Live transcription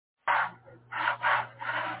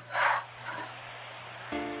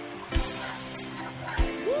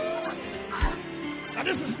Now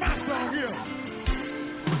this is my song here.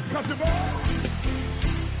 Country boy.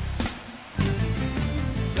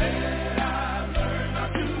 Glad I learned not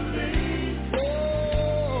to lean.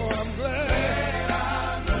 Oh, I'm glad I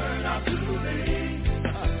learned not to lean.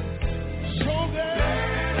 So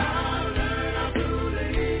glad I learned not to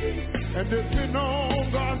lean. And depend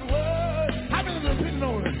on God's word. How many depend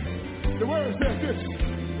on it? The word says this.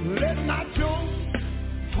 Let not your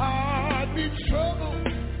heart be troubled.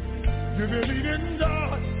 You believe in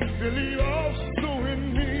God, believe also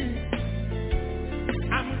in me.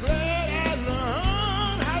 I'm glad I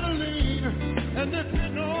learned how to lean and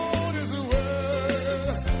depend on His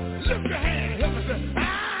word. Lift your hand, help me say,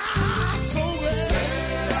 I'm so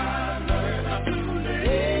glad I learned how to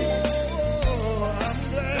lean. Oh, I'm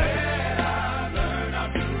glad I learned how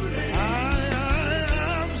to lean.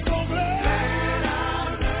 I'm so glad I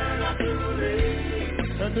learned how to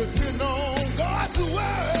lean and depend on God's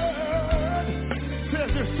word.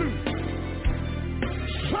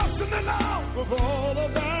 Trust in the Lord with all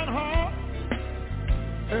of thine heart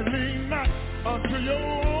and lean not unto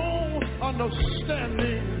your own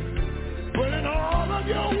understanding, but in all of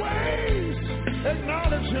your ways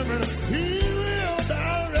acknowledge Him and He will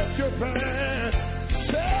direct your path.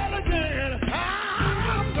 Say it again,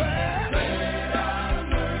 I'm glad I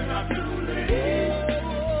learned how to lean.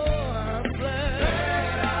 Oh, I'm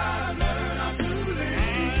glad I learned how to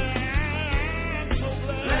lean. I'm so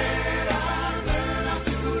glad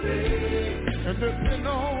and depend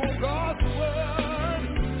on God's word.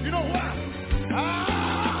 You know what?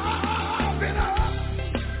 I've been up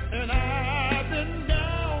and I've been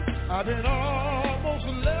down. I've been almost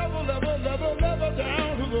level down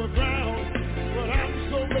to the ground. But I'm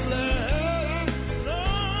so glad I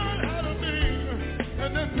learned how to lean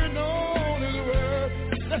and depend on His word.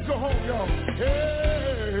 Let's go home, y'all.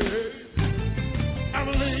 Hey, I'm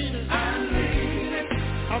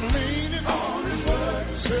leaning on His word.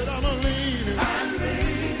 Said I'm leaning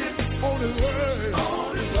on His word.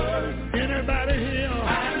 Anybody here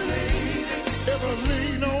ever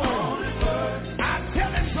lean on His word? I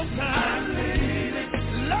tell Him sometimes,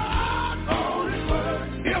 Lord, on His word.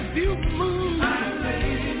 If you move,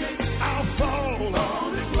 I'll fall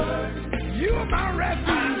on His word. You're my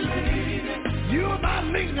refuge. You're my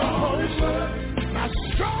leaning post. My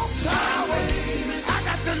strong tower. I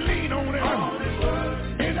got to lean on Him.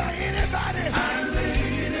 Is there anybody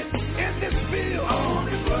in this field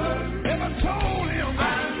ever told Him,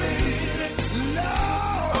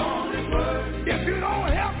 Lord, if you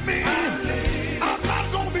don't help me, I'm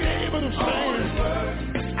not going to be able to stand.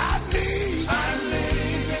 I need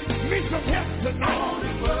me some help tonight.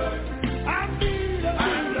 I need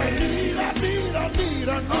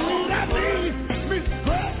me.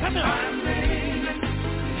 Greg, come here.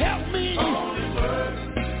 Help me.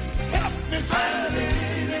 Help me,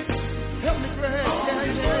 Greg. Help me, Greg.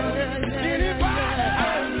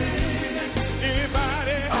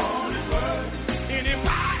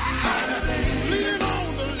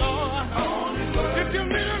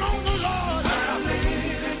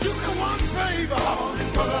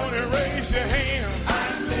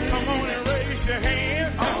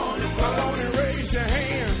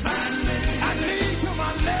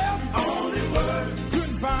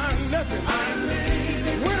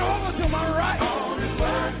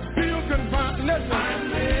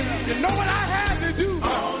 You know what I had to do? I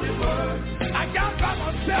got by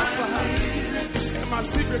myself in my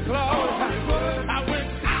secret closet. I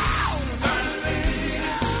went down.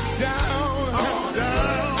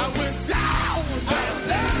 I went down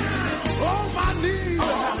on my knees.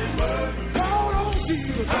 Called on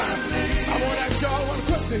Jesus. I want to ask y'all one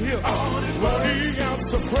question here. Won't He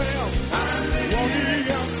answer prayer? Won't He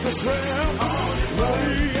answer prayer? Won't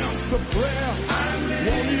He answer prayer?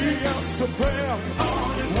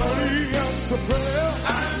 Won't He answer prayer?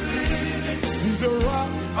 He's a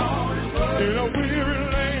rock in a weary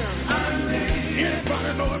land.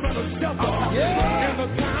 Anybody know about a shelter in the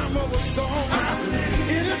time of a storm?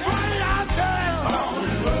 Anybody out there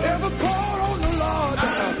ever called on the Lord?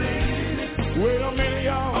 Wait a minute,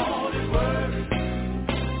 y'all.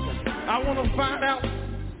 I want to find out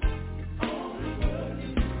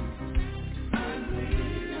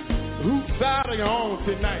whose side are you on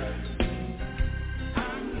tonight?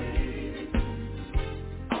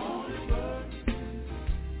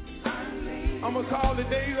 I'm going to call the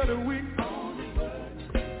days of the week.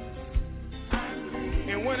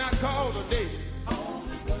 And when I call the day,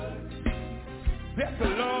 let the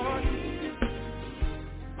Lord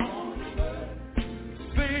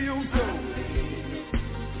say your soul.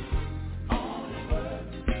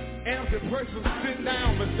 And if the person sitting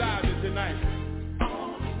down beside you tonight,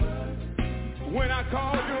 When I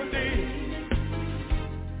call your day,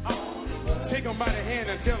 take them by the hand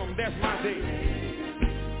and tell them that's my day.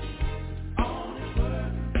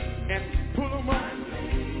 And pull them up.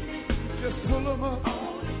 Just pull them up.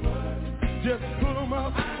 Just pull them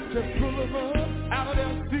up. Just pull them up out of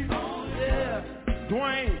their seat. Yeah.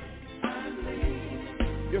 Dwayne,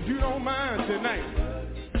 if you don't mind tonight,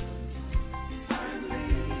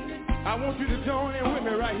 I want you to join in with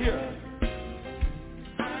me right here.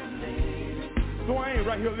 Dwayne,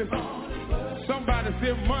 right here, listen. Somebody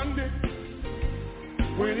said Monday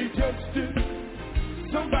when he touched it.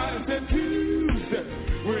 Somebody said Tuesday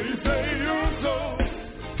when he saved your soul.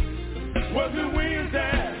 Was it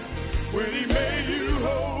Wednesday when he made you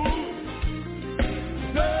whole?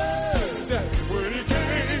 Thursday when he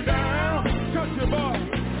came down, touch your boy.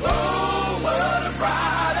 Oh, what a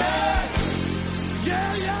Friday!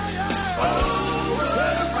 Yeah, yeah, yeah. Oh, what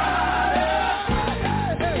a Friday!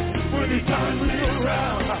 When he turned me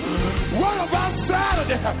around. What about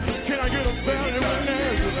Saturday? Can I get a Saturday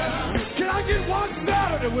witness? Can I get one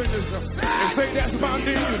Saturday witness? And say that's my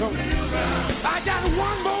deal. I got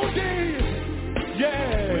one more day. Yeah.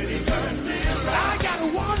 I got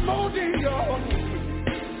one more day, y'all.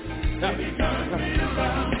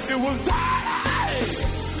 It was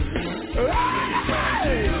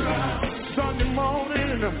Sunday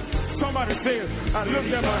morning. Somebody said, I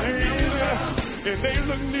looked at my hands and they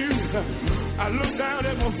look new. I looked down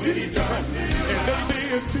at my feet and they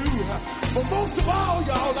did too. But most of all,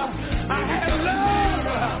 y'all, I had love.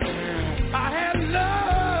 I had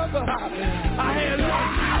love. I had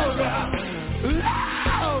love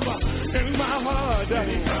in my heart.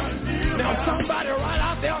 Now somebody right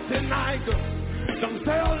out there tonight, don't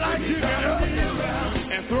feel like you get up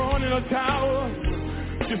and throwing in a towel.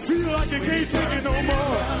 You feel like you can't take it no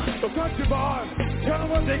more. So country boys, tell them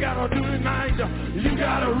what they gotta do tonight. You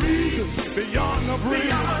gotta reach beyond the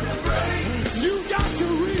bridge. You got to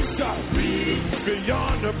reach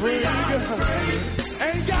beyond the bridge.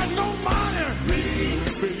 Ain't got no money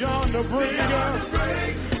beyond the bridge.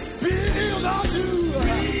 Bills on you.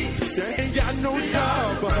 You ain't got no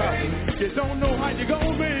job. You don't know how you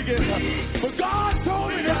gonna make it. But God told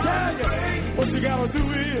me to tell you what you gotta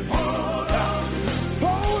do is hold on.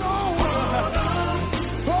 Hold on.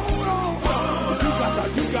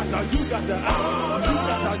 You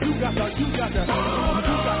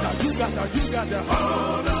got to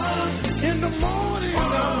hold on. In the morning,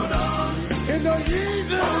 in the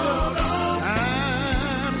evening,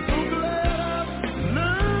 I'm so glad I've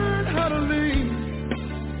learned how to lean.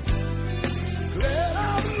 Glad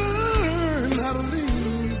I've learned how to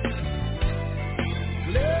lean.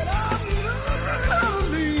 Glad I've learned how to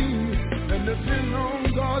lean and depend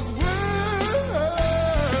on God's word.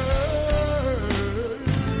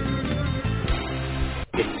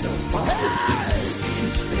 It's a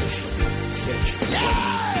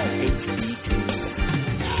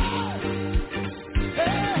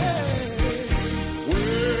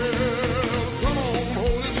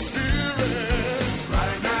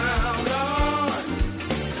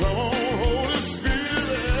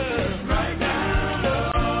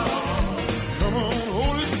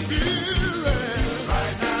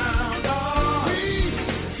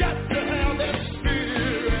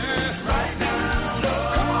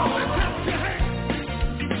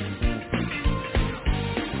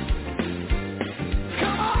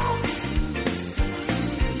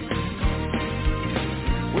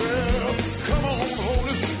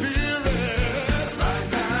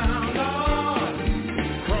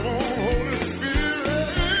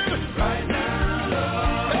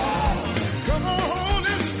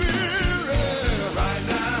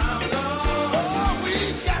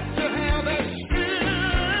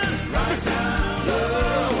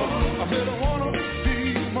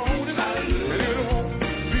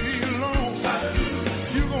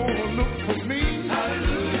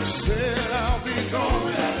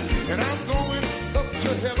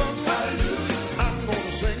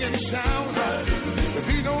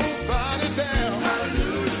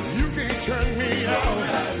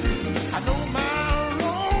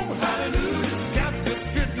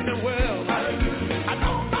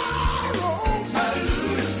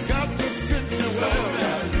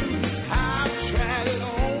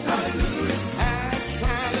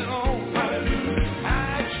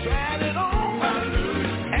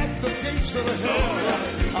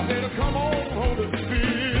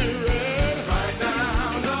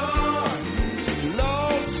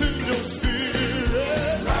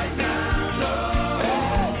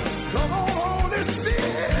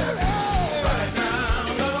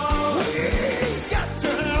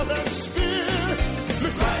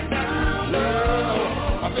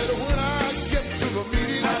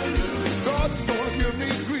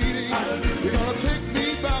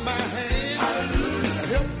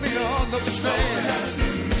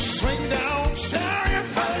understand. Swing down,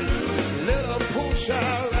 chariot. Hallelujah. Let a pool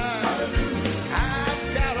shall rise.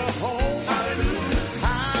 I've got a home. Hallelujah.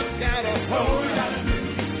 I've got a home.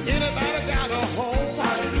 Hallelujah. Anybody got a home?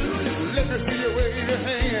 Hallelujah. Let me see you wave your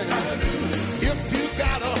hand. Hallelujah. If you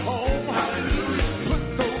got a home, hallelujah, put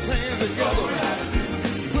those hands together.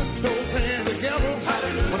 Hallelujah. Put those hands together.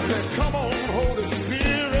 Hallelujah. I said, come on, Holy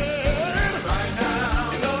Spirit. Right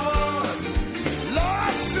now, Lord.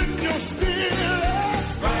 Lord, send your spirit.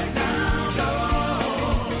 Right now,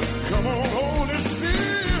 Lord. Come on, Holy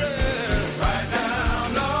Spirit. Right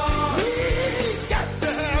now, Lord. We got to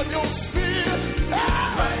have your spirit.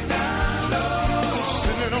 Right now, Lord.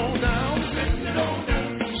 Send it on down. Send it on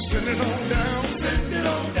down. Send it on down. Send it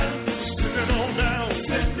on down. Send it on down.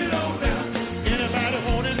 Send it on down. Anybody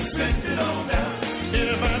want it? Send it on down.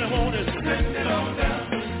 Anybody want it? Send it on down.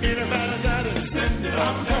 Anybody got it? Send it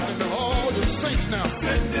on down. I'm talking to all the saints now.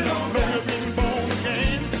 Send it on down. Know you've been born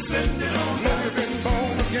again. Send it on down. Know you've been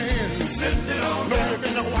born again. Send it on down. Know you've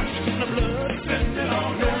been washed in the blood. Send it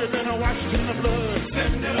on down. Know you've been washed in the blood.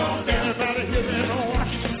 Send it on down. Anybody here been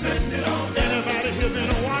washed? Send it on down. Anybody here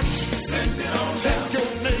been washed? Send it on down. Take your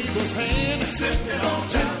neighbor's hand. Send it on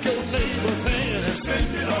down. Take your neighbor's hand.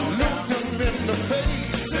 Send it on down. Look them in the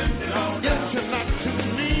face. Send it on down. Yes, you're not too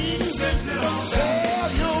mean. Send it on down.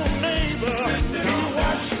 Tell your neighbor, he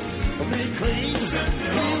washed, be clean.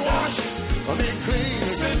 He washed, be clean.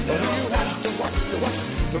 He washed,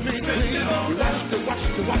 to be clean. He washed, to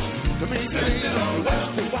be clean.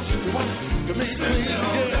 He washed, to be clean.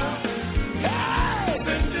 Yeah. Hey!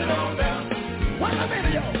 Send it on down. Wait a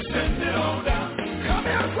minute, yo. Send it on down. Come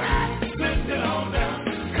here, Greg. Send it on down.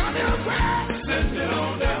 Come here, Greg. Send it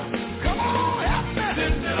on down. Come on, help me.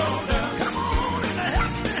 Send it on down. Come on and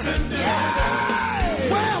help me. Send it on down.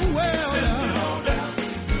 Well. Send it on down.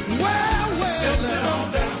 Well. Send it on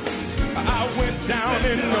down. I went down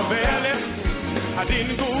in the valley. I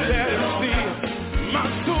didn't go there to see my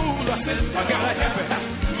soul. I got a happy.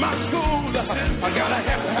 My soul. I got a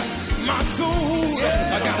happy. My soul.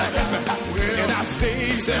 I got a happy. And I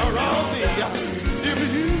stayed there all day. If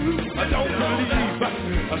you don't believe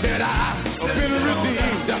that I've been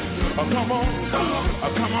redeemed, come on, come on, come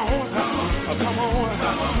on, come on, come on,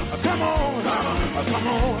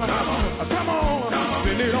 come on,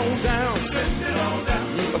 send it on down, send it on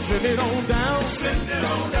down, send it on down, send it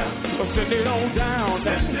on down, send it on down.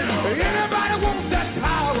 Anybody want that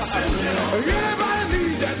power? Anybody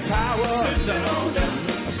need that power?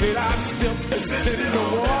 I said I stepped in the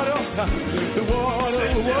water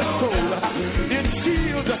was cold. It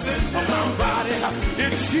healed my body.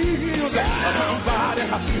 It healed my body.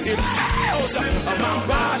 It healed my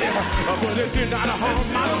body, but it did not harm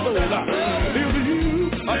my soul. If you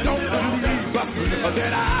don't believe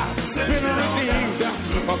that I've been redeemed,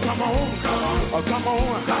 come on, come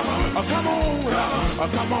on, come on,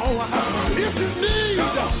 come on. If you need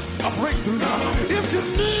a breakthrough, if you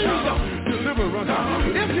need deliverance,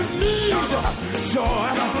 if you need joy,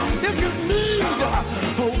 if you need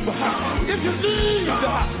hope, if you need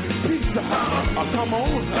peace,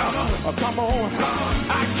 come on.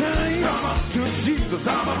 I came to Jesus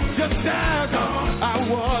just as I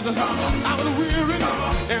was weary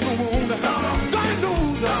and wounded. God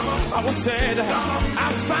knows I was sad. I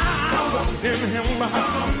found in him a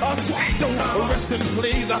sweet resting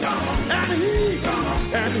place, and he,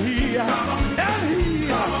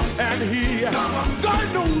 God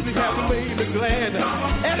knows he has made me glad.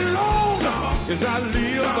 And long as I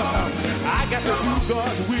live, I got to do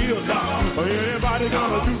God's will. Anybody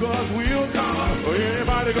gonna do God's will?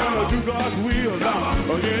 Anybody gonna do God's will?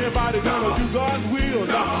 Anybody gonna do God's will?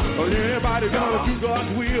 Anybody gonna do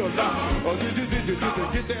God's will?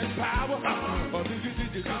 Get that power.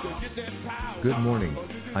 Get that power. Good morning,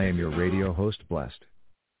 I am your radio host Blessed.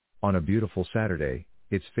 On a beautiful Saturday,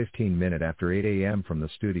 it's 15 minutes after 8 a.m. from the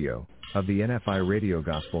studio of the NFI Radio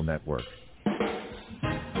Gospel Network.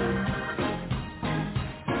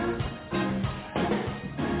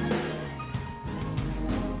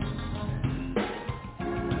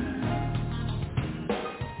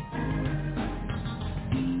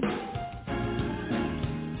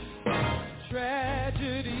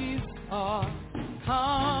 Tragedies are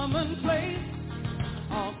commonplace,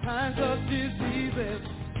 all kinds of diseases,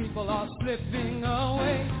 people are slipping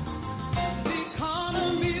away. The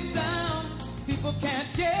economy's down, people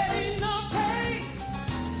can't get enough pay.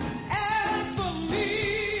 As for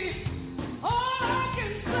me, all I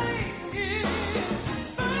can say is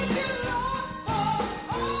thank you, Lord, for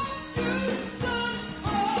all you've done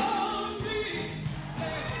for me.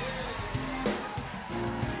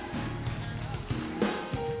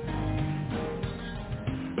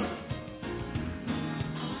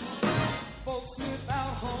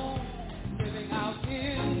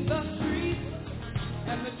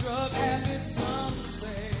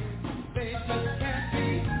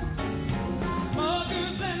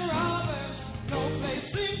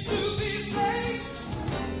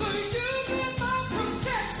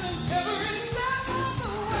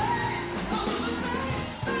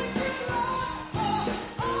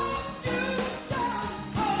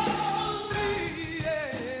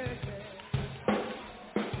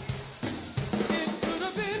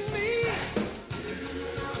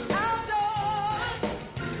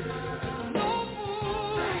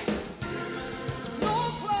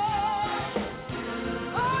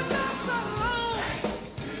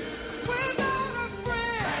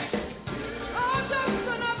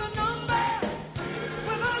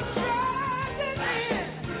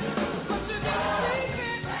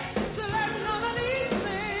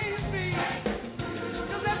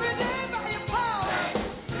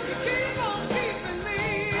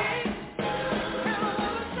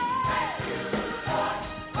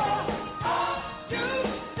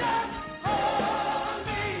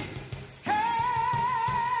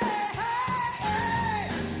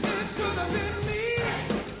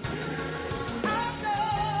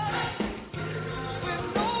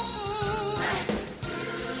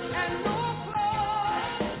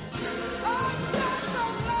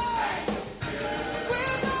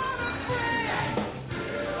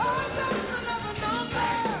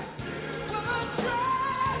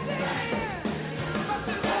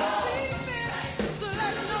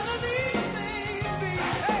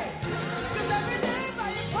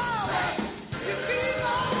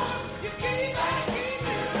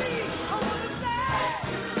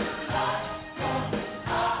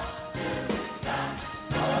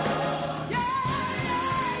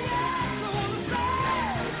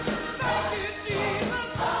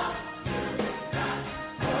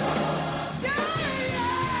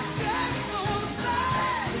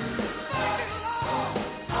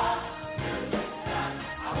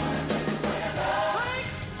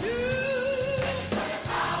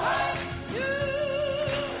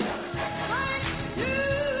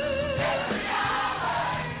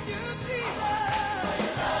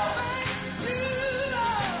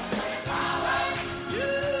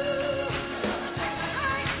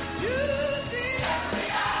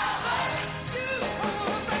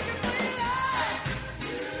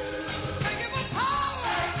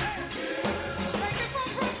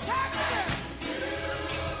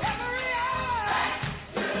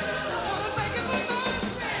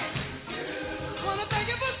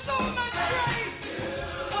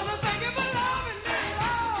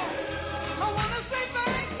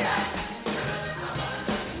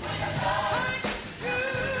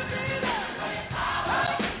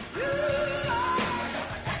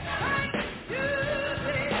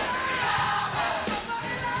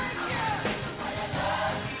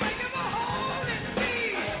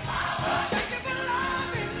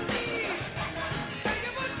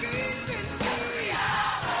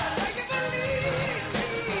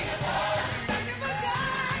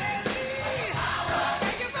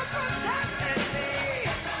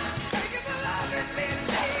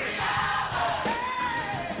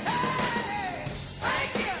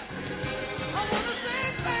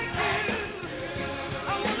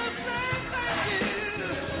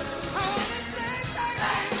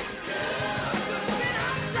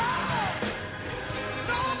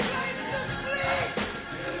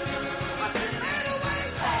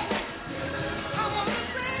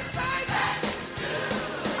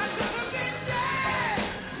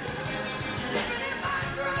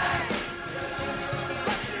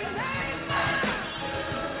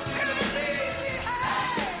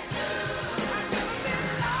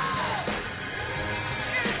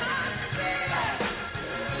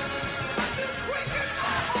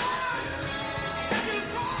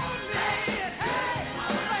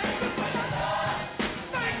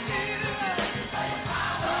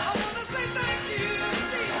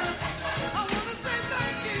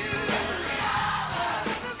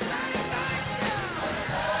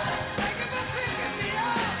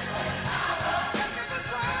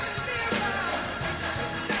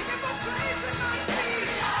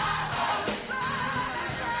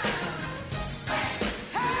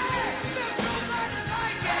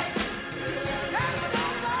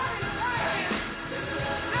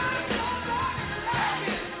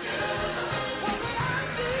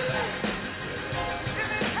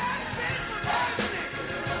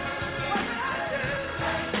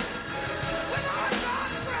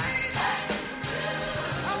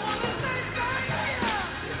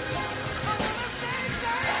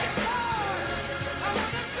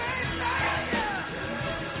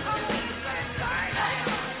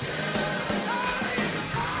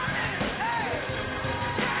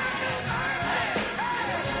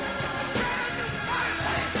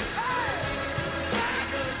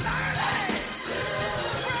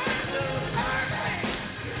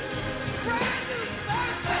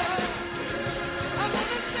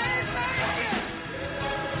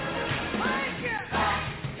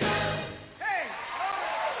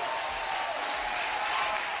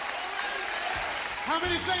 How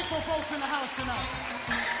many thankful folks in the house tonight?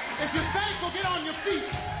 If you're thankful, get on your feet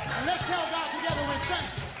and let's tell God together we're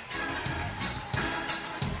thankful.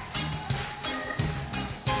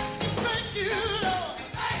 Thank you, Lord.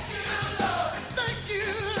 Thank you, Lord. Thank you,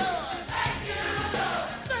 Lord. Thank you,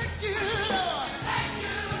 Lord. Thank you, Lord. Thank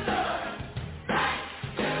you, Lord.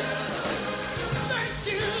 Thank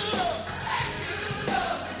you, Lord. Thank you,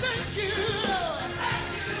 Lord. Thank you, Lord.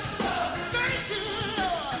 Thank you, Lord. Thank you,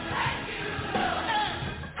 Lord.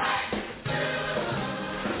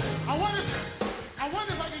 I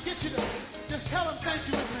wonder if I can get you to just tell him thank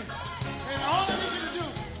you.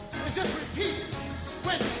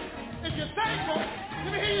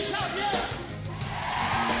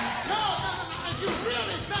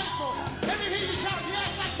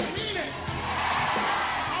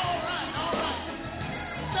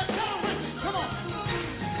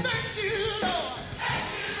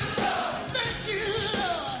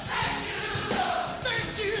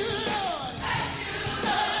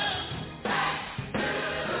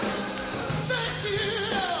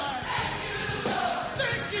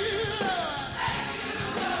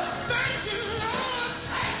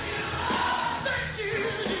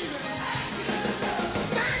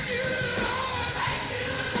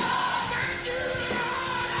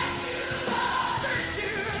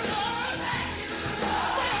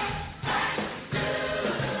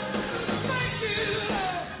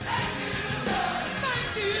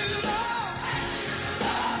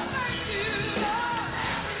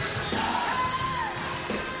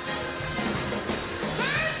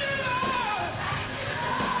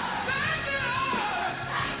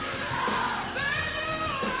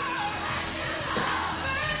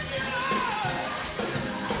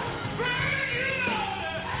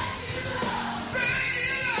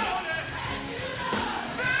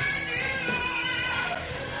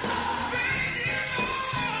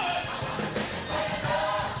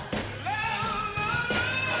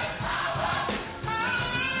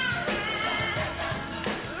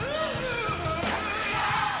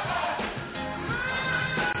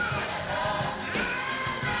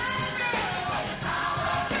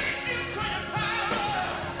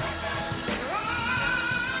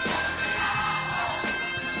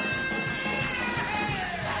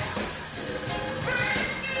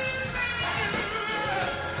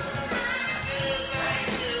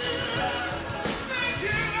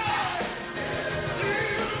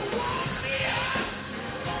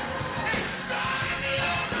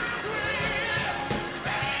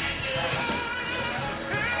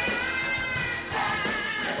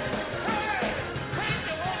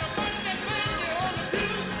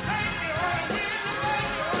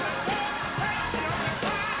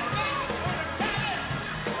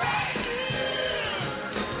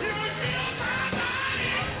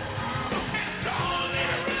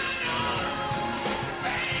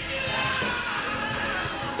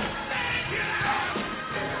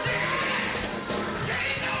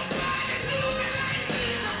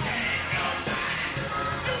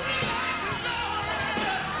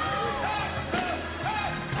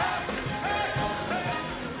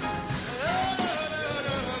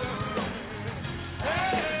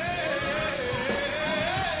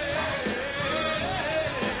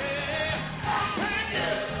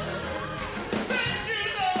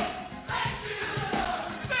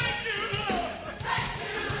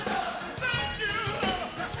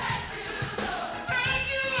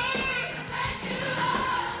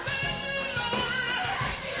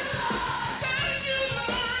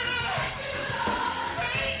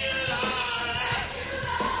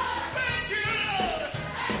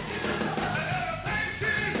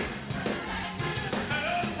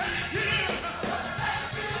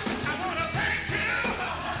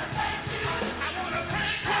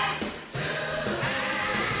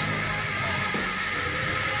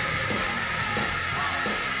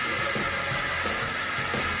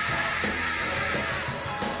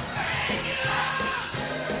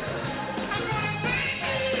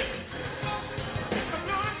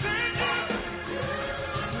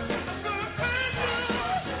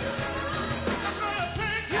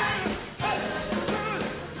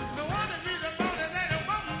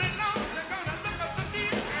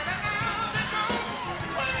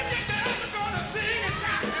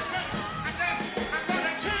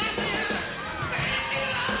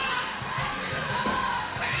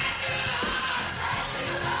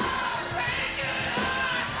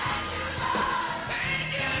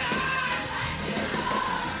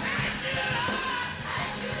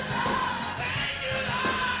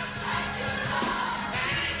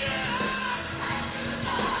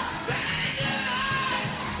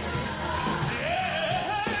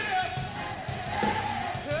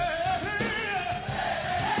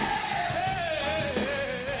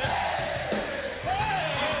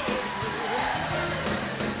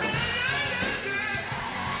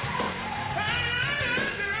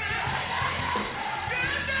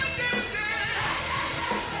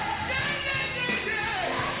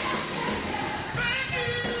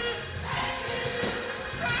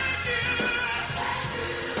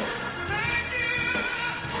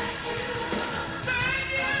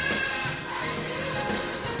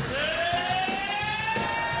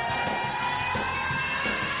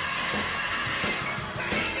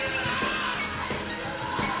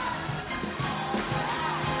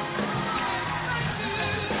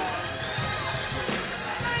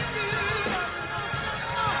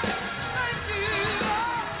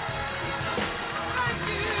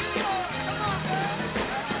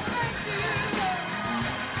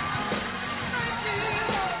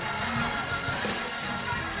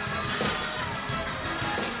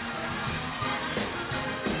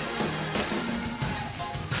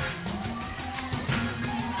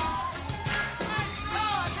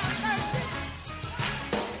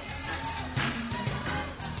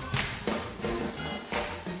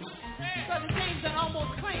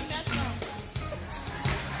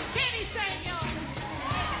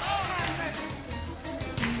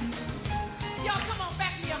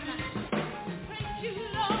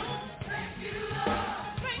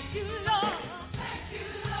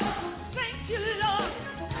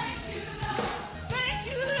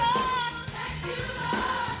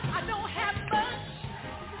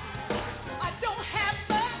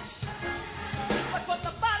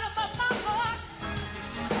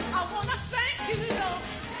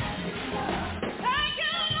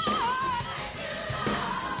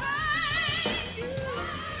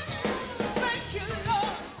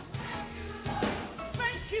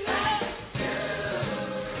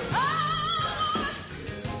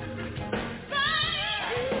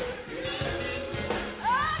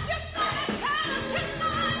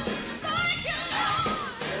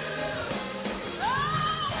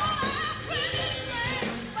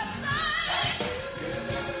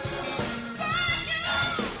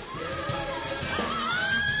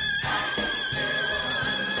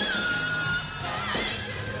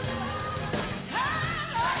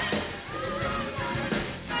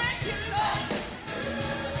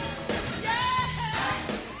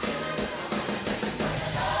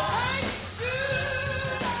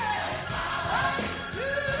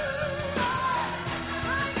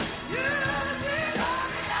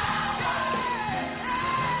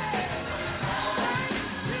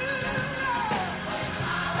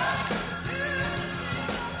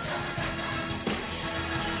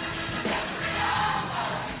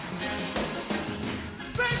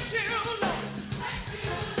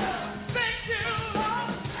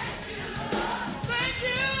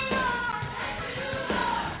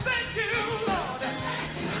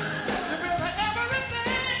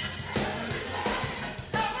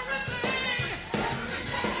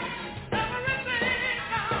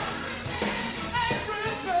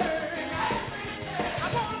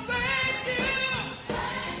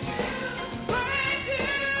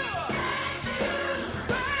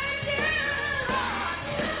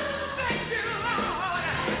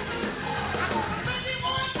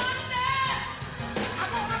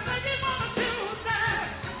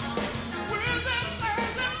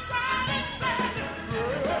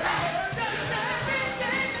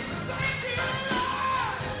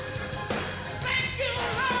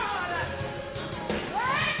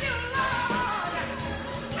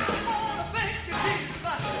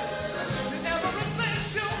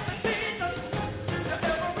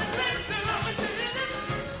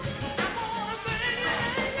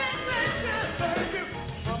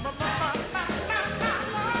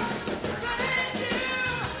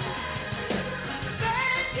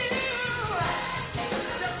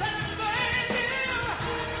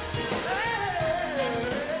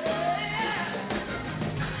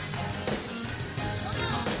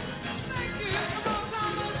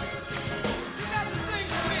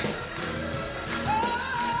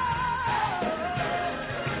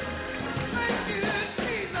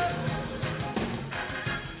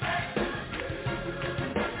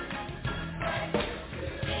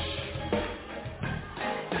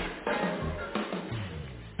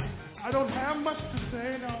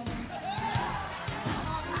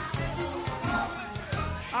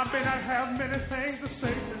 may not have many things to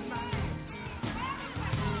say tonight,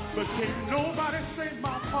 but can't nobody say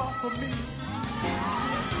my part for me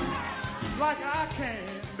like I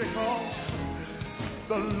can, because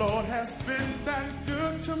the Lord has been that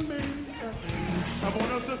good to me. I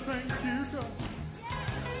want us to thank you, God.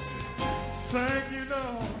 Thank you,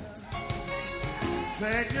 Lord.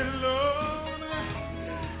 Thank you, Lord.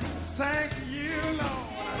 Thank you, Lord.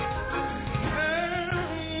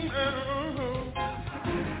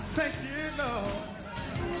 Thank you, Lord.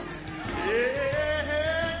 Yeah.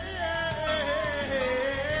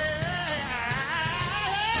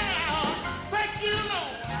 Thank you,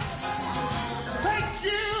 Lord. Thank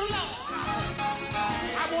you, Lord.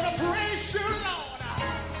 I want to praise you, Lord.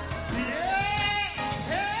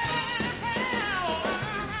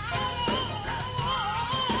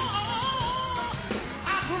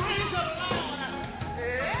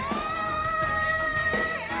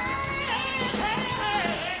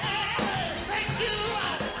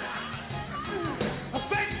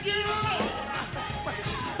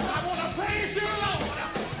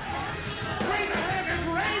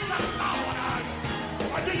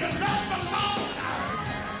 Do you love the Lord?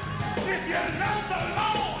 If you love the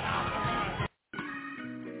Lord,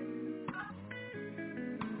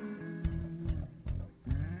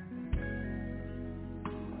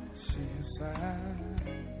 since I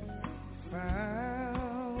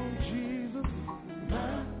found Jesus,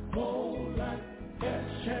 my whole life has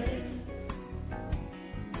changed.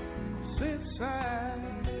 Since I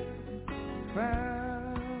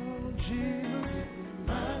found Jesus,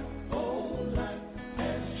 my whole life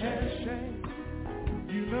has changed.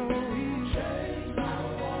 You know He changed my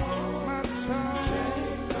whole life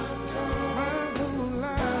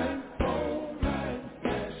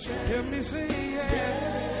has changed. Hear me say yeah.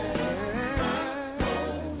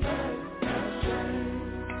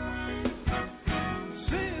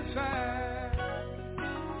 Since I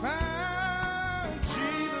found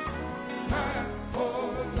Jesus, my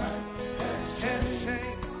whole life has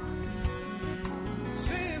changed.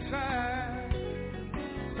 Since I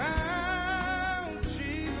found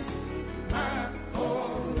Jesus, my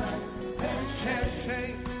whole life has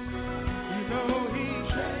changed. You know He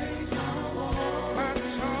changed my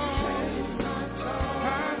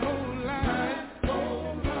whole life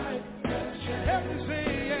has changed. Help me say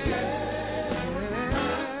yeah.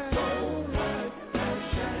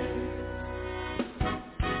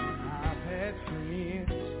 I've had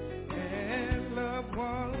friends and loved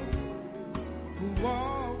ones who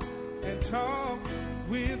walk and talk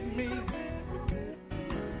with me.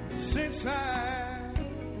 Since I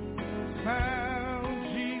found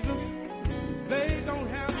Jesus, they don't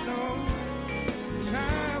have no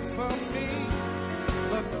time for me.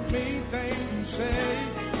 But the main thing you say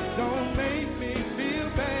don't make me feel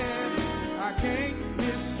bad. I can't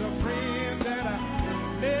miss a friend that I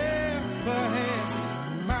never had.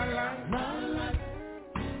 My life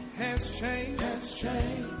has changed.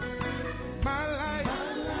 My life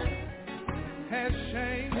has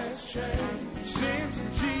changed. Since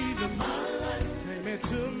Jesus came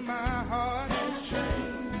into my heart,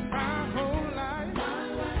 my whole life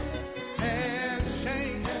has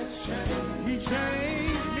changed. He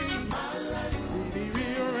changed me. He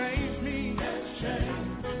rearranged me.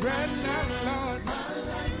 Right now, Lord,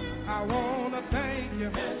 I want to thank you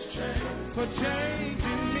for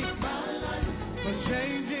changing me. For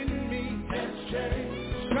changing me.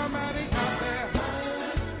 Somebody out there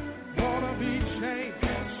wanna be changed.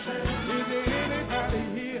 Is there anybody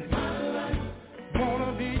here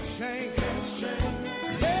wanna be changed?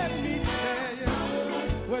 Let me tell you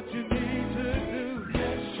what you need to do.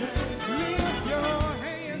 Lift your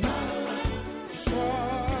hands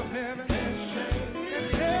toward heaven and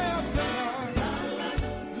tell the Lord,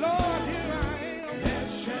 Lord, here I am.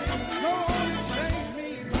 Go on and change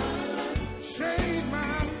me. Change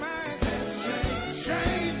my mind.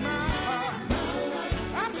 Change my heart.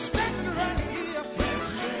 I'm standing right here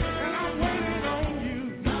and I'm waiting on you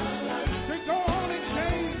to go on and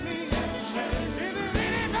change me. Is it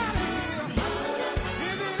anybody here?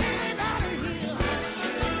 Is it anybody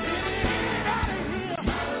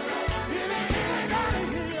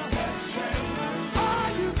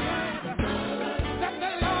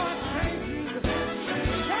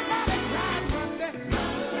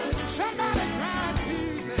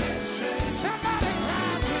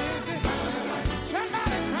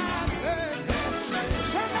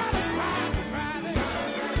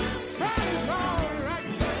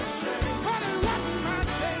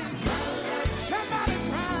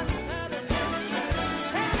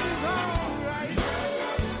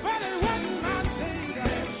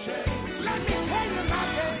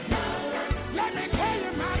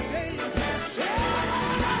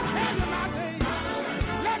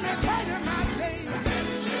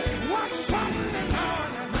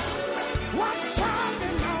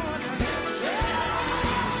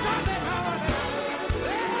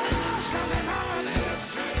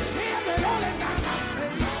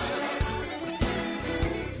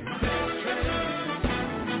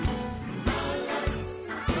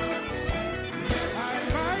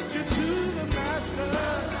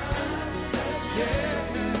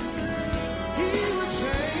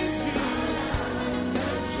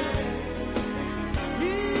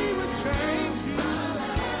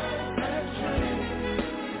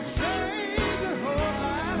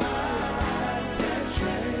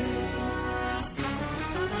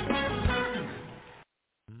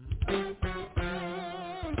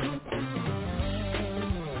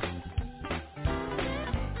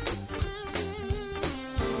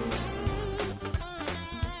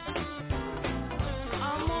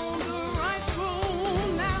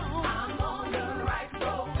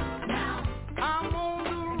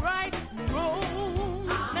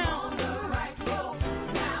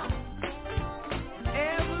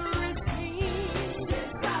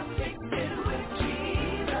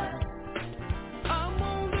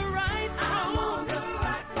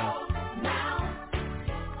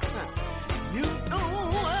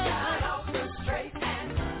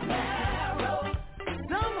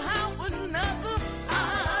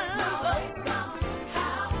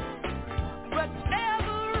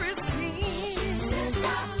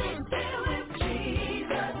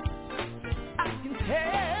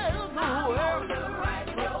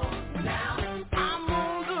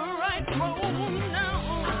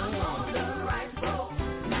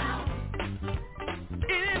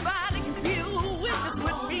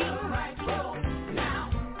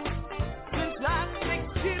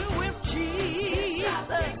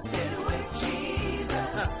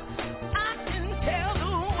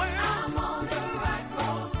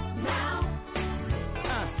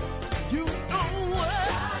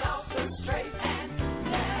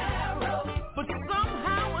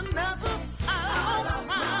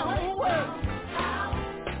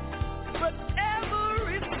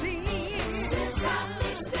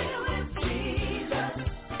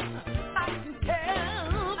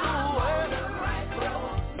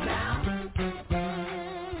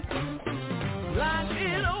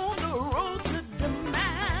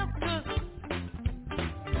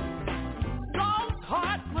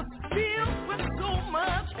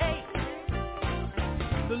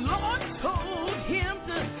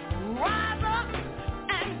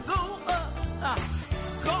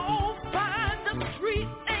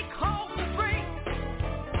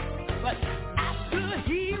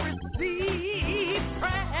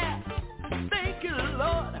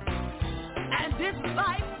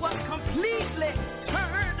life was completely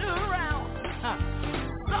turned around.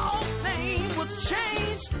 Saul thing was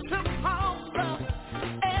changed to Paul's love,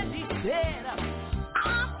 and he said,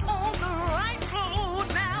 I'm on the right road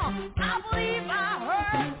now. I believe I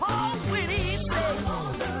heard Paul when he said, I'm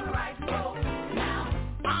on the right road now.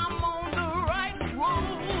 I'm on the right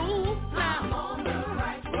road now. I'm on the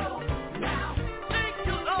right road now. Thank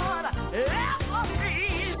you, Lord.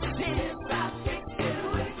 Every sin I fixed it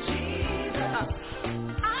with Jesus.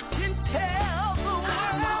 I can tell the world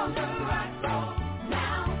I'm on the right road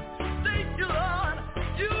now. Thank you, Lord.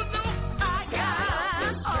 You know I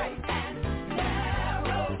got straight and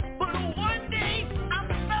narrow. But one day I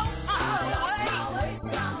felt my way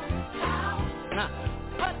somehow.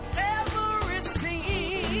 But everything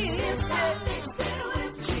is fixed it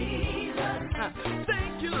with Jesus.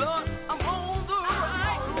 Thank you, Lord. I'm on the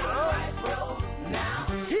right road now.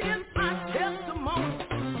 Here's my testimony.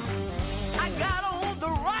 I got on the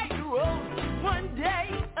right road one day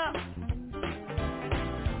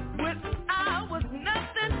when I was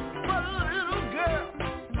nothing but a little girl.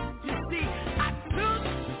 You see, I took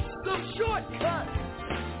some shortcuts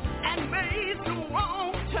and made some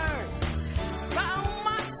wrong turns. Found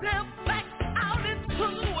myself back out into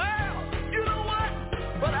the world. You know what?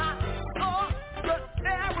 But I saw the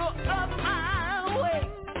error of my way.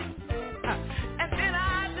 And then I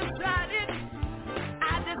decided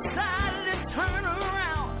to turn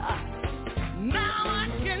around. Now I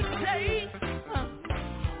can say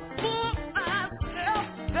for myself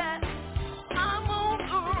that I'm on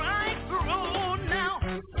the right road now.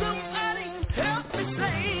 Somebody help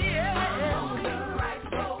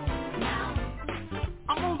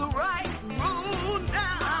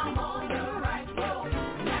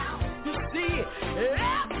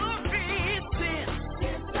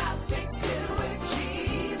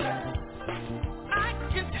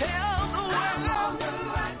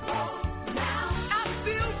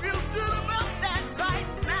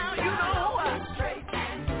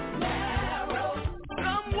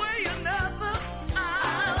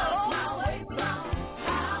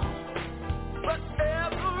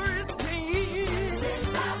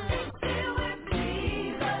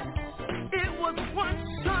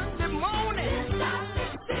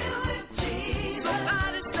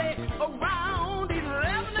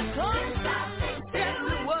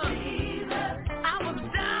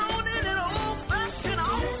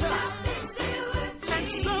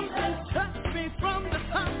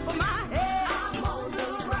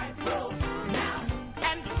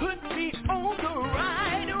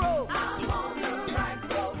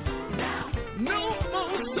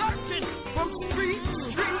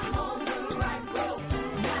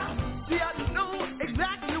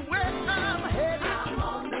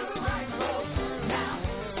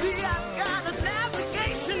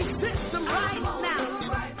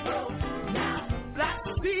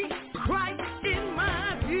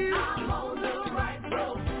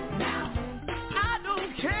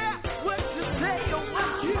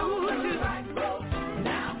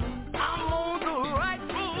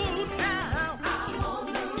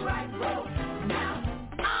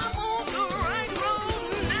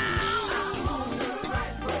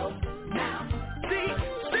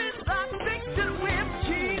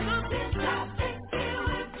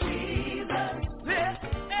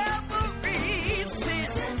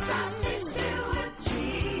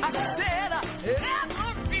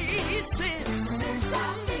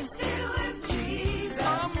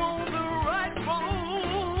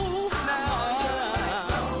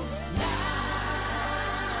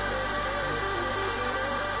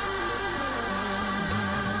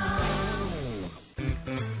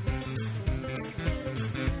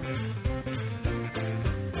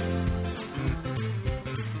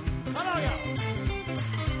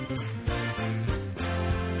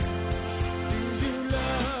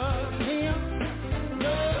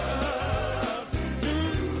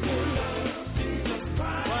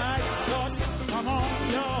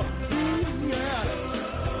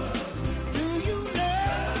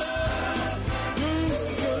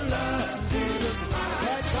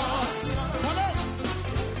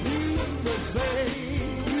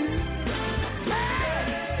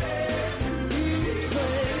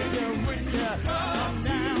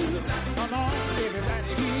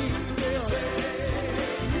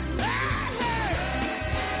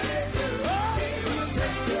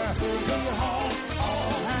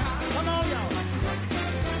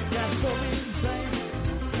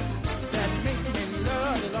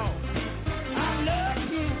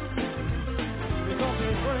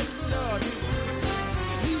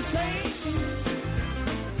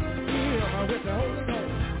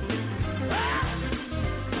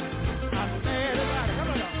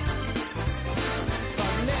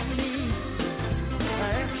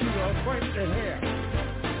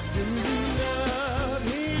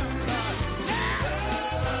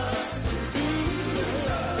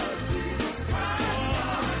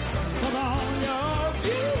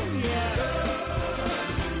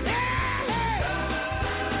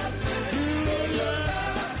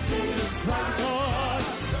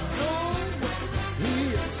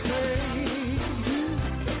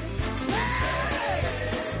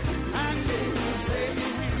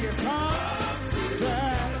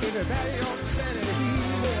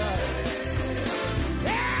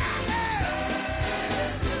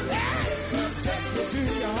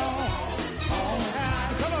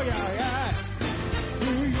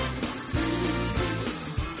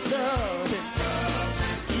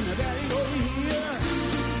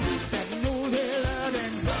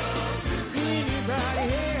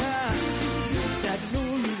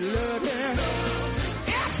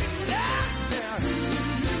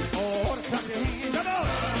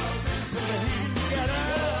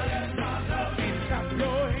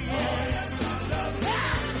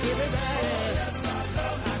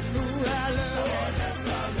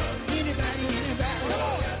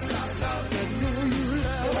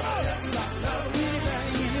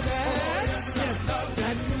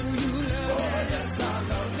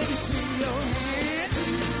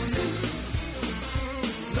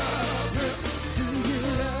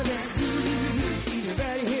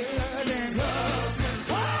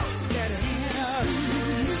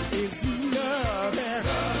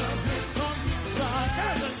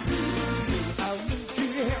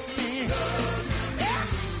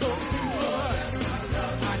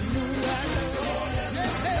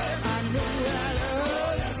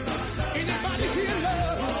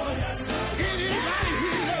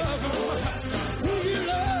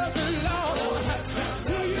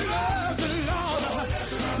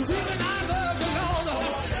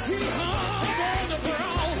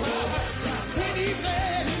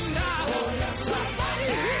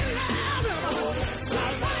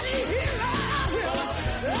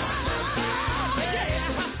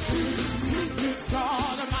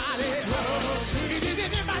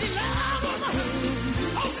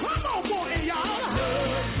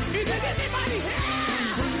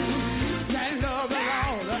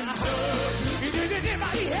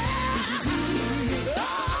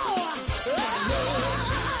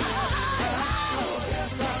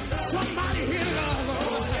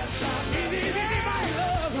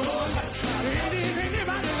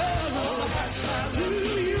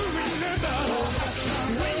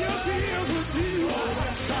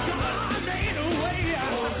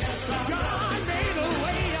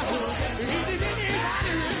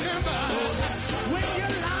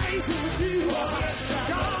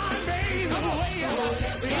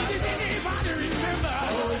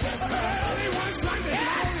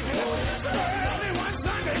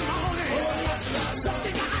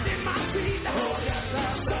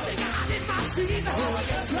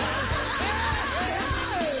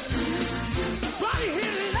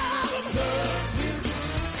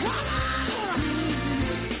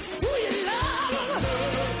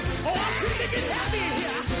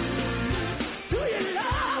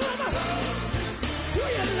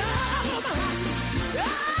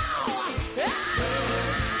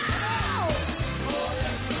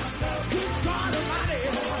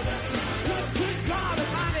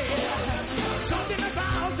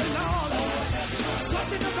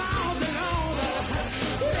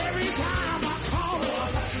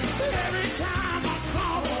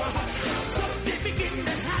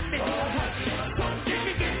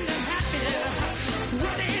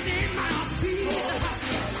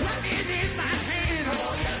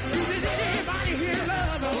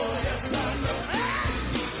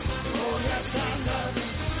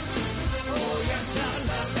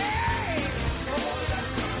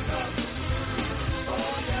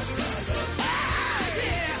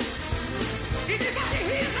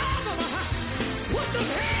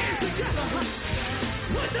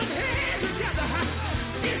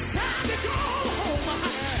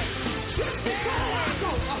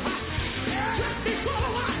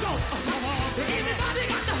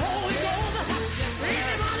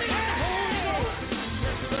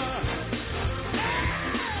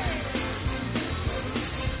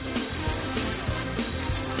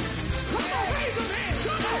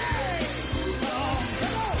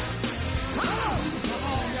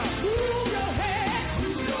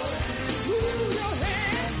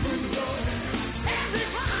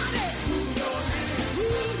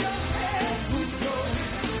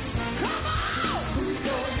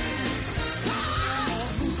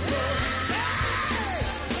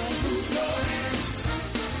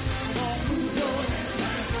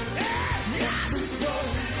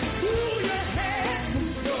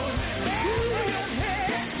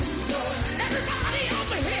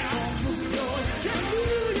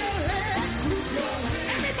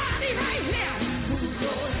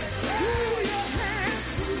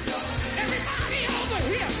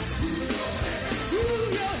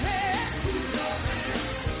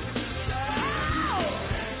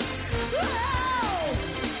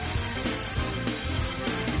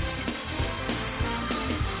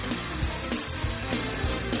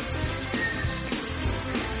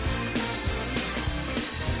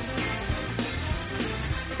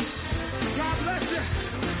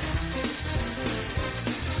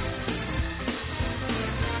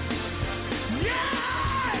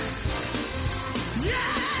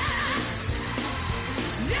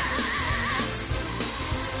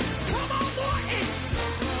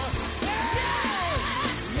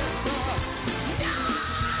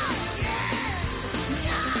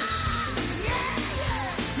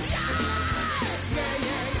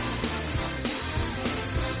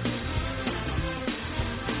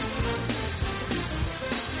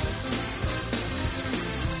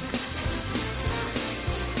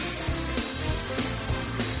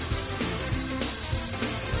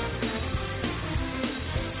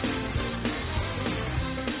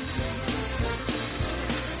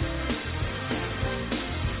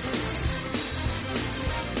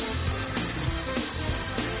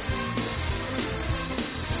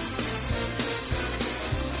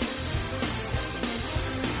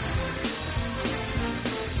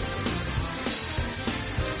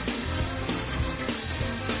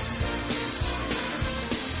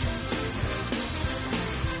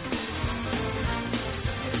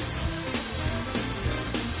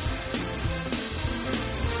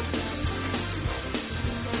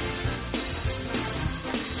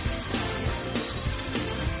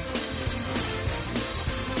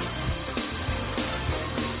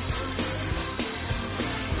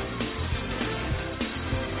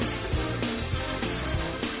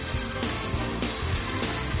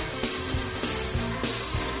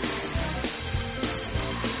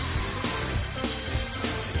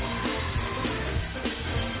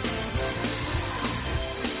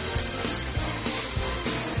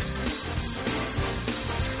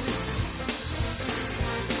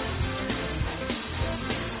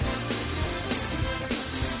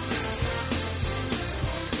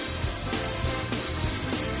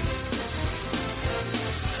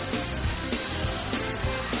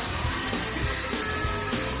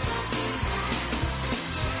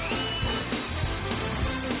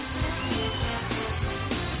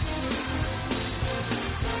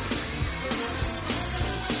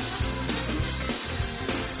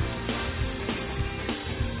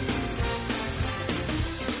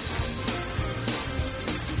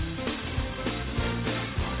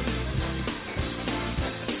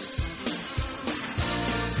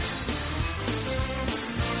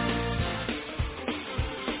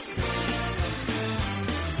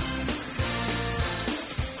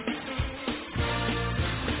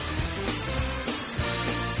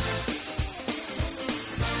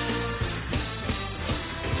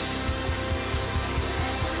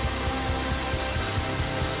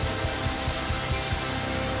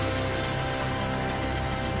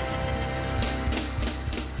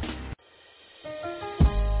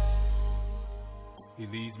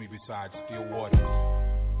leads me beside still waters.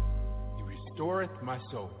 He restoreth my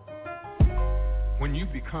soul. When you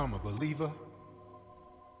become a believer,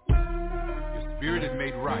 your spirit is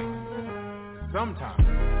made right. And sometimes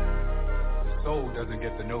the soul doesn't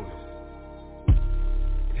get the notice.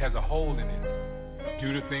 It has a hole in it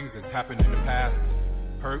due to things that's happened in the past,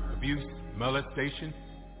 hurt, abuse, molestation.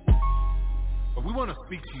 But we want to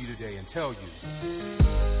speak to you today and tell you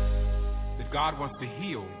that God wants to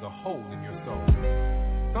heal the hole in your soul.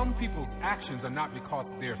 Some people's actions are not because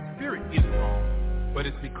their spirit is wrong, but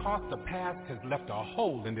it's because the past has left a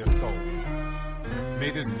hole in their soul.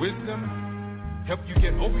 May this wisdom help you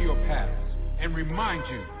get over your past and remind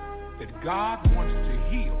you that God wants to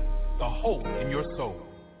heal the hole in your soul.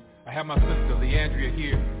 I have my sister Leandria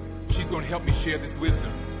here. She's going to help me share this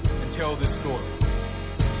wisdom and tell this story.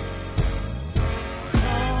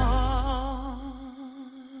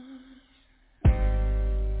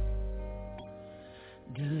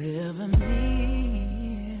 Deliver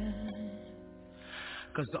me,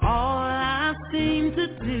 'cause all I seem to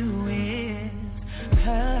do is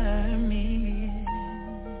hurt me,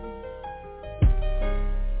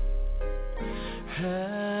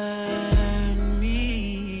 hurt me.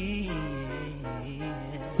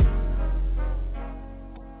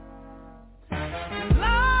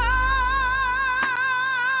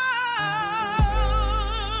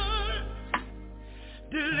 Lord,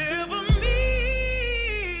 deliver me.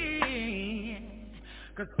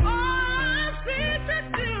 'Cause all I seem to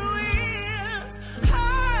do is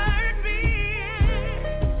hurt me.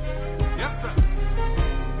 Yes, sir.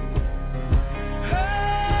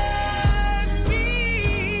 Hurt me.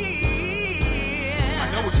 I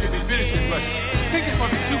know we should be finishing, but take it from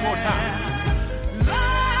me 2 more times.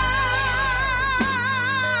 Lord,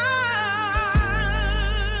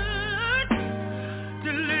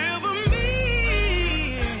 deliver me.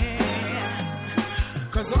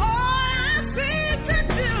 'Cause all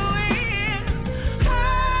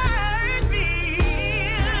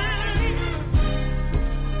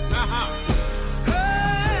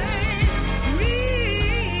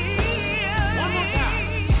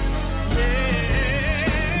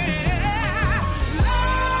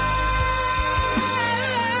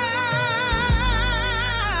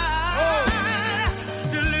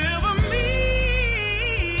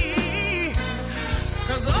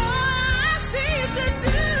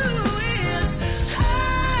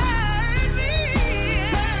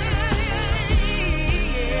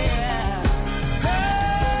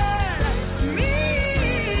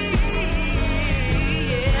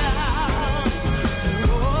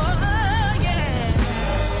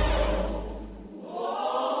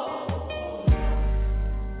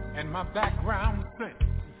background sing.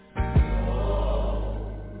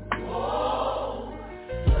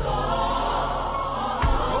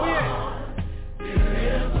 Oh yeah.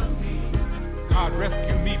 Deliver me. God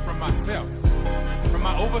rescue me from myself, from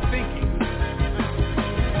my overthinking.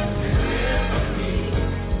 Deliver me.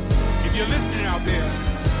 If you're listening out there,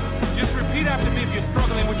 just repeat after me if you're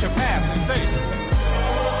struggling with your past and say,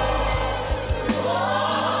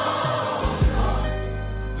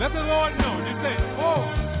 let the Lord know. Just say, oh.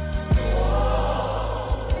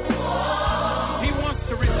 He wants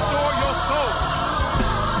to restore your soul.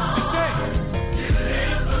 Just say,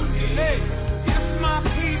 deliver me. Hey, if my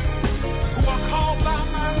people who are called by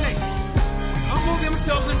my name humble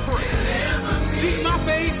themselves and pray, seek my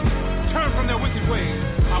face, turn from their wicked ways,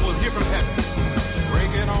 I will hear from heaven.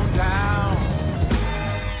 Bring it on down.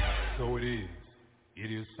 So it is.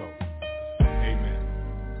 It is so. Amen.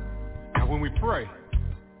 Now when we pray,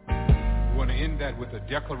 we want to end that with a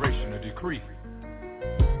declaration, a decree.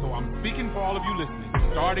 So I'm speaking for all of you listening,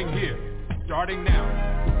 starting here, starting now.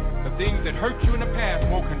 The things that hurt you in the past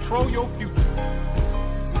won't control your future.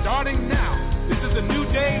 Starting now, this is a new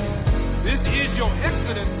day. This is your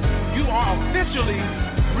exodus. You are officially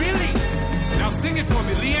released. Now sing it for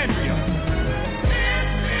me, Leandria.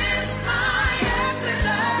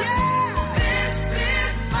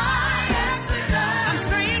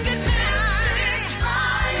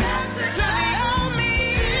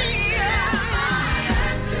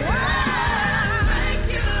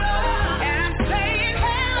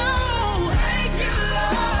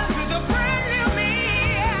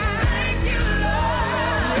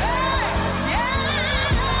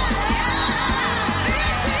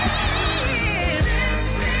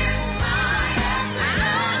 My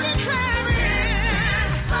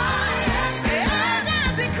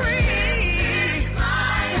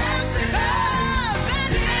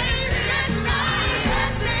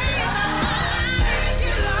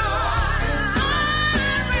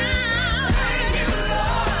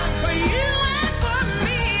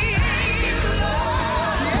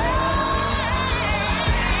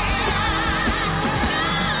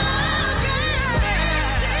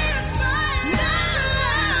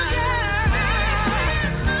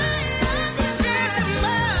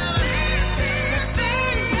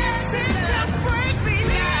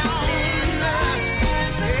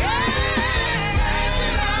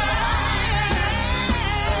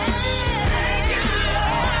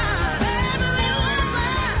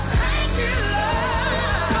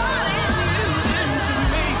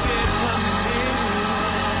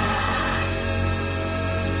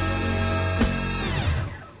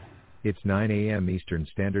It's 9 a.m. Eastern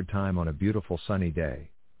Standard Time on a beautiful sunny day.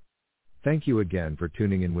 Thank you again for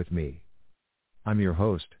tuning in with me. I'm your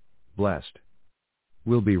host, Blessed.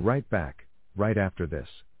 We'll be right back, right after this.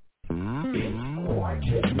 And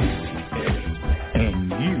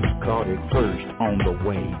you caught it first on the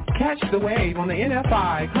wave. Catch the wave on the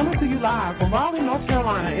NFI, coming to you live from Raleigh, North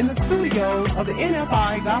Carolina, in the studios of the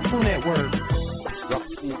NFI Gospel Network.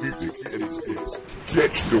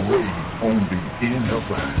 Catch the wave on the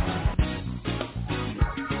NFI.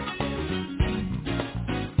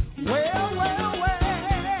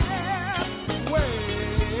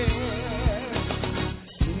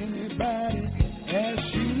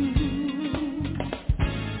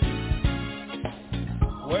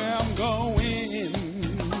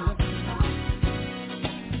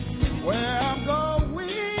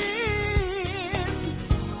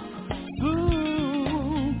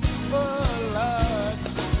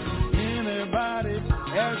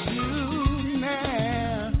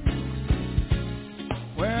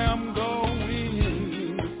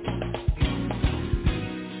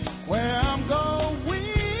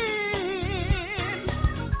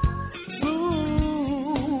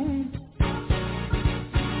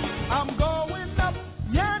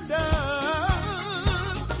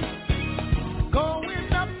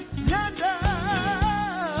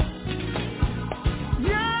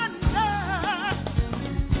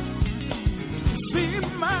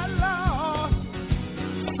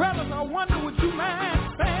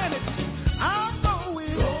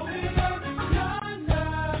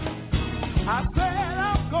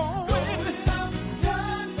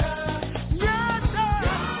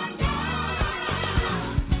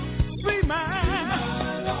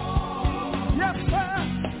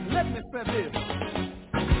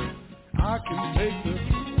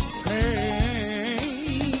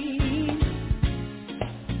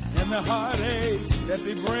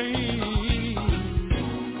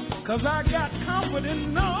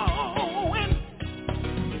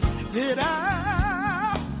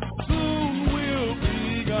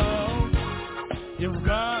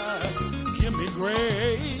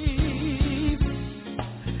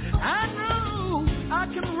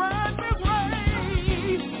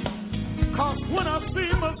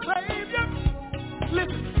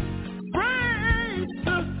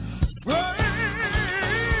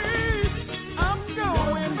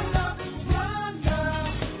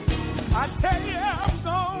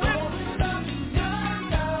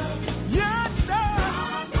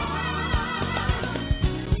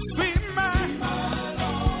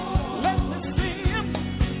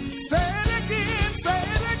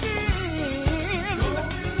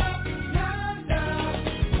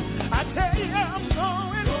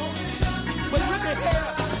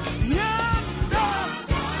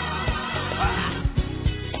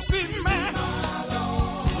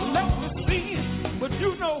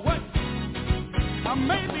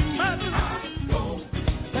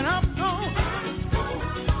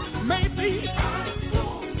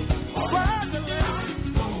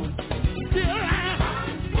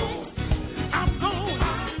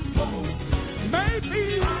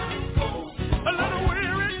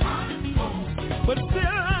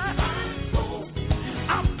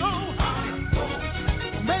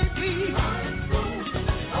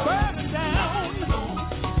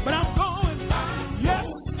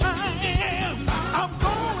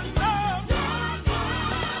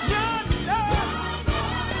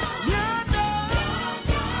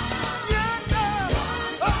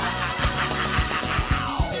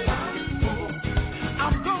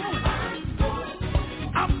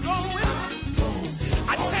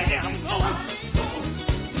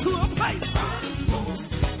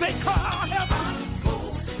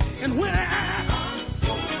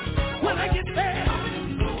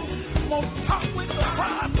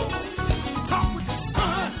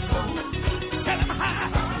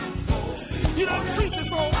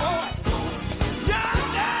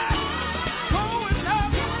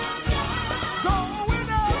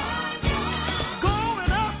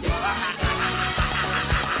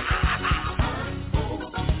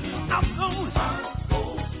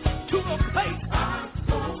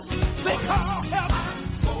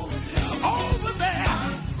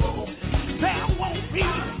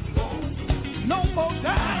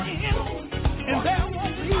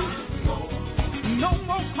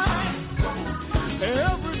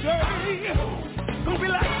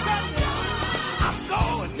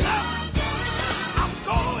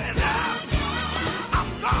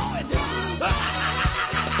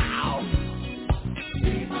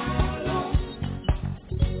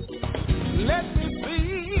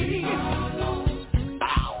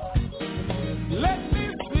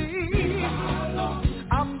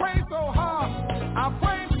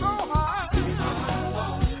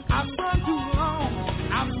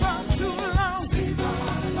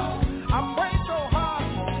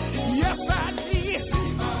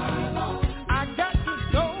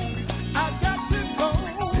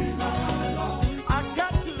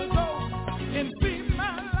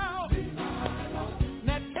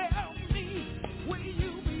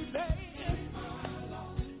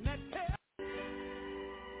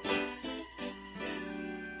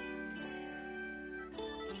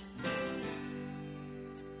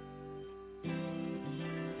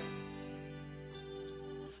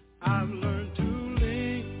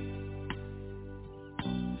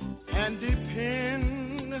 and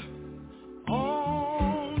depend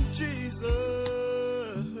on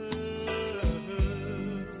Jesus,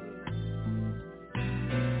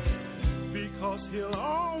 because he'll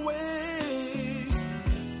always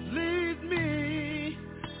lead me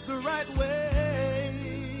the right way.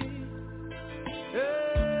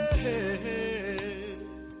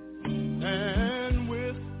 And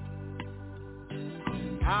without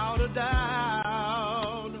a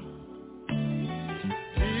doubt,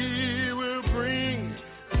 he will bring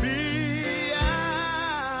me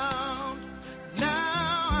out.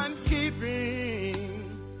 Now I'm keeping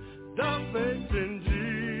the faith in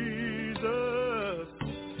Jesus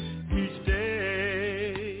each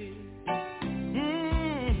day.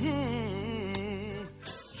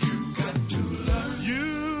 You got to learn.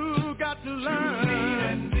 You got to learn.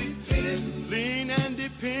 Lean and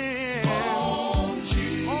depend on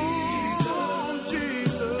Jesus,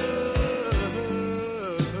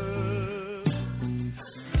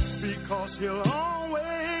 because he'll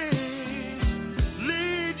always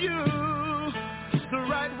lead you the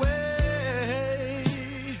right way.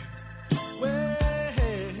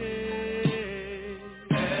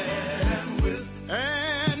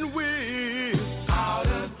 And without a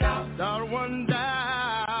doubt, without one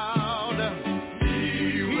doubt,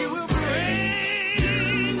 he will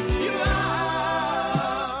bring you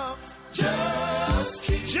out. Just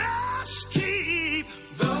keep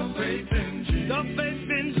the faith in Jesus. The faith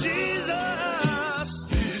in Jesus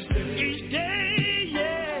each day,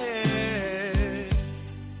 yeah.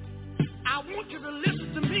 I want you to listen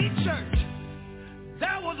to me, church.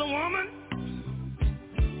 There was a woman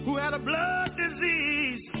who had a blood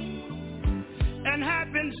disease and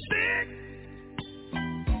had been sick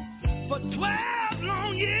for 12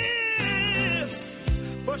 long years,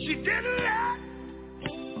 but she didn't let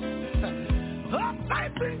her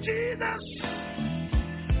faith in Jesus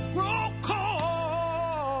grow cold.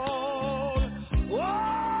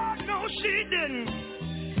 Oh, no, she didn't.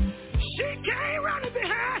 She came running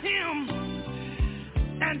behind him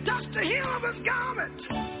and touched the hem of his garment.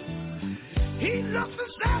 He looked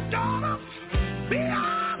and said, "Daughter, be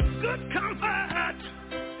of good comfort,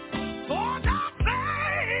 for thy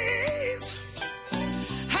faith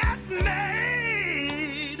hath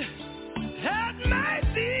made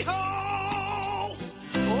thee whole."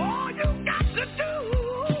 All you got to do,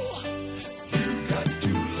 you got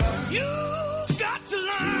to learn. You got to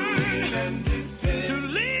learn to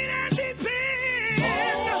lean and depend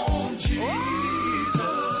on Jesus,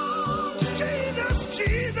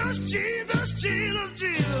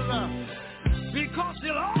 because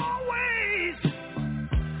he'll always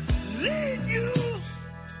lead you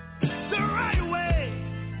the right way.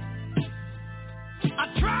 I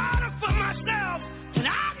tried it for myself, and I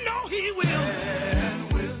know he will.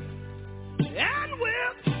 And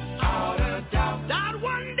without a doubt, not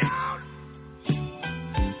one doubt,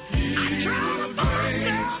 I tried it for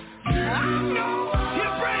myself, and I know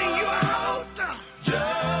he'll bring you out.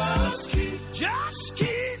 Just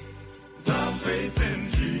keep the faith in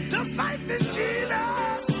Jesus. The faith in Jesus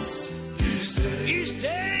each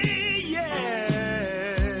day, yeah.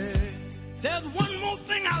 There's one more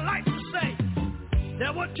thing I like to say.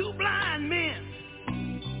 There were two blind men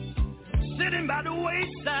sitting by the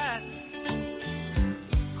wayside,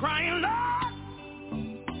 crying, "Lord,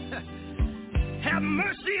 have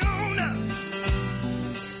mercy on us."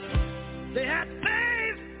 They had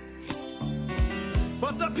faith,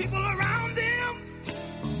 but the people around them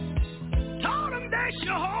told them they should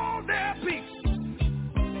hold their peace.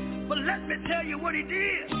 But let me tell you what he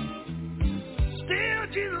did. Still,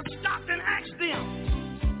 Jesus stopped and asked them,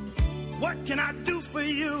 "What can I do for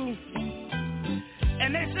you?"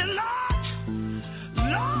 And they said, Lord,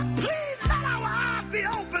 please let our eyes be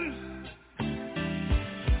open."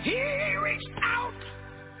 He reached out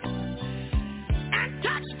and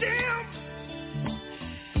touched them,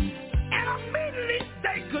 and immediately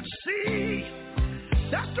they could see.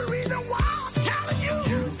 That's the reason why I'm telling you.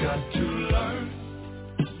 You got to learn.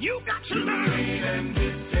 You got to learn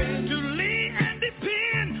to lean and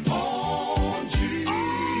depend on Jesus.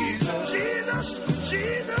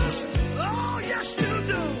 Oh, yes, you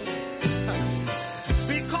do.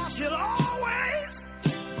 Because he'll always,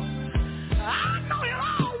 I know he'll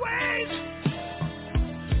always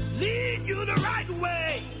lead you the right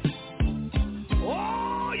way.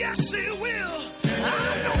 Oh, yes, he will. I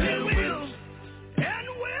know he will. And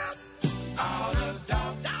without a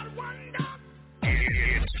doubt, not one doubt.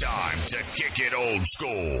 It's time to kick it old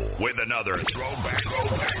school with another throwback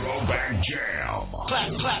jam.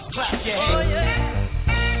 Clap, yeah. Oh, yeah.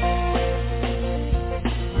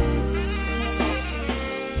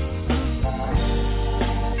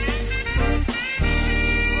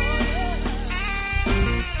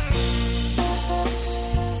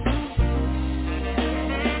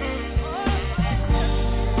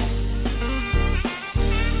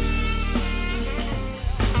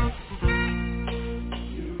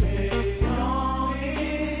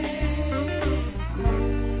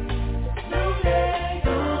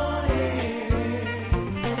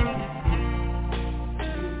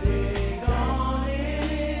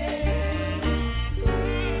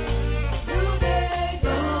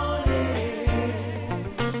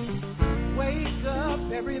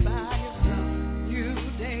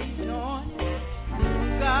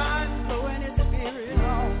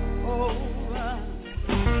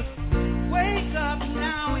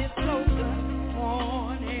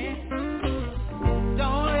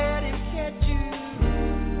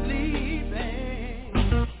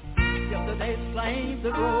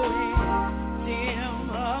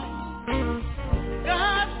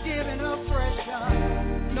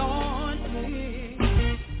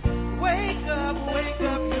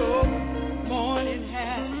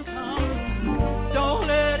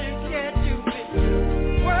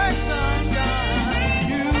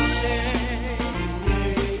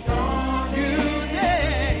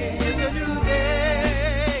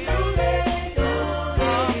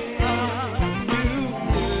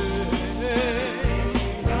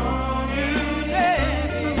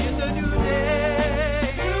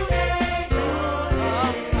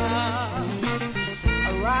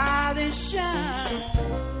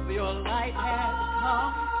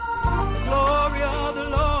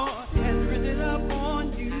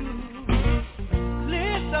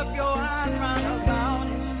 up your eyes round about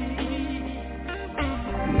and see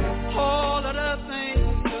all of the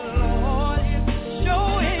things the Lord is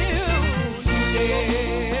showing you today.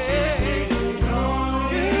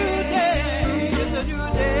 Today is a new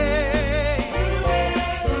day.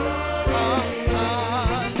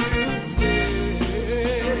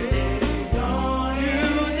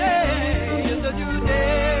 Today is a new day.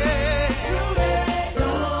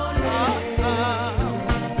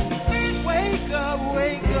 Wake up,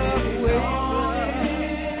 wake up, wake up.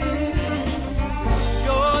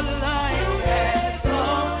 Your life has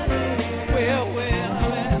come. Well,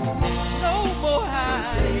 no more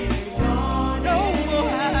hiding, no more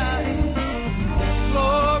hiding.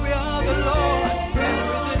 Glory of the Lord has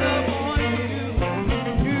risen up on you.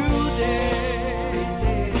 New day,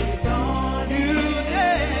 new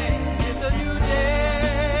day, it's a new day.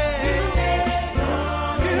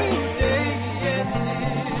 New day, yes it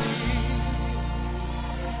is.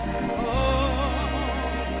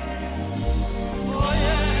 Oh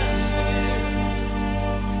yes,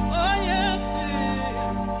 oh yes it is.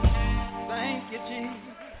 Thank you, Jesus.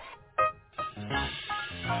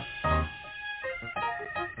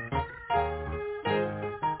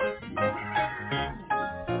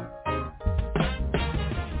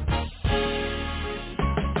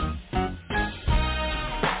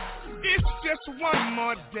 It's just one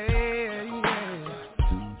more day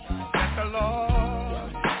that the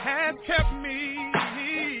Lord has kept me.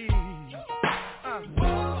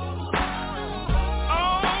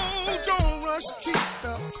 Oh, don't rush, keep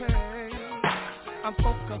the pace. I'm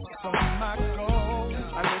focused on my goal.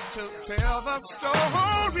 I live to tell the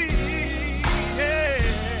story. Yeah.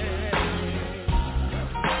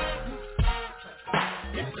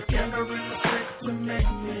 It's together in the strength to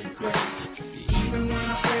make me great. Even when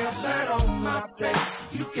I fell flat on my face,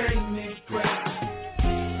 you gave me grace.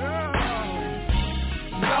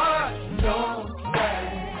 Lord knows that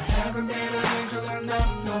I haven't been an angel and not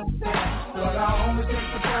no saint, but I always take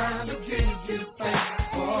the time to give you thanks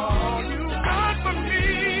for all you done for me.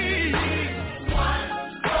 One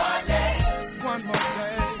more day, one more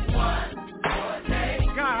day, one more day.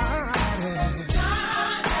 God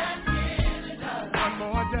has given us one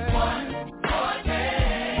more day,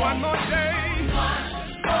 one more day.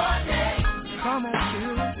 Come on,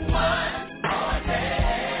 children. One more day.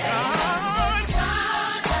 God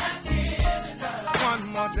has given us one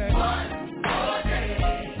more day. One more day.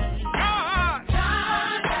 God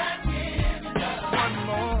has given us one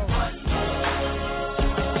more.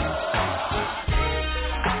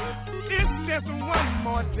 It's just one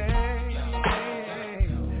more day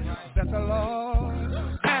that the Lord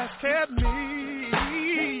has kept me.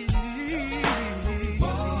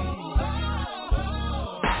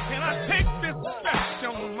 And I take this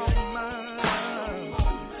special moment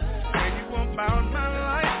when you about my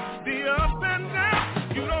life, the ups and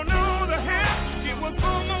downs. You don't know the half, it was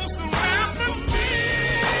almost around for me.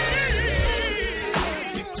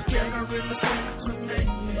 It's together in the things to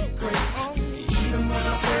make me great. Even when I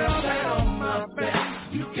fell flat on my face,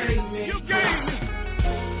 you gave me.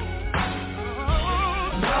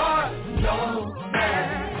 Lord knows that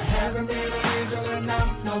I haven't been an angel and I'm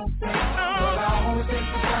no saint, but I always take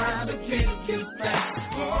the time to give you thanks.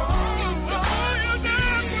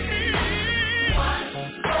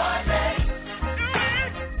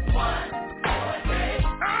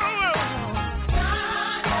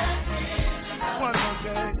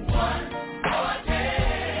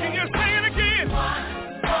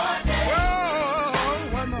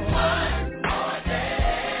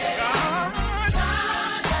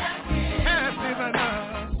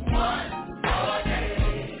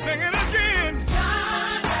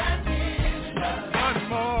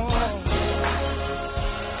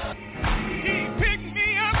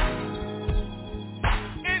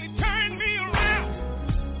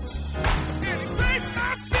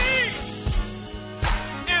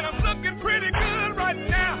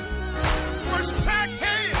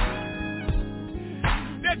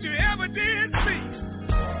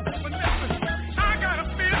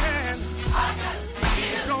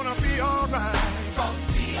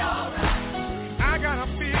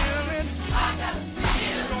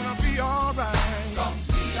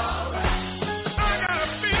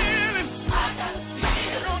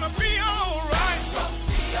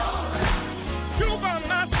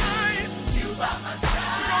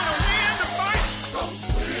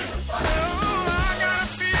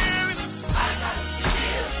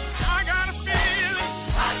 I got a feeling.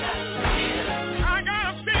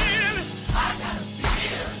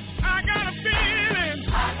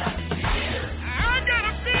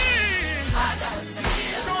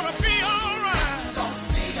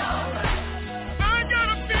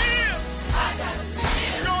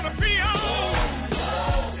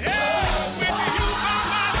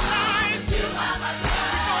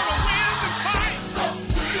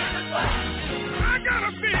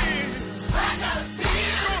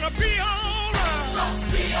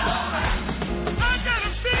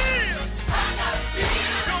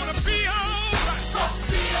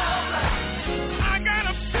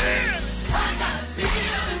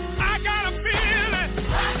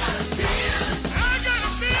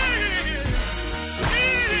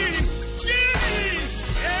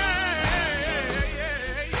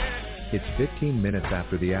 15 minutes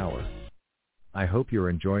after the hour. I hope you're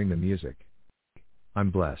enjoying the music. I'm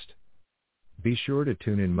blessed. Be sure to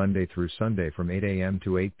tune in Monday through Sunday from 8 a.m.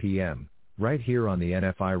 to 8 p.m., right here on the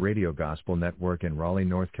NFI Radio Gospel Network in Raleigh,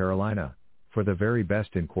 North Carolina, for the very best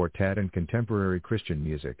in quartet and contemporary Christian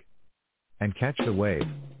music. And catch the wave.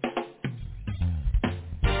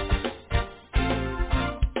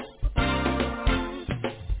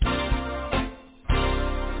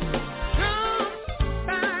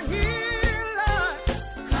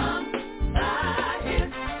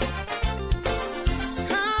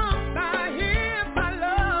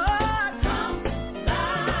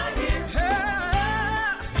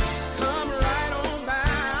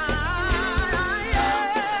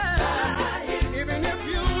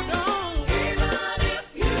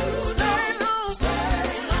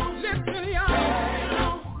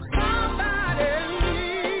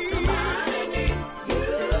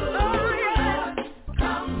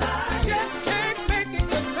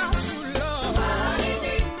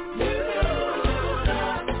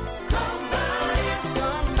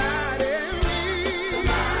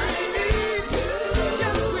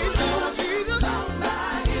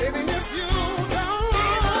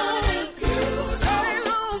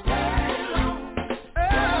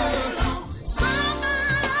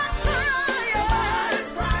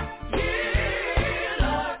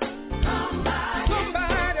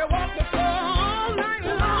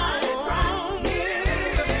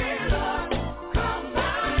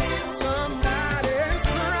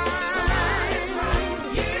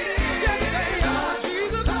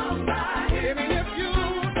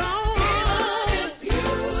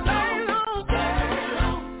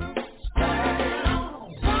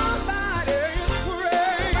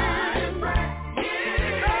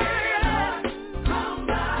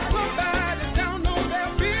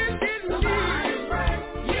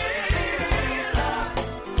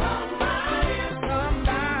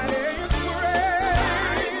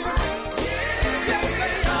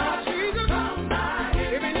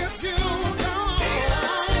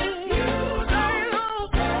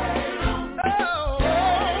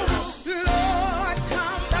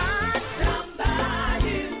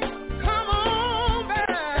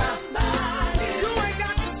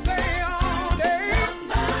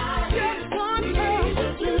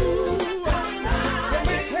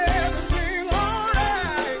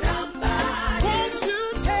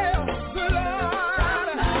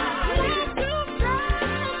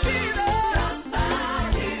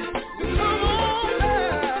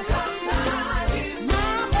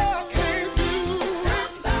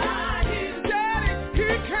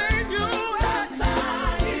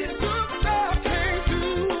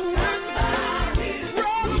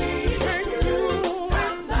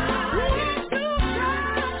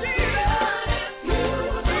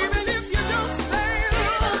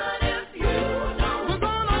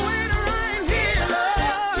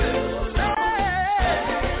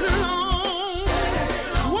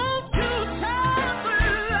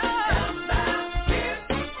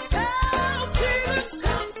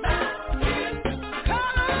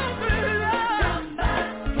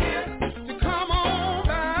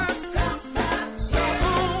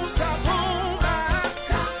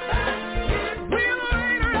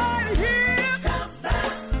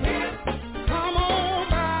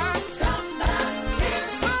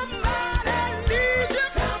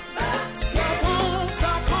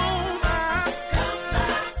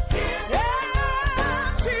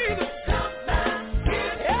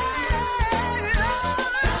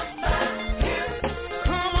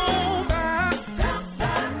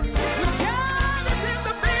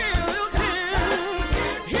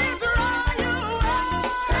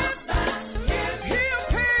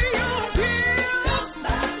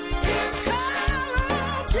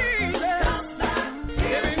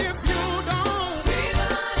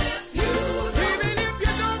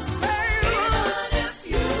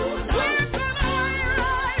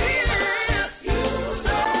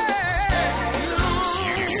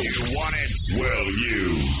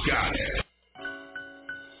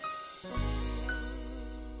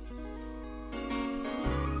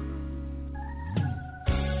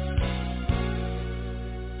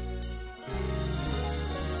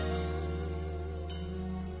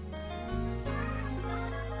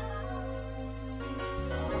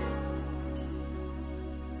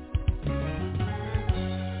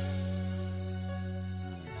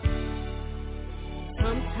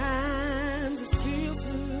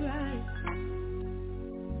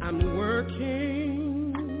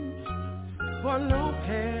 for no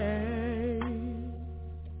pay.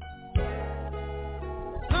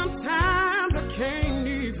 Sometimes I can't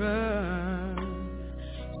even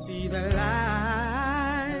see the light.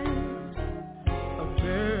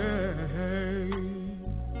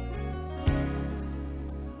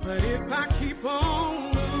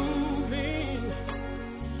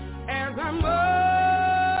 as I'm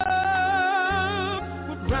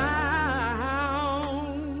upward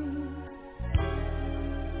bound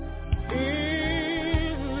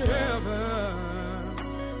in heaven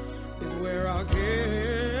is where I'll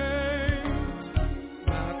get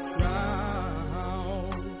my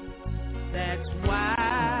crown. That's why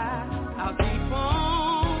I'll keep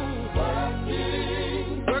on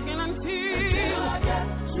working until I get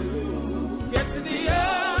to the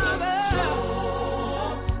other.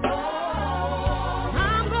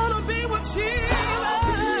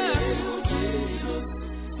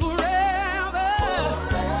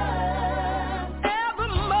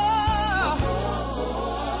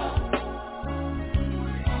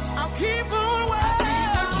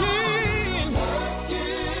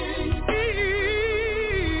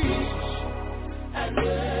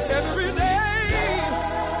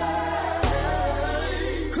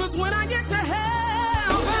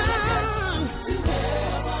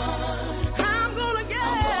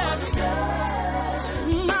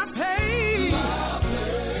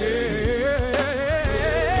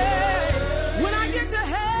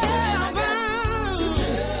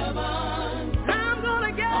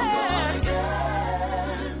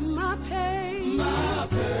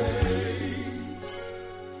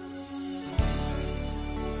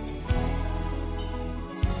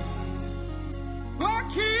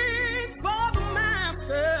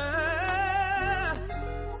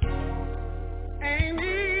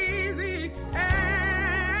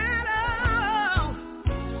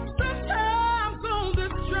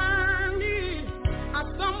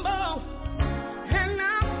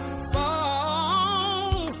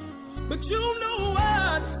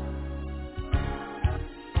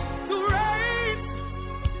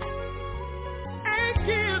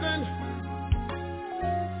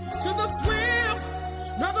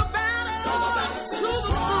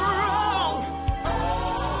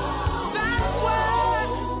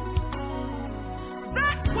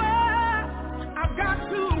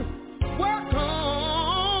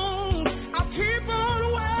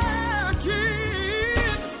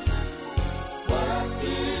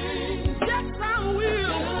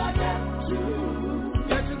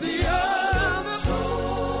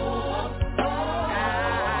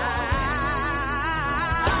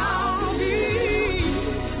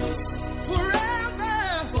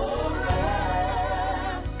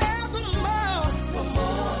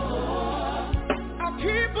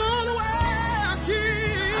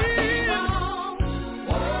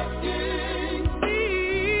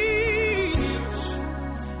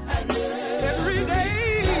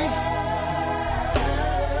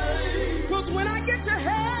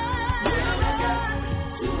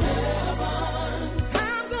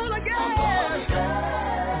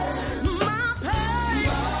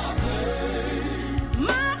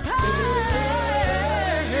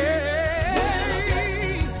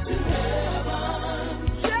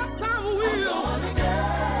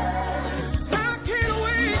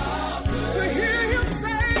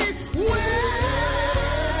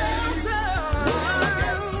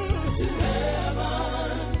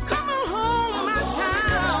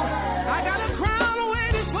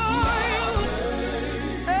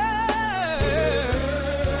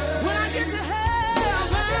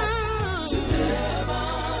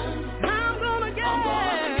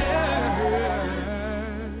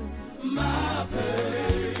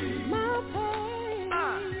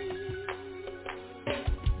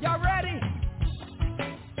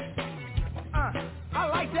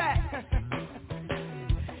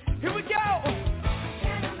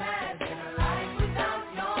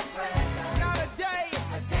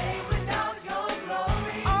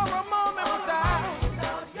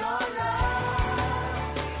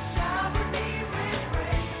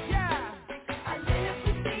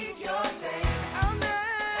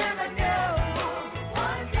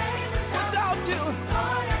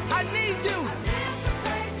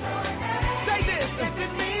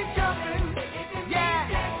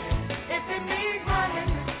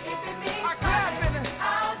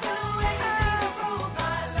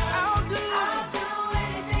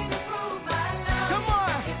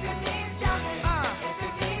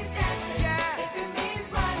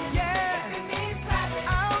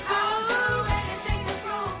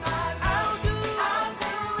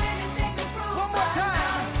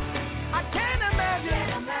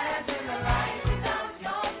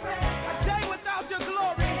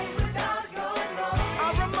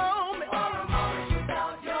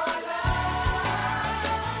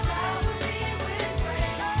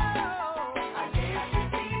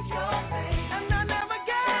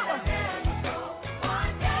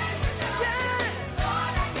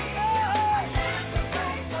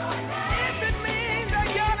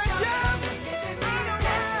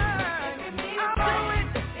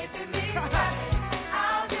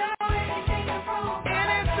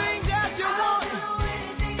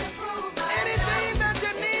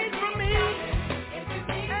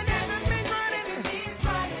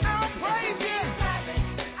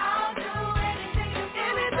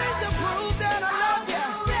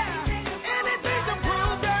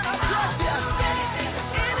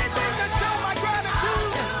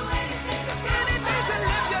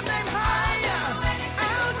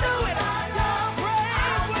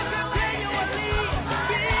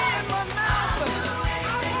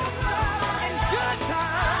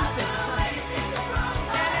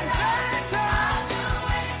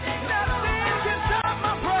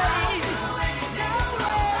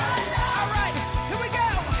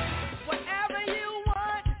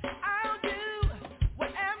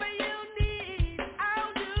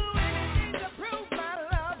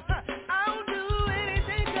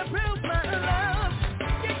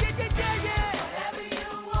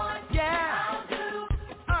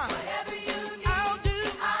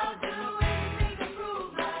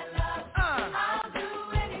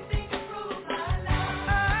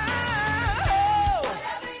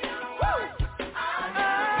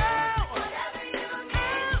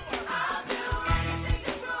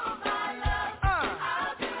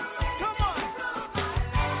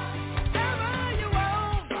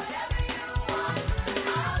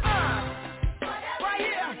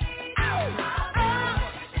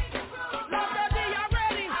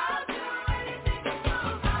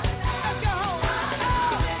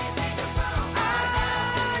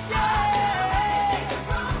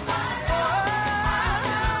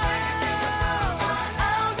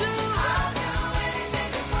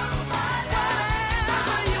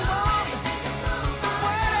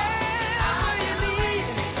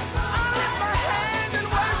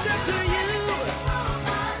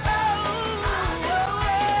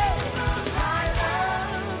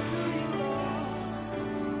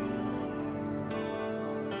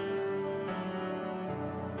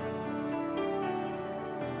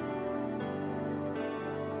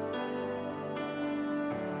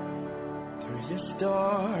 your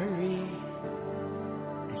story.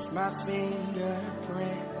 It's my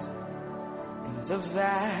fingerprint in the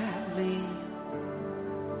valley.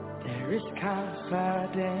 There is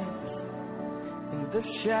confidence in the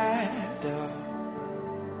shadow.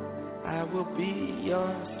 I will be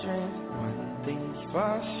your strength. One thing's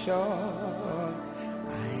for sure,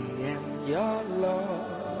 I am your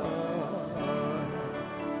Lord.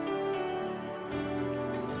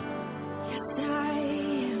 Yes, I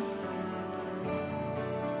am.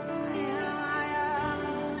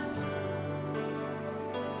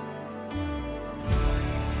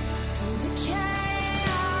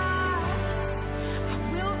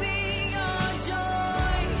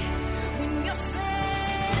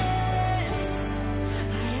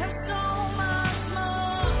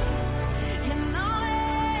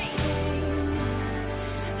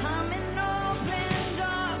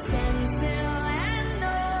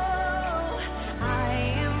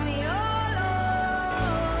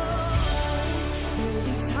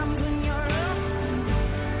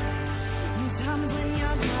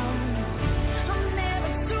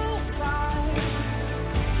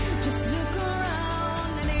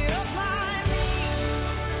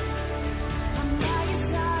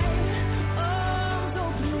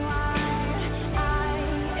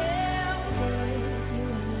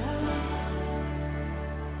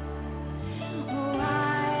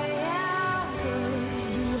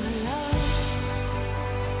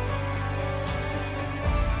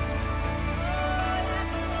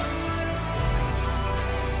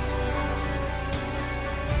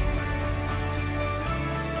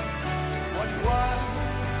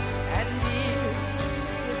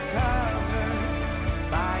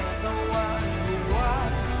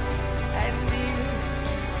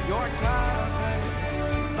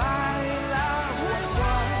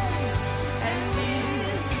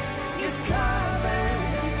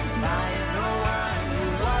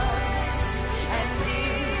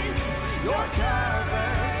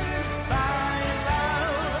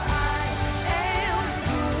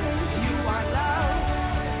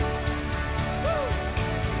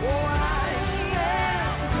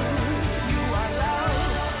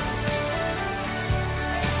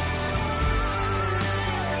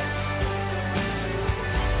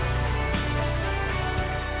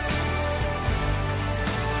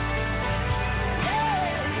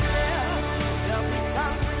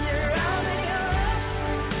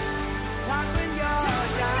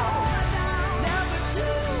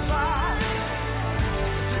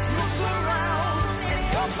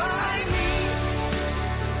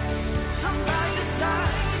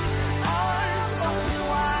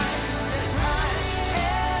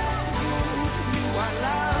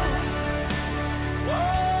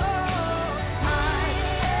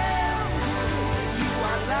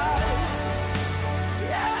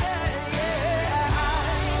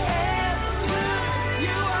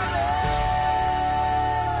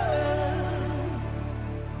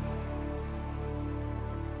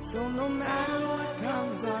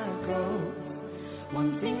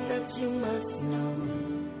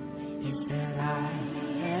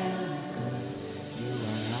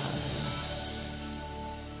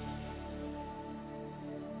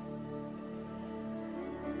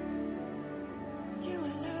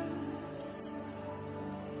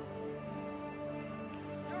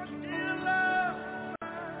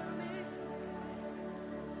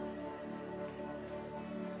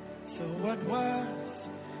 What was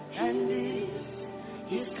and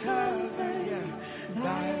is covered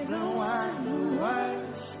by the one who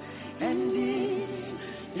was and is.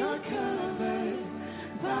 You're covered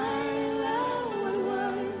by love. What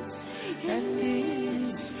was and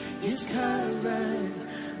is covered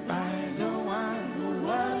by the one who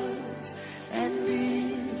was and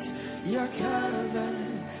is. You're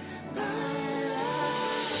covered by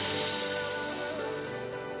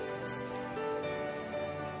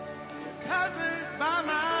covered by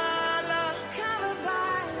my love, covered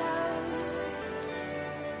by love,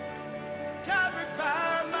 covered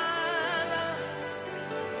by my love.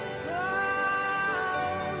 Oh,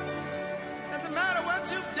 doesn't matter what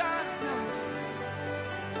you've done,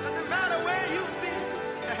 doesn't matter where you've been,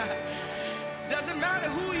 doesn't matter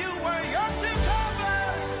who you were, you're still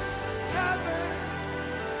covered, covered,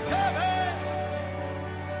 covered.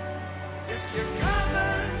 Yes, you're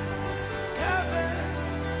covered, covered.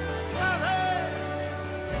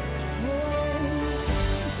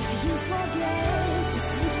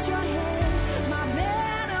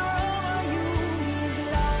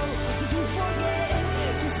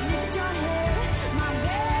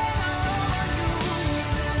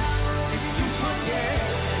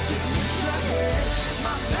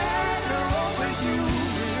 My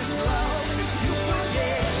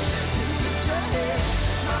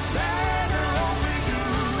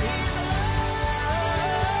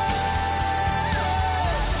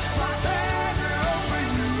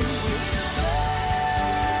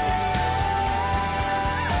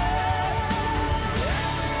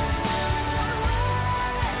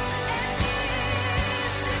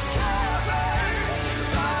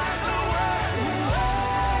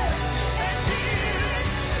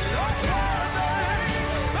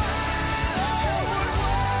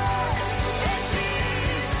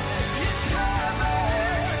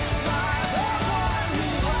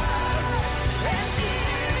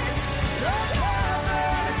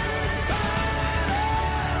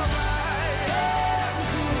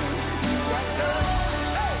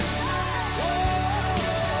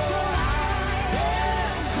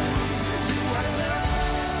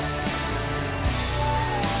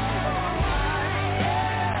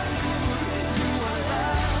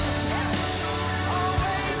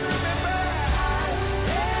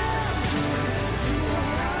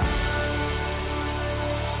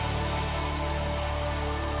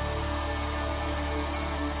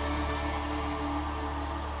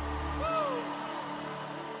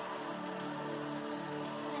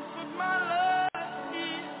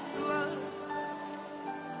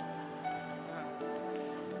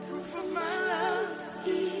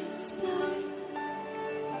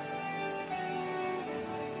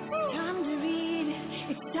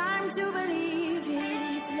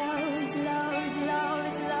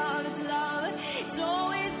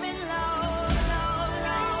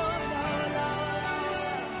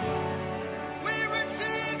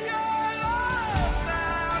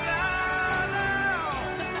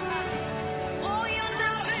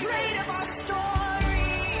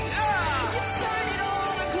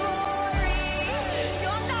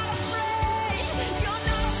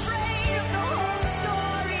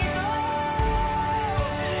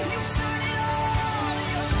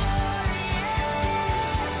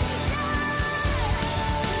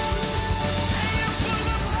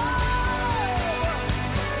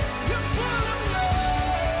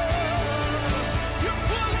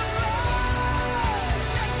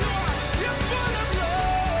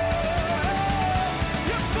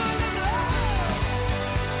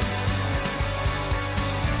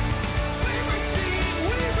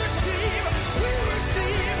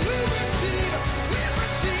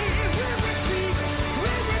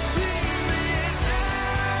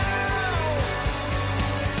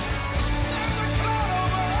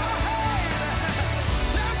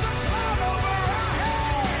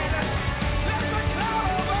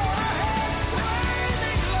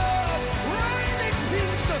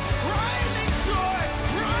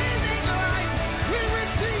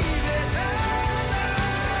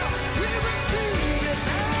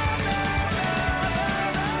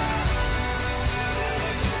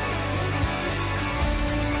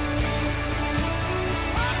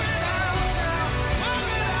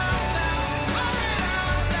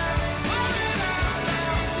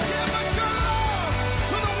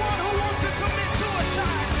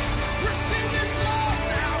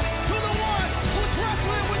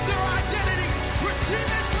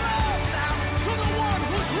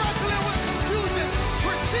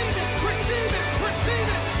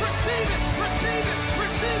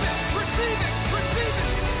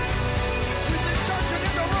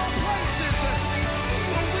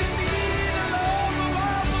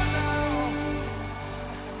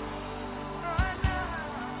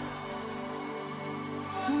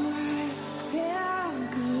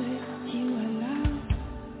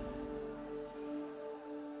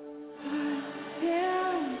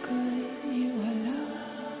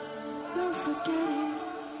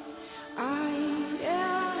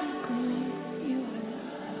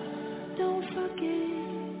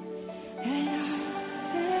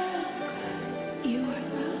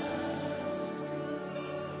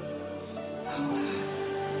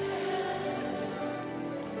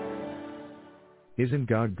Isn't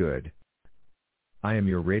God good? I am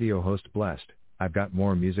your radio host Blessed. I've got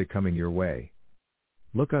more music coming your way.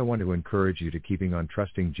 Look, I want to encourage you to keeping on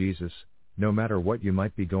trusting Jesus, no matter what you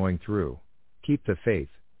might be going through. Keep the faith.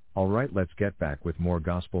 Alright, let's get back with more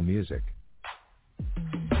gospel music.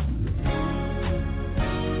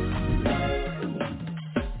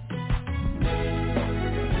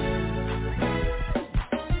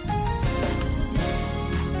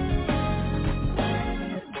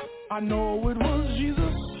 I know it was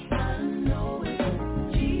Jesus. I know it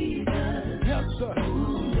was Jesus. Yes, sir.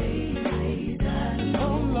 Who made that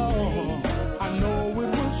Oh, Lord. I know it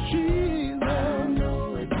was Jesus. I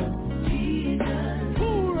know it was Jesus.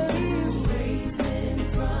 Who raised him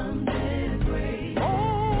from their grave.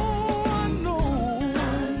 Oh, I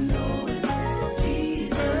know it was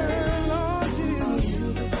Jesus. Yeah, Lord Jesus.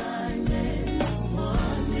 You'll find it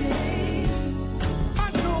one day. I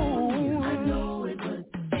know it was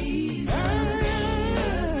Jesus.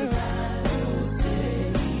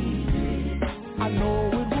 I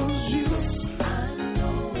know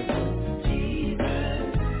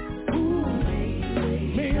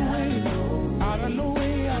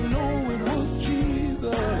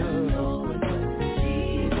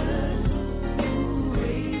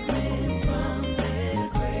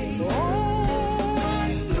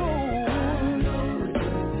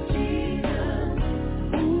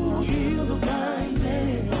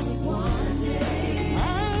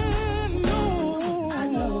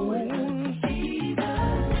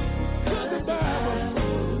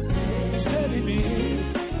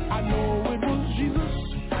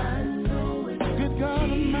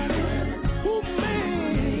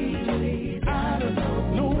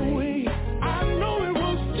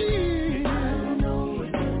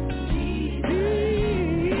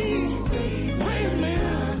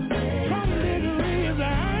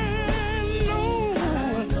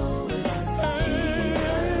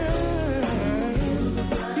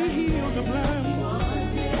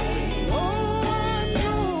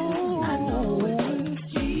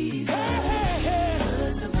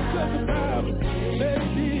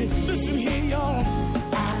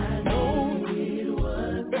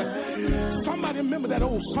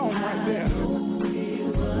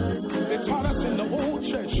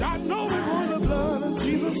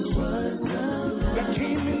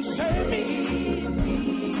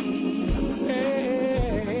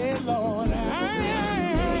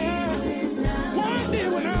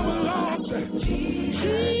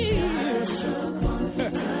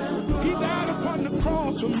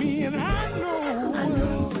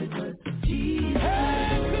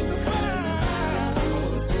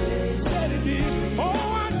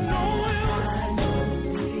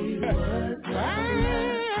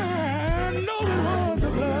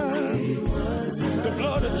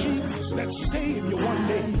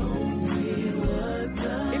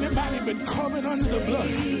covered under the blood.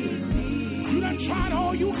 You done tried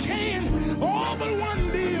all you can. Oh, but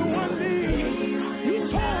one day, you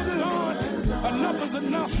told the Lord, enough is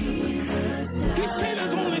enough. He sent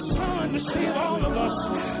his only son to save all of us.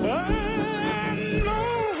 No.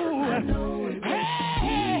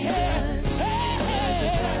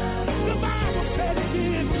 The Bible said he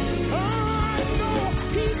did. No,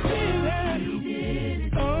 he did that.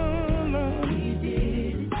 No.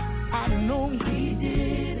 I know he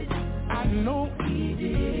did. I know he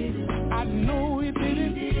did. I know he did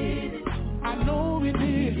it. I know he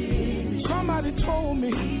did. Somebody told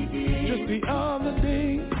me just the other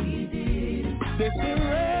day. They said,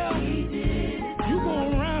 well, you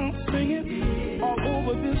go around singing all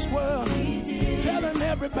over this world, telling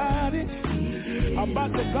everybody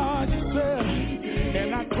about the God you serve.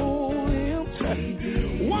 And I told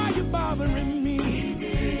him, why you bothering me?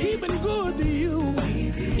 He been good to you,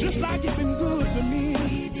 just like he been good to me.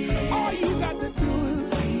 All you got to do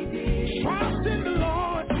is trust in the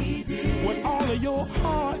Lord with all of your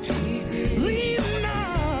heart. Lean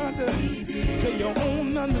not to your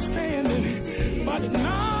own understanding, but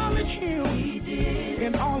acknowledge him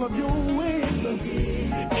in all of your ways.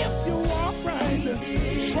 If you walk right,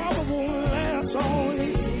 trouble won't last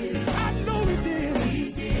always. I know he did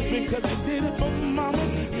it because he did it for mama.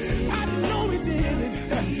 I know he did it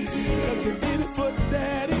because he did it for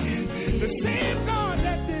daddy. The same God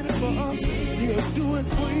that did it for us, he'll do it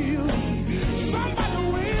for you. Somebody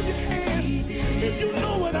wave your hand if you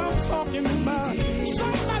know what I'm talking about.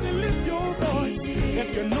 Somebody lift your voice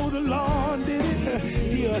if you know the Lord did it.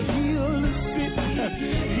 He'll heal the sick,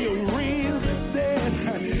 he'll raise the dead,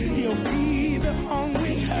 he'll feed the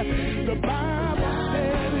hungry. The Bible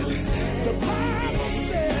said it. The Bible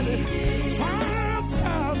said it.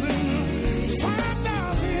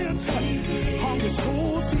 5,000 hungry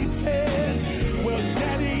souls he fed. Well,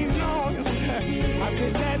 that ain't all. I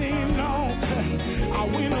said that ain't all. I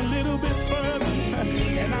went a little bit further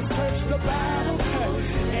and I searched the Bible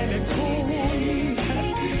and it told me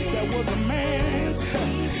there was a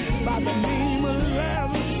man by the name of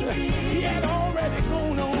Lazarus. He had already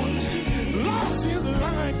gone on, lost his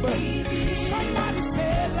life, but somebody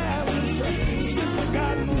said Lazarus, sister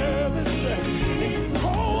got nervous and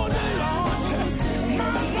told the Lord, my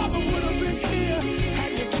brother would have been here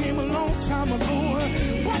had you came a long time ago.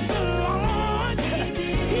 But the Lord,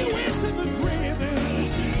 he went to the grave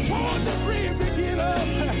and told the grave to get up,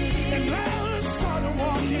 and Lazarus started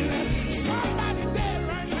walking. Somebody dead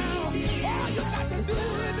right now. All you got to do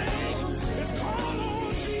today is call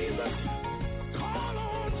on Jesus. Call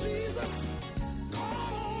on Jesus.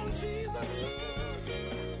 Call on Jesus.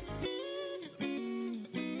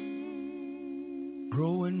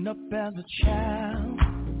 Growing up as a child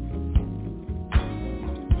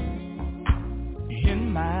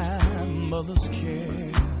in my mother's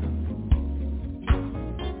care,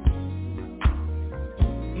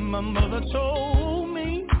 my mother told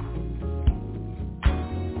me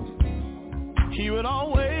he would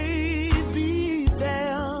always be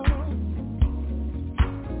there.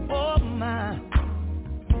 Oh my,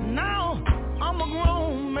 now I'm a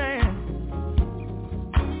grown man,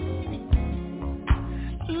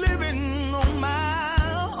 living on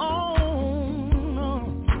my own.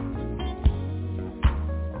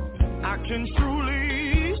 I can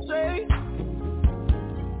truly say,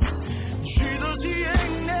 Jesus, he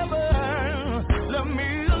ain't never left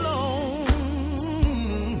me alone.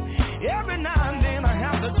 Every now and then I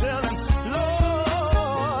have to tell him,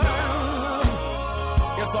 Lord,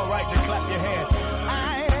 it's all right to clap your hands. I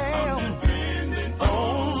am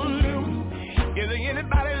on you. Is there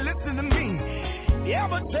anybody listening to me? You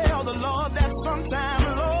ever tell the Lord that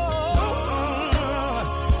sometime, Lord,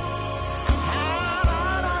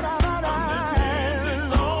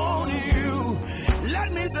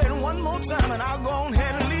 one more time and I'll go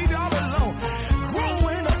ahead and leave y'all alone.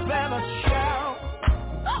 Growing up as a child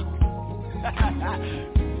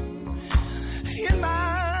in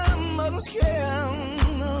my mother's care,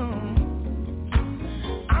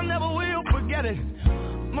 I never will forget it.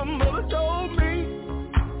 My mother told me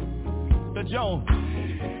that Joan,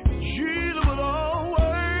 Jesus would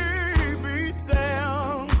always be there.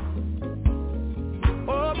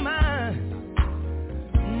 Oh man,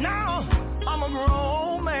 now I'm a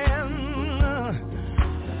grown man,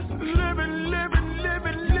 living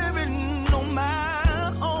on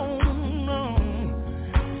my own.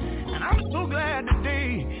 And I'm so glad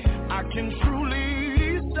today I can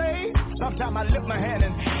truly say, sometimes I lift my hand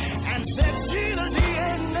and said, Jesus, he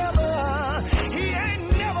ain't never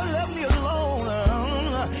left me alone.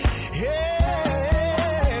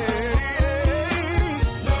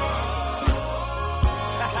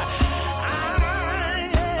 I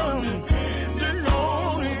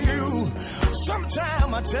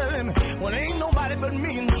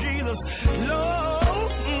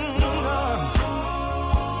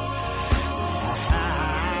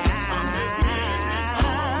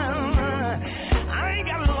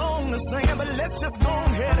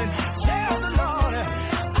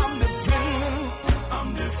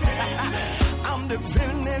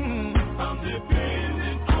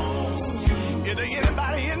Is there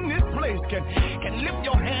anybody in this place can lift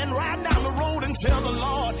your hand right down the road and tell the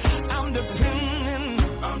Lord, I'm depending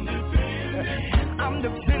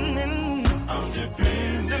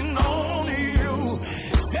on you.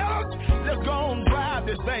 Tell us, let's go on drive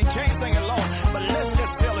this thing. Can't sing it long, but let's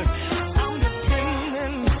just tell it.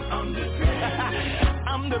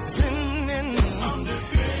 I'm depending.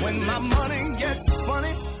 When my money gets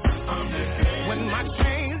funny, when my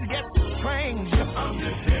chains get strange,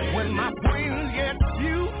 when my friends get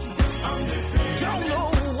few, don't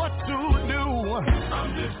know what to do.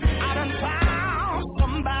 I done found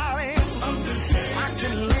somebody I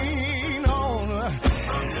can lean on.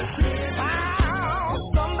 Found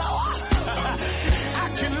somebody I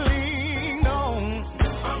can lean on.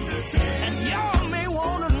 And y'all may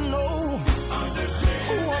want to know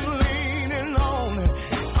who I'm leaning on.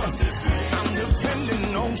 I'm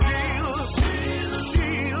depending on Jesus.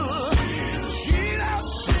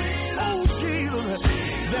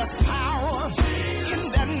 There's power in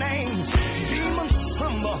that name. Demons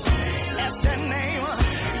tremble at that name.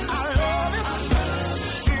 I love it.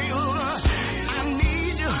 Still, I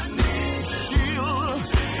need you. Still,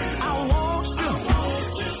 I want you.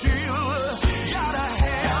 Still, gotta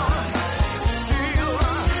have. Still,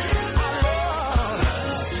 I love.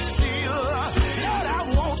 Still, Lord, I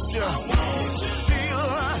want you. Still,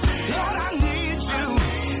 Lord, I need you.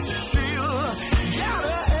 Still,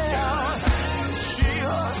 gotta have.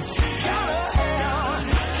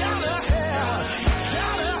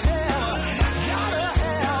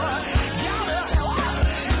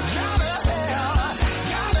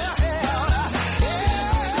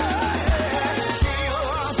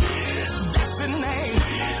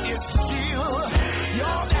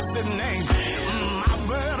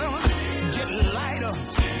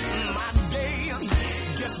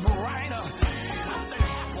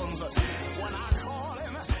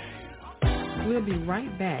 We'll be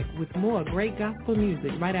right back with more great gospel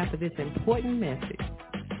music right after this important message.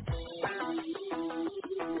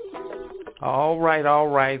 All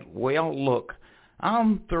right. Well, look,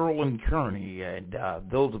 I'm Thurland Kearney, and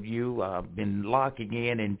those of you been locking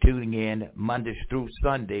in and tuning in Mondays through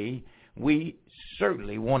Sunday, we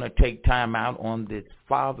certainly want to take time out on this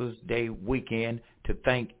Father's Day weekend to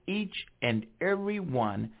thank each and every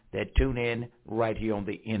one that tune in right here on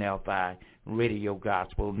the NFI Radio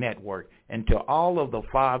Gospel Network. And to all of the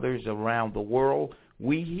fathers around the world,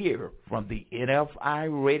 we here from the NFI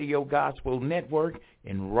Radio Gospel Network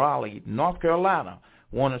in Raleigh, North Carolina,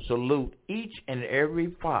 want to salute each and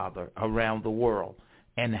every father around the world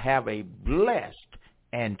and have a blessed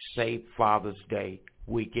and safe Father's Day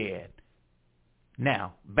weekend.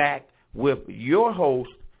 Now, back with your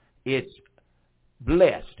host, it's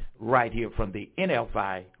Blessed, right here from the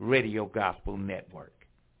NFI Radio Gospel Network.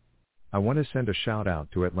 I want to send a shout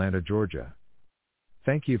out to Atlanta, Georgia.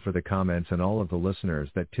 Thank you for the comments and all of the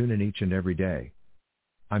listeners that tune in each and every day.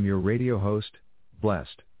 I'm your radio host,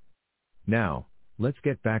 Blessed. Now, let's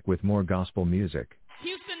get back with more gospel music.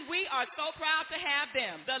 Houston, we are so proud to have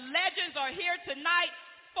them. The legends are here tonight.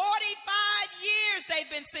 45 years they've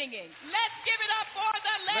been singing. Let's give it up for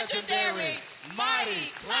the legendary Mighty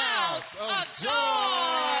Clouds of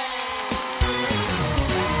Joy.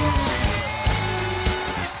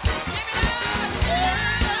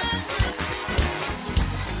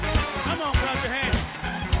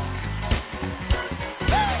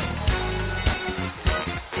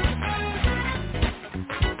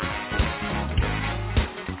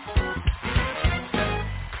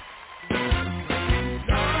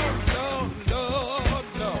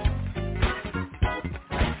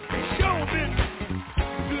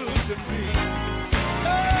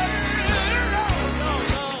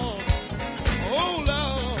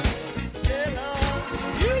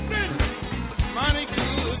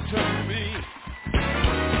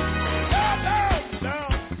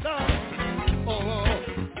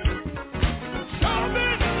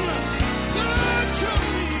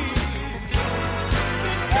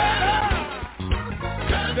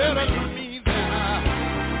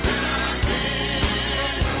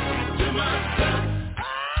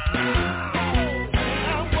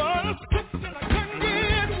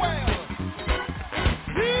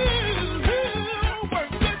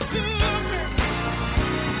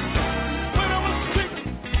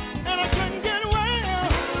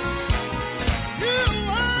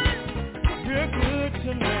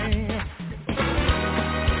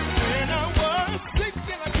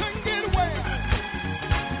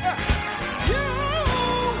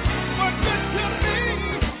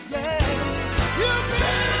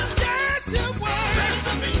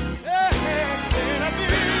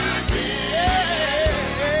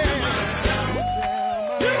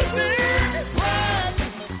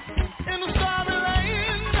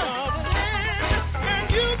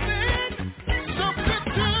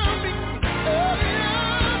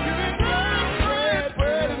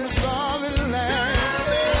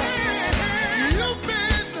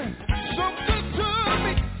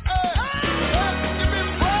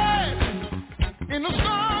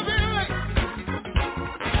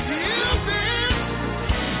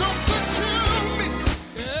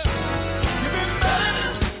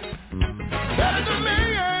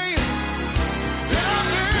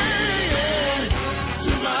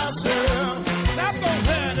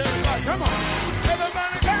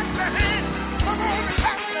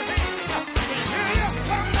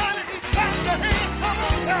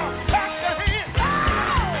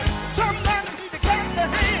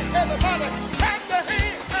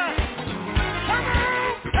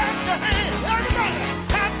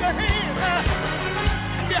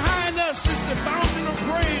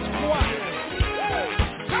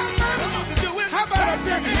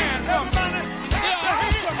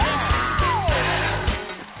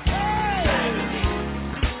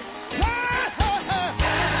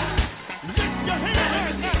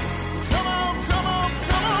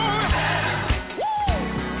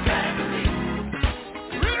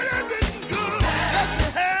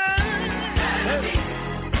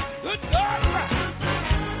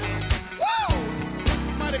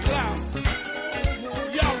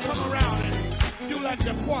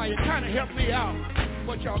 the choir, kind of help me out.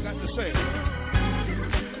 What y'all got to say?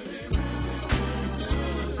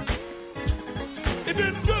 It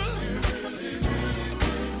been good.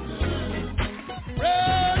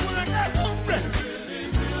 Red when I got home, red.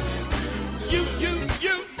 You,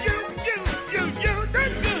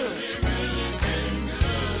 that's good.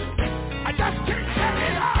 I just can't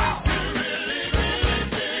get it all.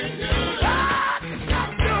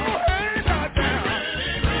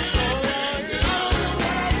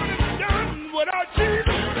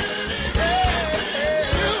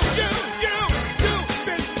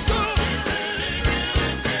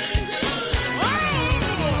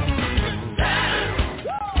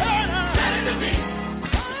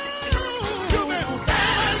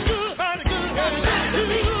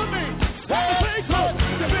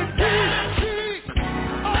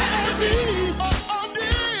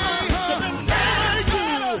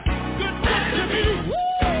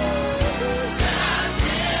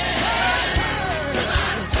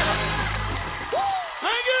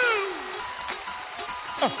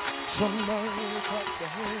 Somebody clap your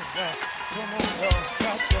hands now. Come on, y'all,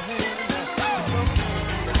 clap your hands now.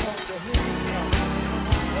 Somebody clap your hands now. Come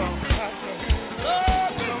on, y'all, clap your hands now.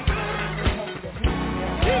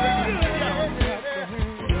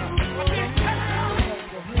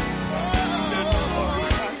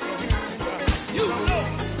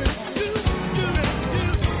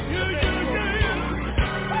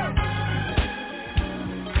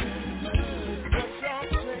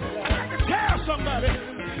 Somebody.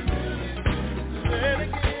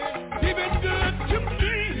 He been good to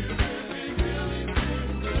me.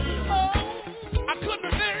 Oh, I couldn't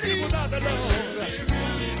have made it without the Lord.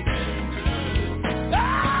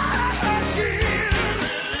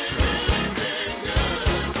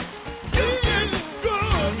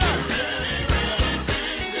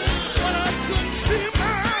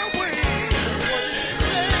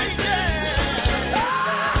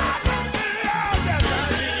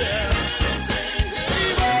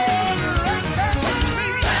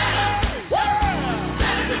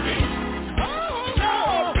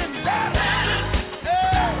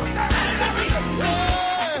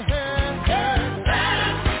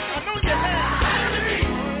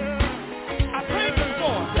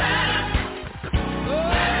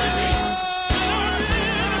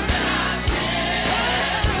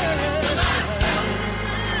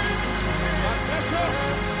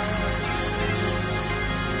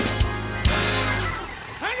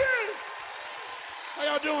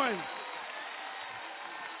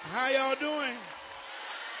 How y'all doing?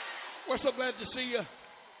 We're so glad to see you.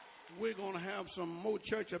 We're going to have some more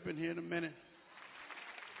church up in here in a minute.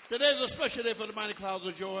 Today's a special day for the Mighty Clouds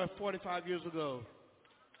of Joy. 45 years ago,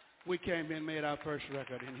 we came in and made our first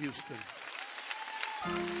record in Houston.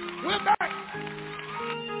 We're back.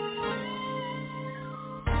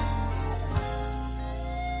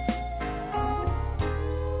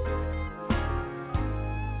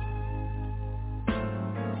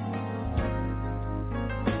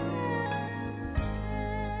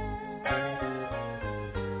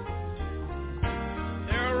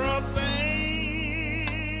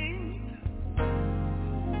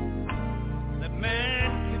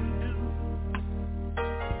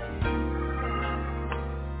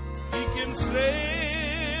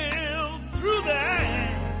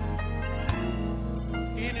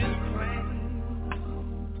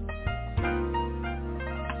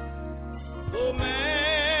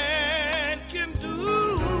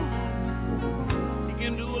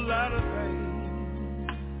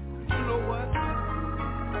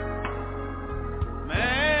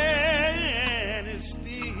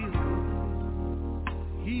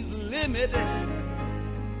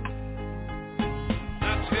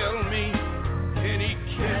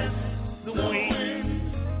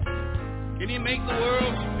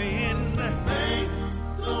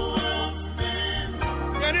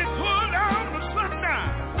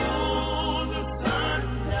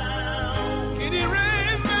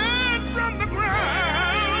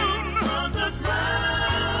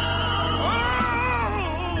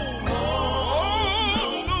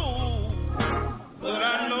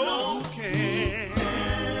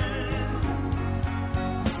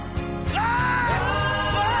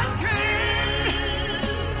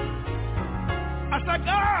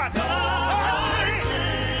 God.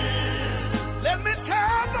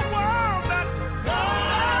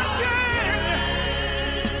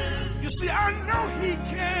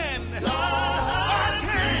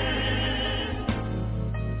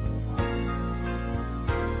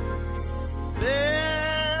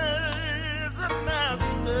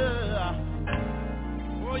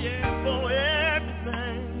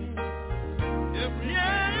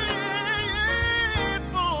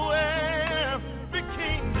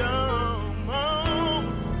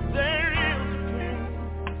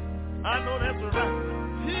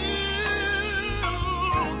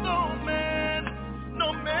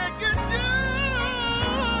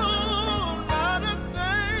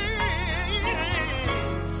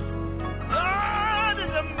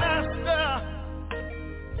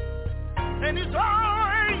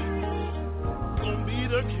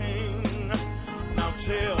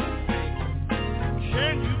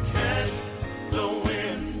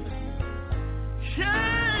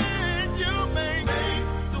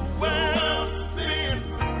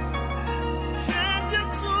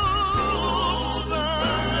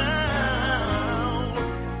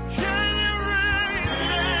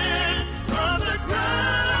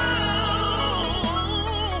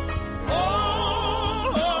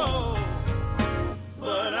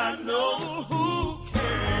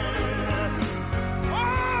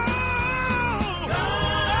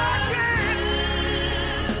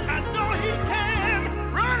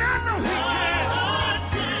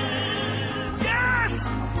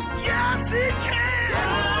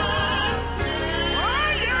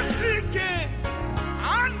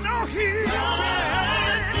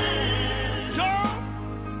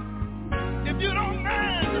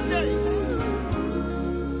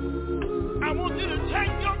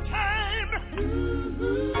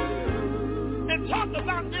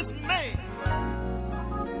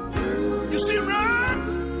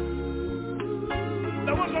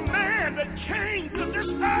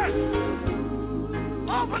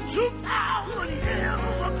 over 2,000 years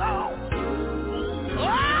ago.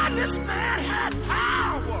 Oh, this man had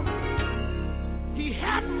power. He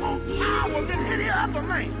had more power than any other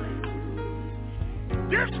man.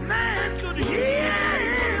 This man could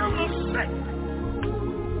heal the sick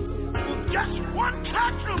with just one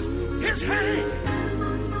touch of his hand.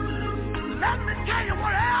 Let me tell you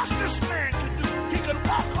what else this man could do. He could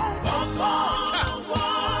walk on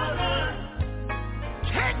water,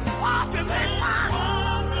 take water and make wine.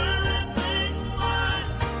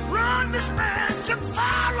 Run this man to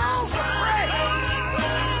follows of bread.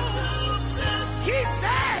 He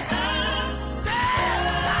died.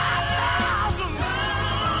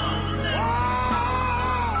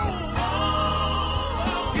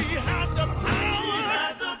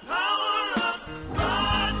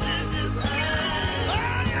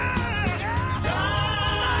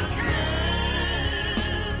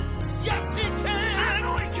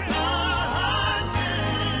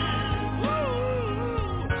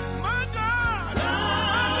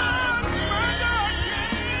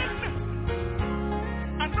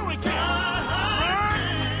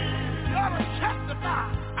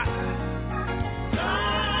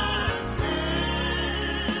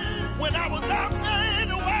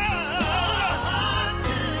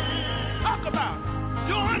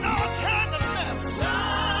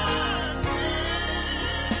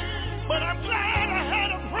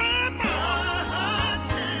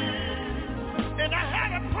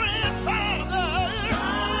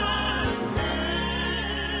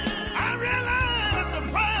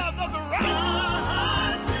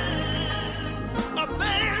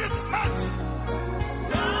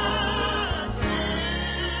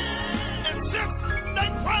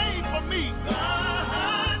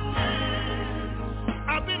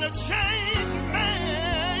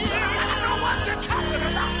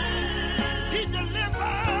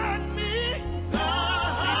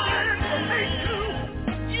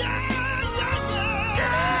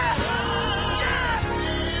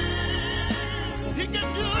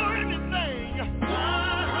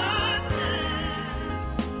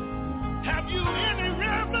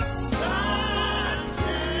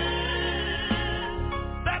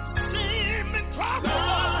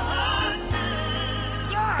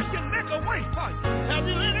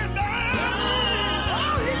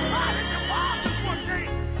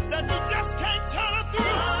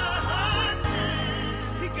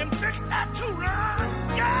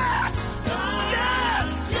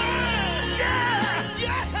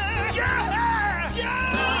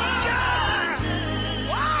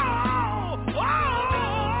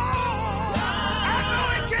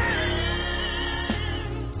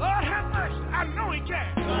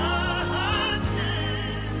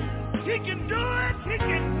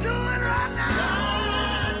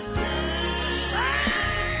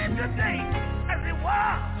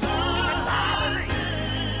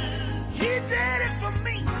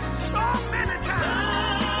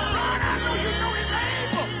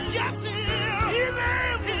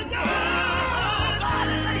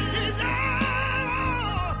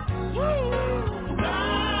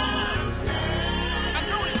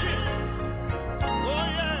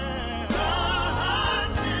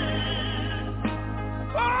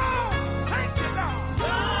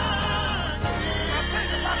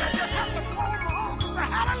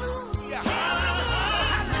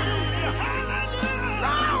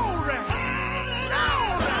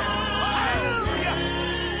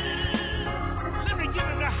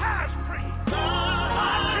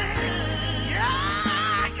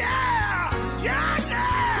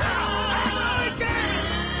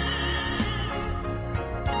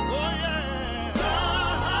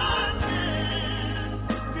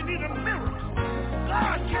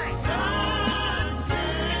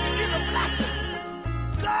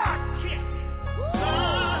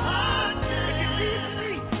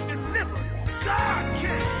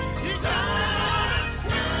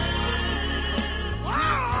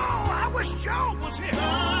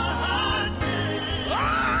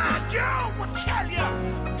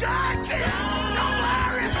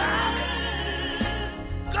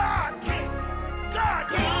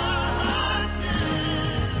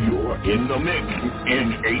 In the mix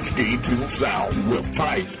in HD2 sound with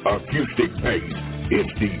tight acoustic bass.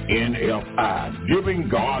 It's the NFI, giving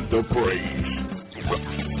God the praise.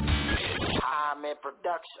 I'm in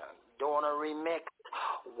production, doing a remix.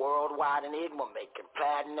 Worldwide Enigma making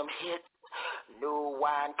platinum hits. New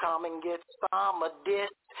wine, come and get some of this.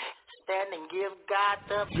 Stand and give God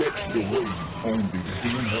the praise. Check the way on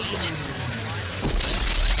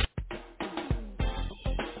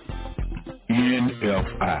the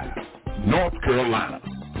NFI. North Carolina,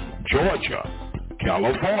 Georgia,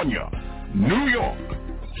 California, New York,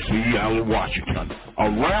 Seattle, Washington.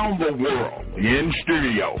 Around the world, in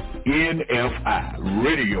studio, NFI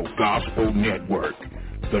Radio Gospel Network,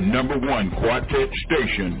 the #1 quartet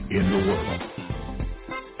station in the world.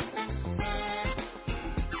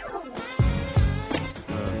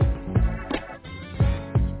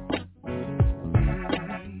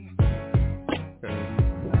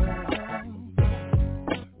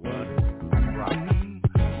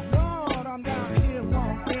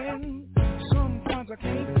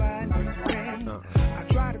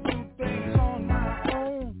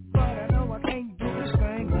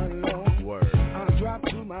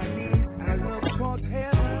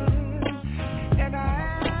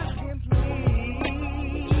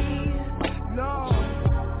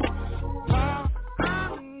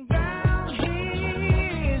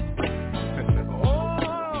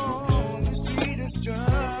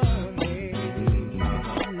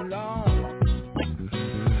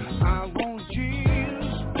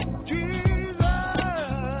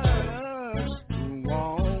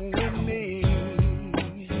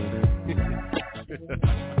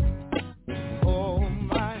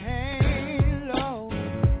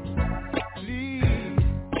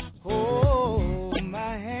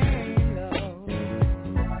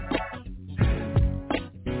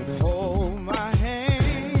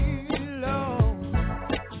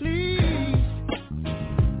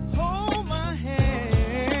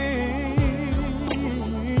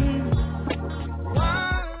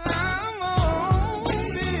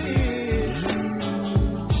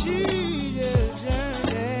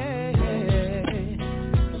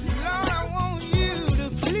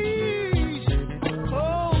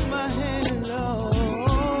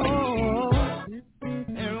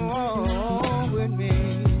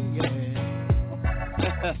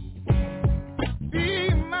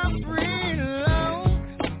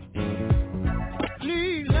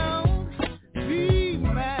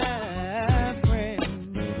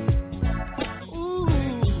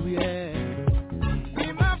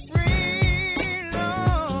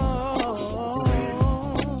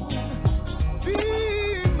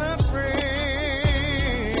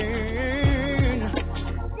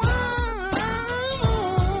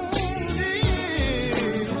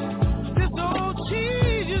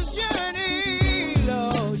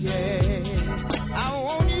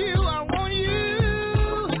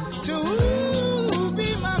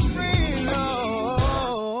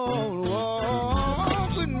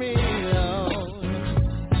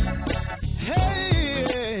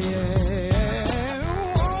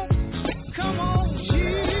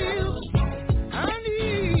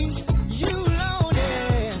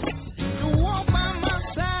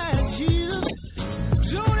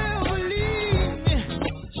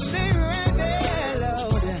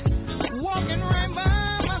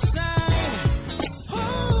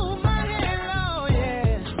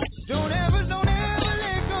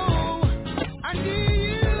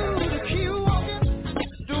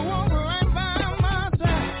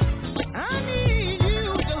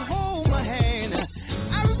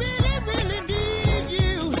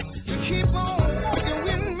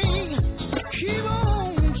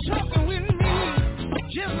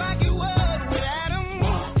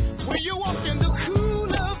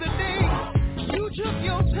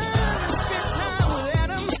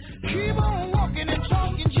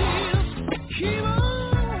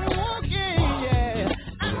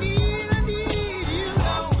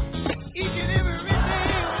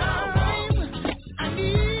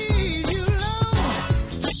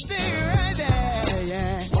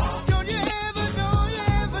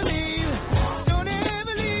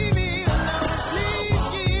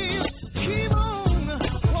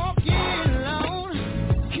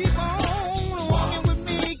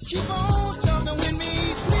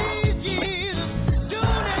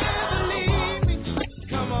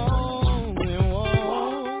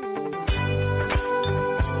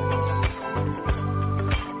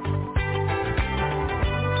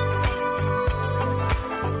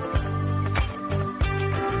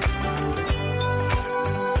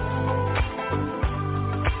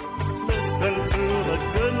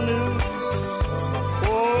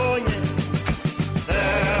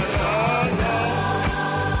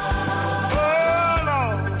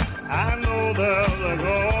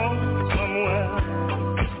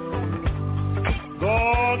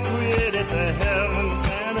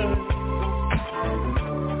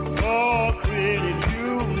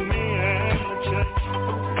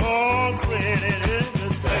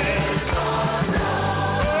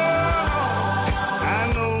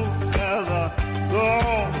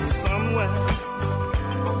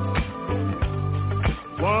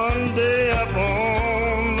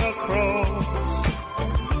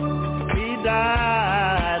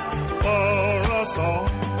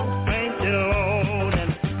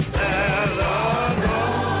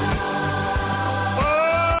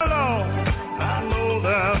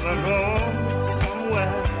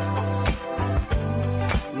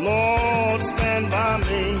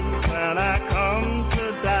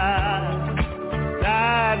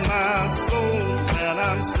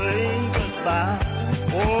 by.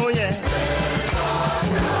 Oh, yeah.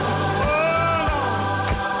 Oh,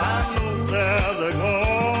 I know there's a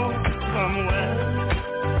goal somewhere.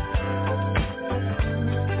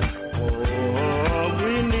 Oh,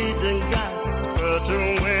 we need to God to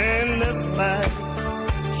win this fight.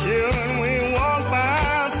 Children, we walk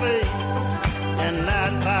by faith and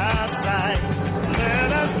not by sight. Let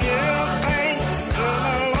us give thanks to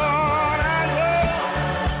the Lord our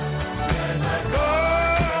God.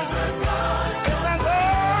 It's a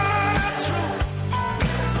God of truth.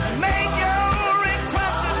 Make your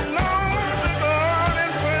request known to God in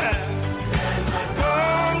prayer.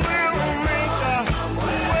 God will make a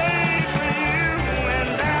way for you, and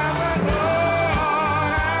there's a God.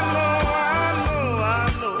 I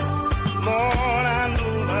know. Lord, I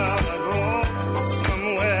know there's a God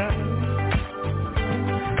somewhere.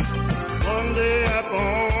 One day up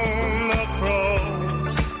on the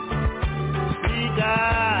cross, He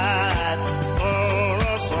died for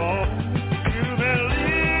us all. You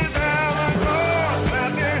believe there's a God,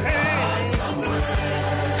 clap your hands.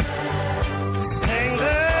 Sing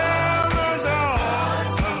there's a God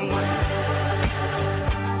somewhere.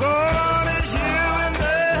 God is here and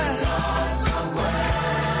there.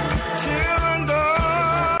 Children,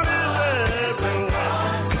 God is everywhere.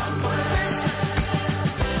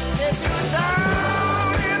 If you're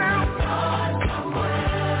down and out,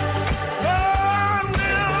 God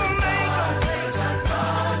will make a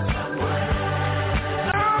way.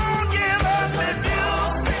 Don't give up if you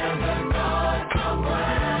sin.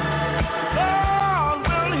 God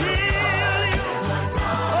will heal you.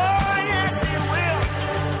 Oh, yes, He will.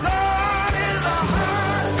 God is a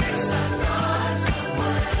heart fixer.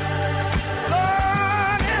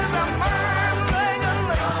 God is a mind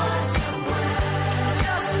regulator.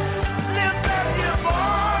 Lift up your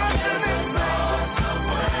voice and sing.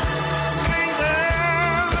 Sing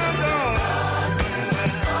there's a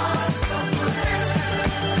God somewhere.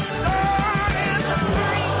 God is a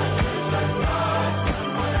light.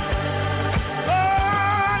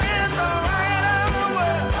 God is the light of the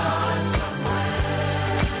world.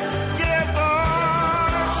 Give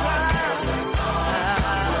God a shout.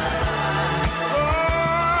 God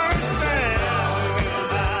stands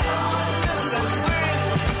by.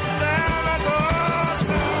 There's a God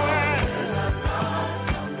somewhere.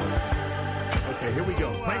 Okay, here we go.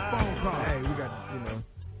 Make phone call. Hey, we got,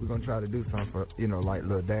 we're going to try to do something for, like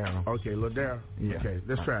Lil Darryl. Okay, Lil Darryl? Yeah. Okay,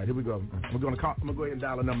 let's try it. Here we go. I'm going to go ahead and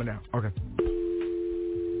dial a number now. Okay.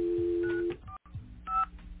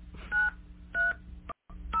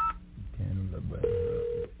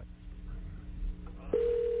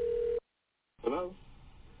 Hello?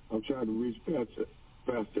 I'm trying to reach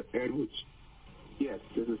Pastor Edwards. Yes,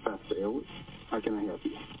 this is Pastor Edwards. How can I help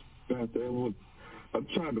you? Pastor Edwards, I'm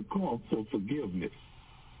trying to call for forgiveness.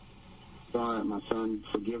 Sorry, my son,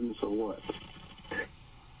 forgiveness or what?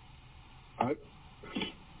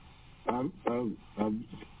 I'm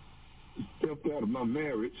stepped out of my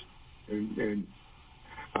marriage, and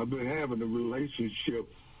I've been having a relationship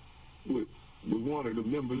with one of the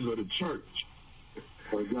members of the church.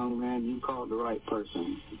 Well, young man, you called the right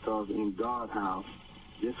person, because in God's house,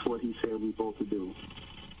 this is what He said we're supposed to do.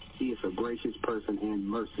 He is a gracious person and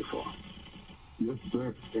merciful. Yes,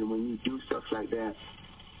 sir. And when you do stuff like that,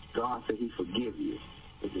 God said He forgive you.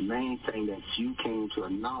 But the main thing that you came to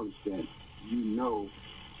acknowledge that you know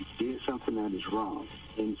you did something that is wrong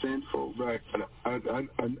and sinful. Right.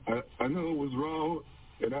 I know it was wrong,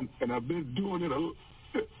 and I've been doing it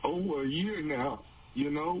over a year now.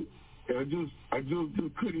 And I just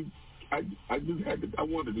couldn't. I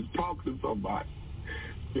wanted to talk to somebody.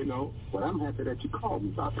 Well, I'm happy that you called me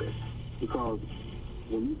about this, because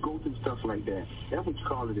when you go through stuff like that, that's what you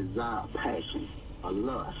call a desire, a passion, a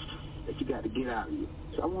lust that you got to get out of you.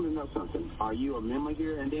 So I want to know something. Are you a member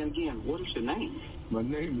here? And then again, what is your name? My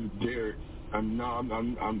name is Derek. I'm not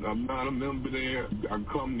a member there. I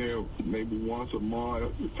come there maybe once a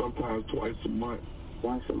month, sometimes twice a month.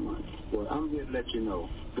 Twice a month. Well, I'm here to let you know.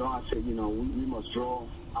 God said, we must draw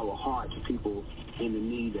our heart to people in the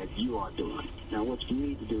need that you are doing. Now, what you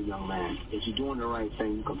need to do, young man, is you're doing the right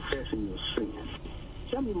thing, confessing your sin.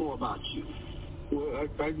 Tell me more about you. Well,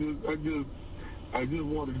 I just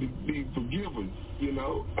wanted to be forgiven.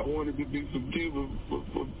 I wanted to be forgiven for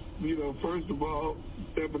first of all,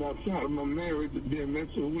 stepping outside of my marriage and then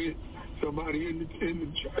messing with somebody in the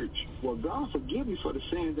church. Well, God forgive you for the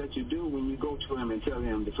sins that you do when you go to Him and tell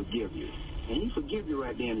Him to forgive you. And He forgive you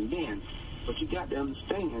right then and then. But you got to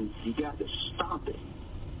understand, you got to stop it.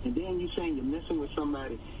 And then you're saying you're messing with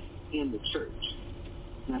somebody in the church.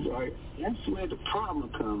 Now, right. That's where the problem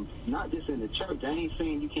comes, not just in the church. I ain't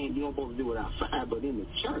saying you don't supposed to do it outside, but in the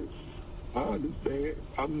church. I understand.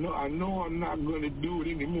 I know I'm not going to do it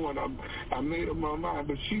anymore, and I made up my mind,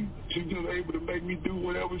 but she's just able to make me do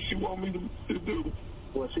whatever she want me to do.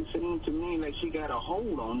 Well, it seems to me like she got a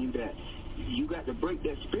hold on you that you got to break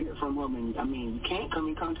that spirit from her. And, you can't come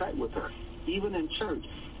in contact with her. Even in church,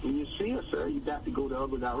 when you see her, sir, you got to go the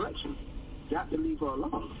other direction. You got to leave her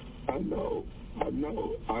alone. I know.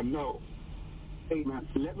 Hey, man,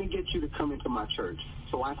 let me get you to come into my church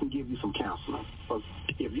so I can give you some counseling. Because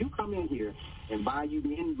if you come in here and buy you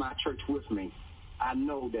in my church with me, I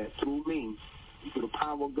know that through me, through the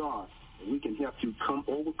power of God, we can help you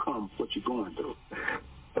overcome what you're going through.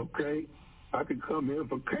 Okay? I can come in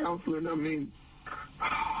for counseling.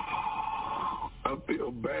 I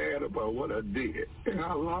feel bad about what I did and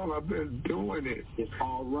how long I've been doing it. It's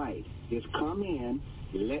all right. Just come in,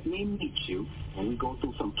 let me meet you, and we go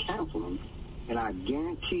through some counseling. And I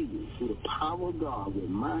guarantee you, through the power of God, with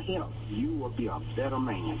my help, you will be a better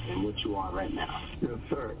man than what you are right now. Yes,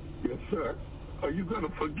 sir. Yes, sir. Are you going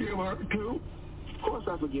to forgive her, too? Of course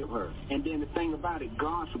I forgive her. And then the thing about it,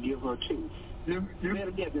 God forgive her, too.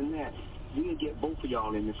 Better yet than that, we'll get both of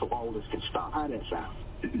y'all in there so all this can stop. How that sound?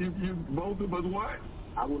 You both of us what?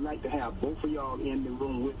 I would like to have both of y'all in the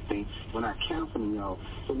room with me when I counseling y'all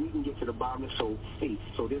so we can get to the bottom of it.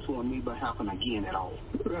 So this won't never happen again at all.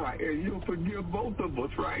 Right, and you'll forgive both of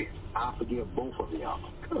us, right? I'll forgive both of y'all.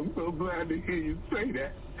 I'm so glad to hear you say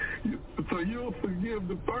that. So you'll forgive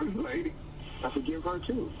the first lady? I forgive her,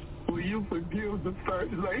 too. Will you forgive the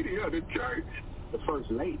first lady of the church? The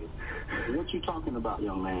first lady? What you talking about,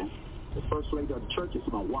 young man? The first lady of the church is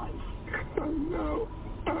my wife. I know.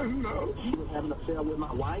 You was having an affair with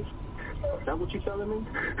my wife? Is that what you're telling me?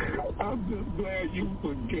 I'm just glad you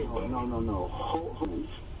forgive her. No. Hold.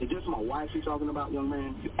 Is this my wife you're talking about, young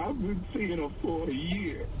man? I've been seeing her for a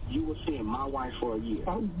year. You were seeing my wife for a year.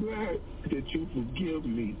 I'm glad that you forgive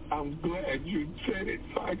me. I'm glad you said it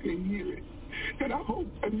so I can hear it. And I hope,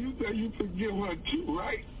 and you say you forgive her too,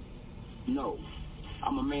 right? No.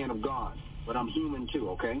 I'm a man of God, but I'm human too,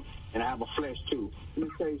 okay? And I have a flesh too. Let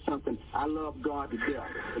me tell you something. I love God to death.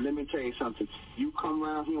 But let me tell you something. You come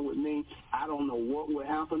around here with me, I don't know what will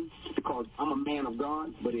happen because I'm a man of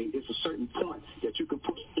God, but it's a certain point that you can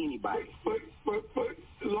push anybody. But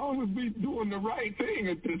as long as we doing the right thing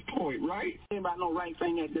at this point, right? Ain't about no right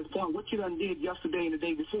thing at this point. What you done did yesterday and the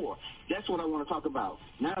day before, that's what I want to talk about.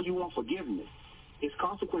 Now you want forgiveness. It's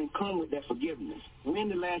consequent come with that forgiveness. When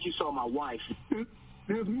the last you saw my wife?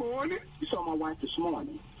 This morning? You saw my wife this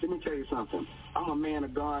morning. Let me tell you something. I'm a man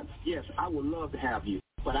of God. Yes, I would love to have you,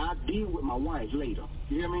 but I'll deal with my wife later.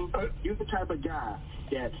 You hear me? You're the type of guy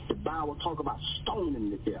that the Bible talk about stoning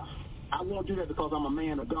to death. I won't do that because I'm a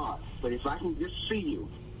man of God. But if I can just see you,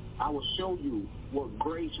 I will show you what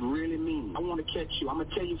grace really means. I want to catch you. I'm going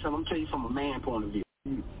to tell you something. I'm going to tell you from a man point of view.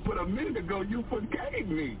 But a minute ago, you forgave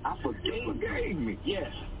me. I forgave me.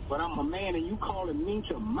 Yes, but I'm a man, and you calling me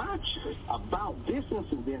to my church about this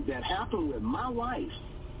incident that happened with my wife,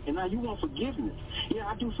 and now you want forgiveness. Yeah,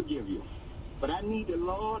 I do forgive you, but I need the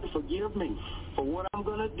Lord to forgive me for what I'm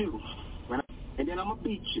going to do. And then I'm going to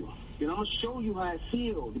beat you. Then I'm going to show you how it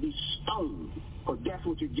feels to be stoned, because that's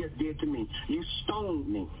what you just did to me. You stoned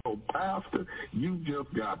me. Oh, Pastor, you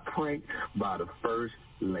just got pranked by the first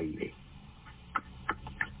lady.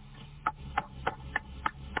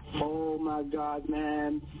 Oh, my God,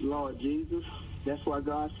 man. Lord Jesus. That's why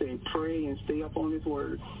God said pray and stay up on his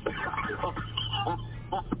word.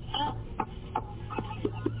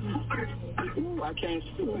 Ooh, I can't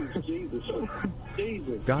speak. Jesus.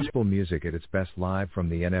 Gospel music at its best live from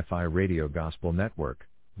the NFI Radio Gospel Network,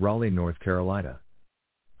 Raleigh, North Carolina.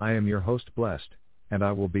 I am your host, Blessed, and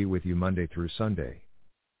I will be with you Monday through Sunday,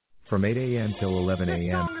 from 8 a.m. till 11 a.m.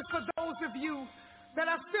 This song is for those of you that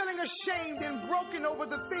are feeling ashamed and broken over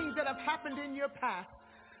the things that have happened in your past.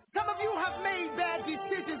 Some of you have made bad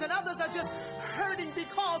decisions and others are just hurting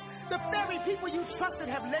because the very people you trusted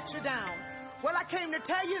have let you down. Well, I came to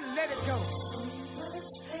tell you, let it go.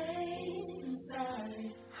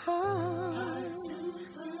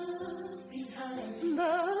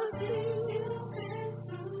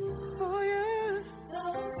 Oh, yes.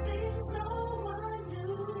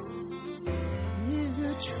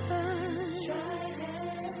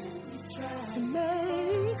 You try to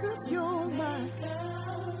make up your mind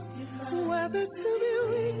whether to be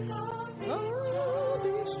weak or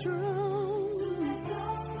be strong.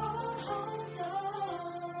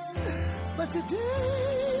 But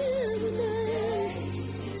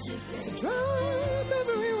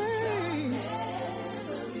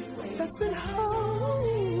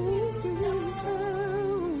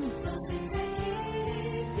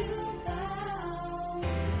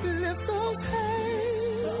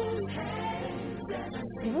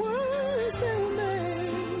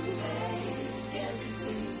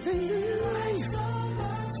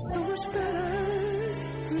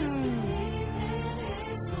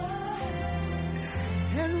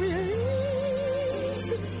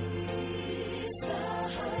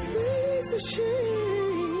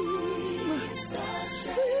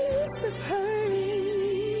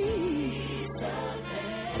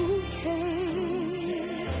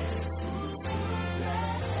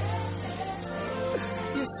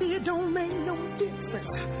See, it don't make no difference.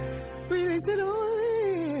 Release it all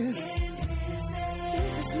in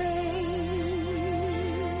Jesus' name.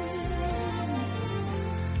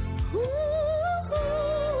 Ooh,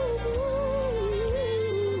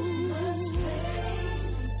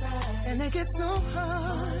 and they get so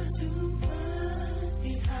hard to put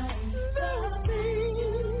behind those things.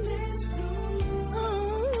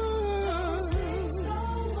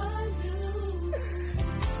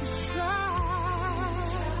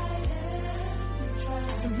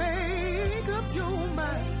 Make up your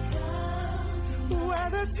mind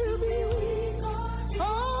whether to be weak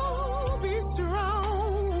or be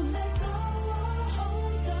strong.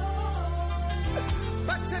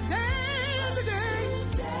 But today is the day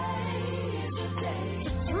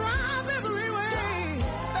to drive every way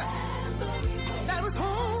that was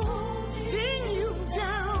holding you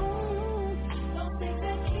down.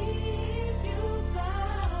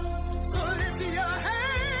 So lift your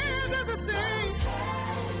hands as a thing.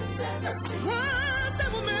 Words that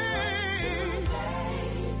will make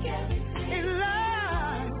in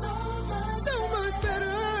life so much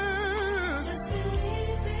better.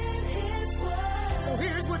 So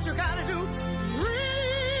here's what you gotta do.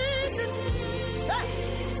 Release it.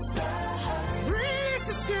 Release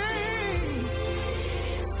the shame.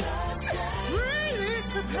 Release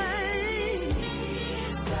the pain.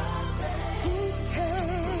 Who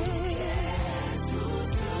cares?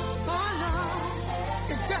 Oh no,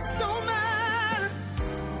 it just don't matter.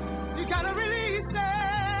 You gotta release it.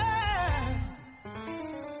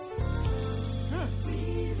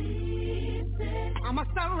 I'm gonna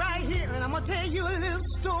stop right here and I'm gonna tell you a little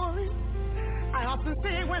story. I often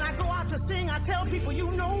say when I go out to sing, I tell people, you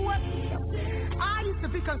know what? I used to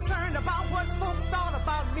be concerned about what folks thought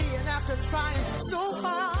about me, and after trying so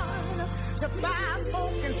hard to find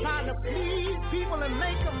folk and trying to please people and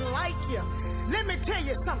make them like you, let me tell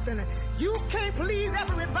you something. You can't please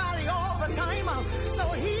everybody all the time.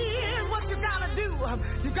 So here's what you gotta do.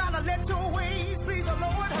 You gotta let your ways please the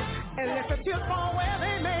Lord and let the chips fall where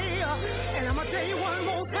they may. And I'm gonna tell you one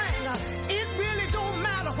more thing. It really don't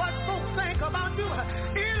matter what folks think about you.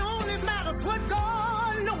 It only matters what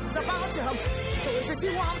God knows about you. So if it's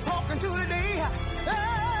you I'm talking to today,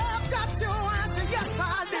 I've got your answer. Yes,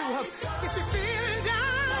 I do. If you're feeling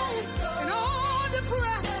down and all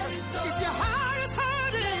depressed, if your heart is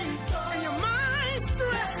hurting and your mind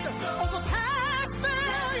stressed over past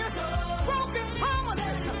failures, broken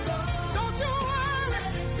promises, don't you worry,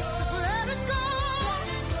 just let it go.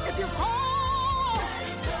 If you fall,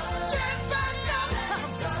 get back up.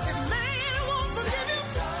 If man won't forgive you,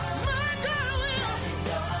 my God will.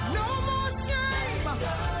 No more shame,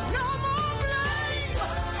 no more blame.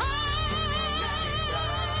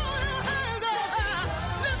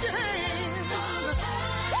 Lift your hands.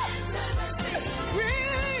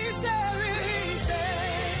 Release it, release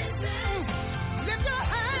it. Lift your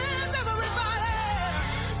hands, everybody.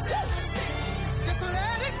 Just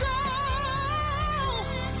let it go.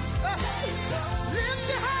 Lift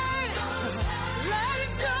your hands, let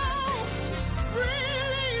it go.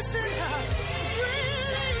 Release it,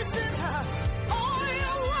 release it. All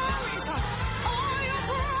your worries, all your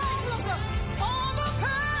problems, all the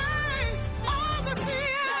pain, all the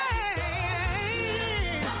fear.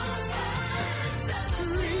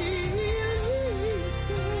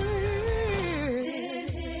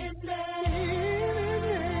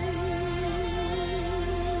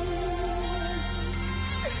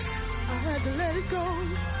 I had to let it go.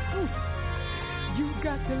 You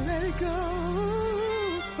got to let it go.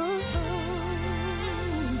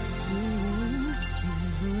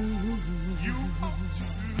 You ought to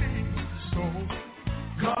live so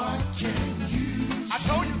God can use. I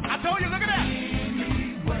told you, look at that.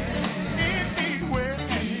 Anywhere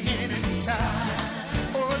and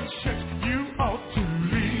anytime. Oh, church, you ought to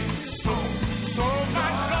live so my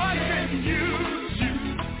God can use you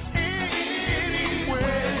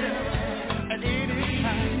anywhere and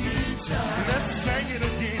anytime. Let's sing it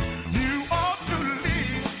again. You ought to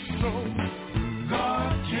live so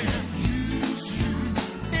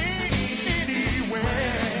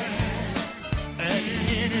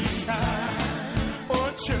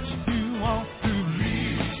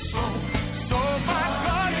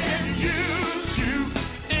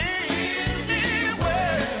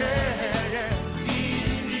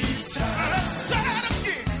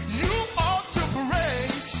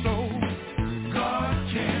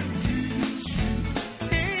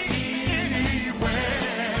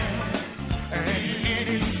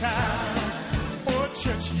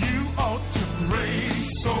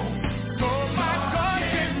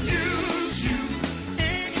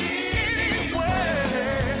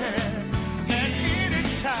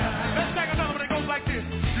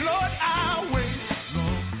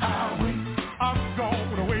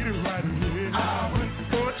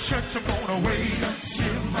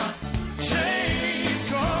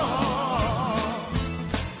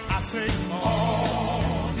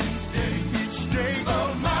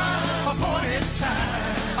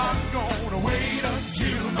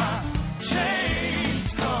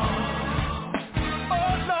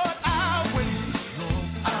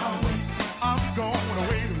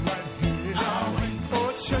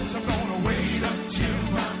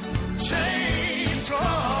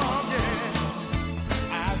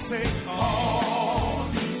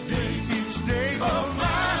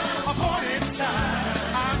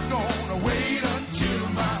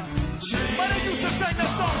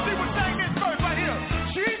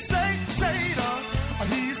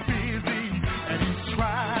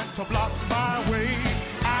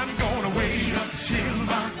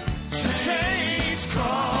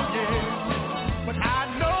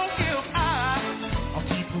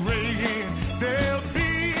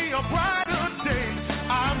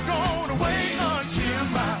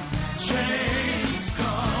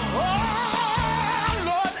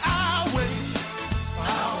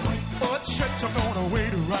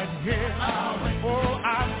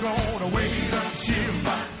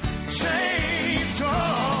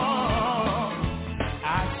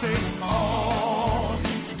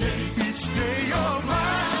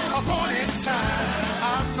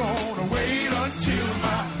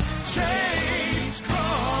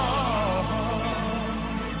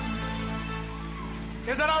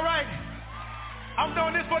I'm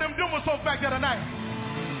doing this for them Duma folks back there tonight.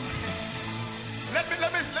 Let me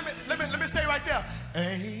stay right there.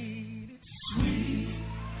 Ain't it sweet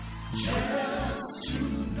just to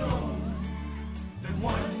know that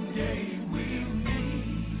one day we'll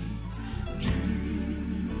meet you?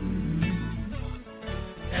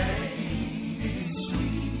 Ain't it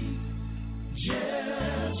sweet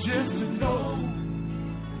just to know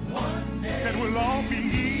one day that we'll all be?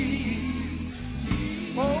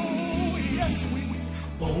 Oh yes, we will.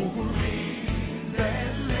 Over in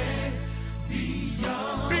that land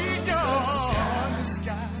beyond the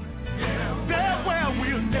sky, there where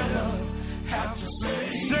we'll never have to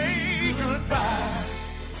say goodbye.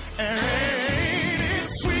 And ain't it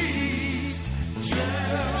sweet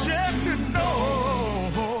just to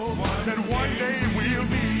know that one day we'll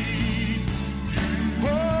meet?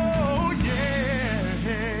 Oh yeah.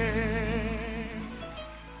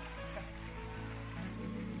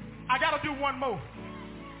 I gotta do one more.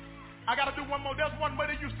 There's one more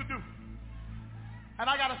they used to do. And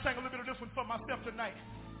I gotta sing a little bit of this one for myself tonight.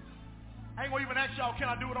 I ain't gonna even ask y'all, can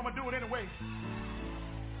I do it? I'm gonna do it anyway.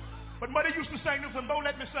 But Muddy used to sing this one. Bo,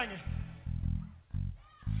 let me sing it.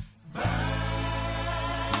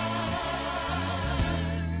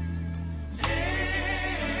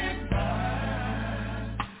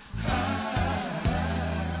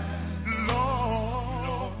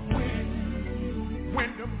 Lord,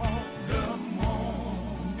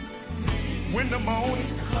 when the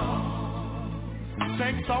morning comes,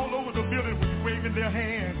 saints all over the building would be waving their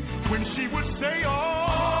hands when she would say, oh,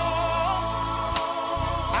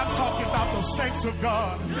 I'm talking about the saints of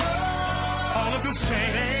God, all of the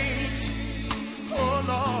saints, oh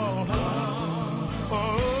Lord,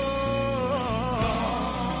 oh,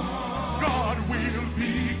 God will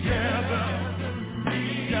be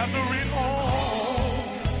gathering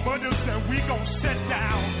home, but just that we gon' sit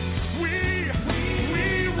down, we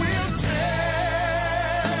will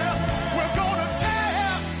tell, we're gonna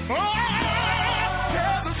tell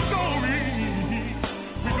the story,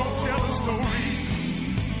 we're gonna tell the story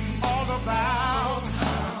all about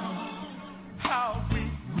how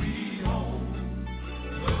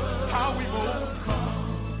we overcome,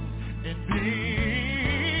 and then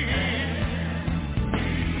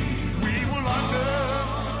we will understand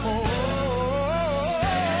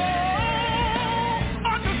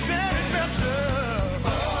it better.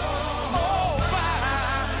 Oh, by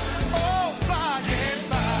and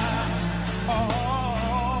by.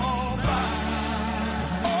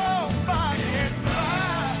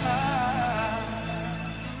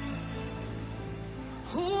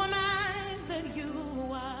 Who am I that you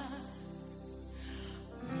are?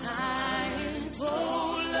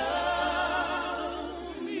 Mindful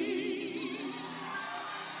of me.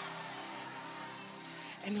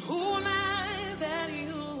 And who am I that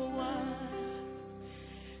you are?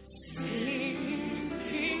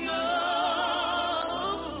 Thinking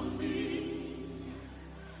of me.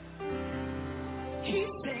 He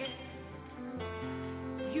said,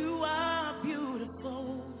 you are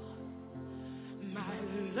beautiful, my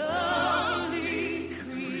lovely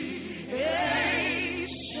creation.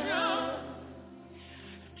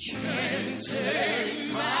 Can't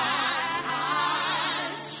take my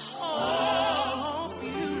eyes off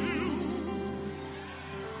you.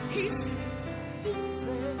 He said,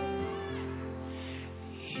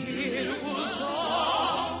 it was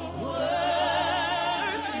all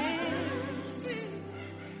worth it.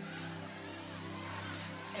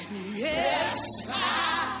 And yes,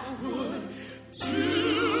 I would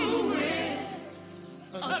do it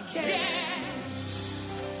again.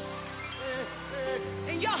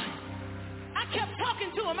 And y'all, I kept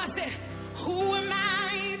talking to him. I said, who am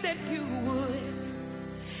I that you would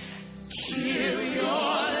give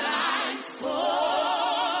your life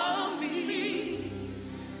for me?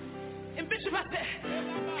 And Bishop, I said,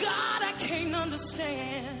 God, I can't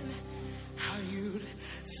understand how you'd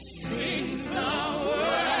sing the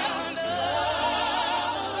world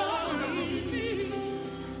of me.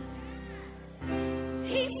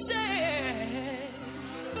 He said,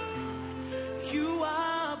 you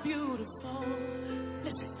are beautiful.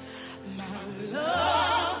 Listen, my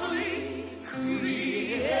lovely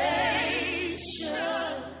creation.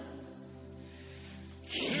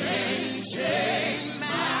 Can't take my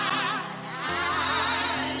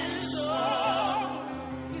eyes off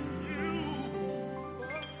you.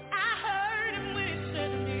 I heard him when he said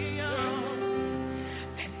to me,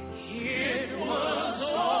 it was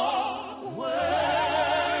all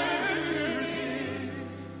worth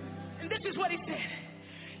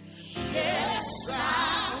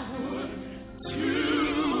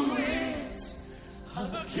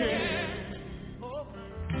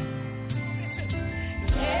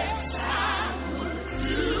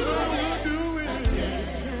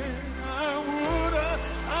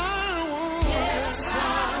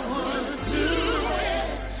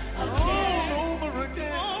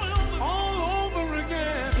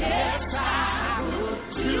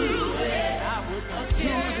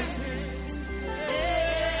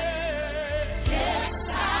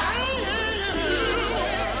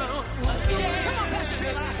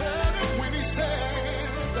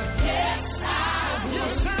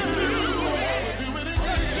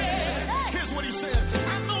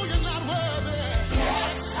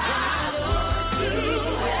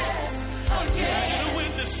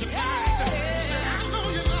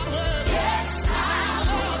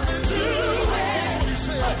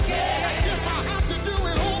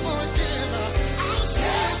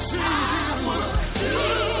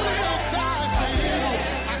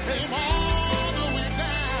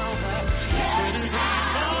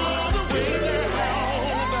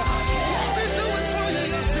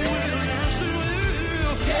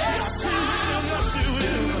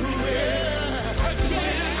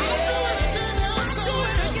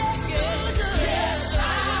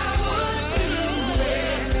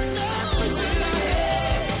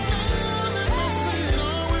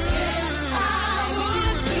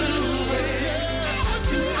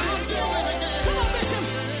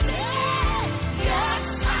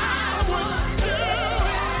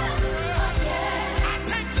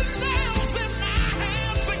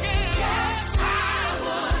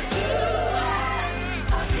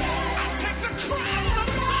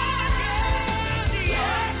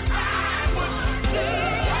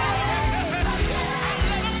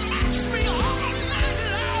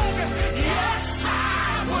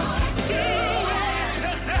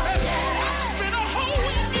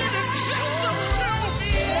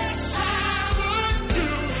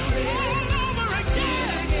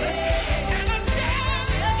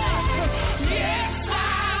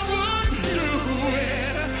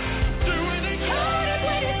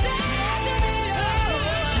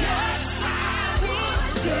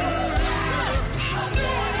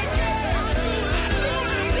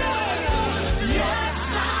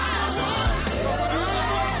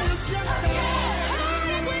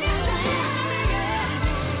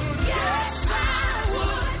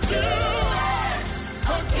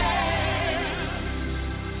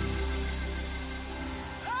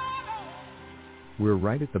We're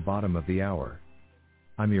right at the bottom of the hour.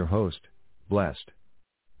 I'm your host, Blessed.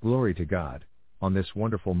 Glory to God, on this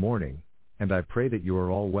wonderful morning, and I pray that you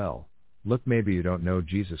are all well. Look, maybe you don't know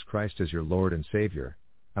Jesus Christ as your Lord and Savior.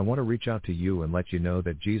 I want to reach out to you and let you know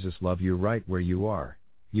that Jesus loves you right where you are.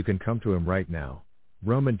 You can come to him right now.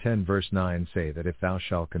 Romans 10 verse 9 say that if thou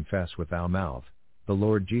shalt confess with thy mouth, the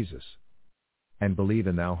Lord Jesus, and believe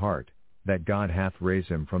in thy heart, that God hath raised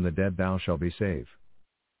him from the dead, thou shalt be saved.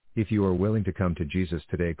 If you are willing to come to Jesus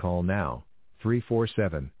today, call now,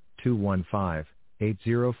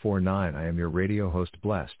 347-215-8049. I am your radio host,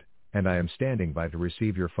 Blessed, and I am standing by to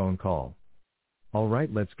receive your phone call. All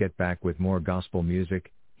right, let's get back with more gospel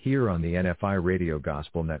music, here on the NFI Radio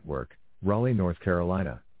Gospel Network, Raleigh, North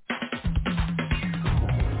Carolina.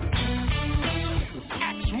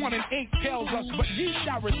 Acts 1 and 8 tells us, but ye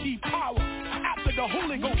shall receive power after the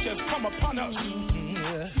Holy Ghost has come upon us.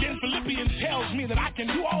 Then Philippians tells me that I can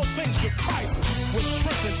do all things with Christ, which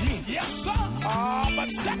strengthens me. Yes, sir. But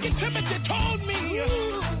 2 Timothy told me,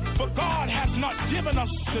 for God has not given us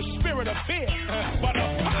the spirit of fear, but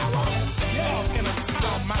of power, love, and a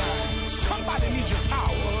sound mind. Somebody needs your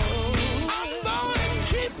power. I'm going to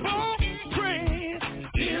keep on praying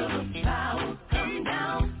till the power come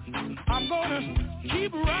down. I'm going to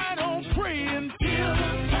keep right on praying till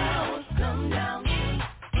the power come down.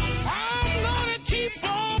 I'm going to keep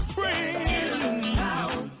on praying till the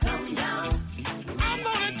power come down. I'm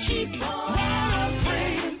going to keep right on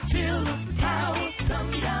praying till the power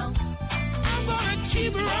come down. I'm going to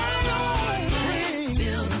keep right on praying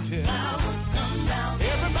till the power come down.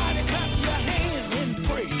 Everybody clap your hands in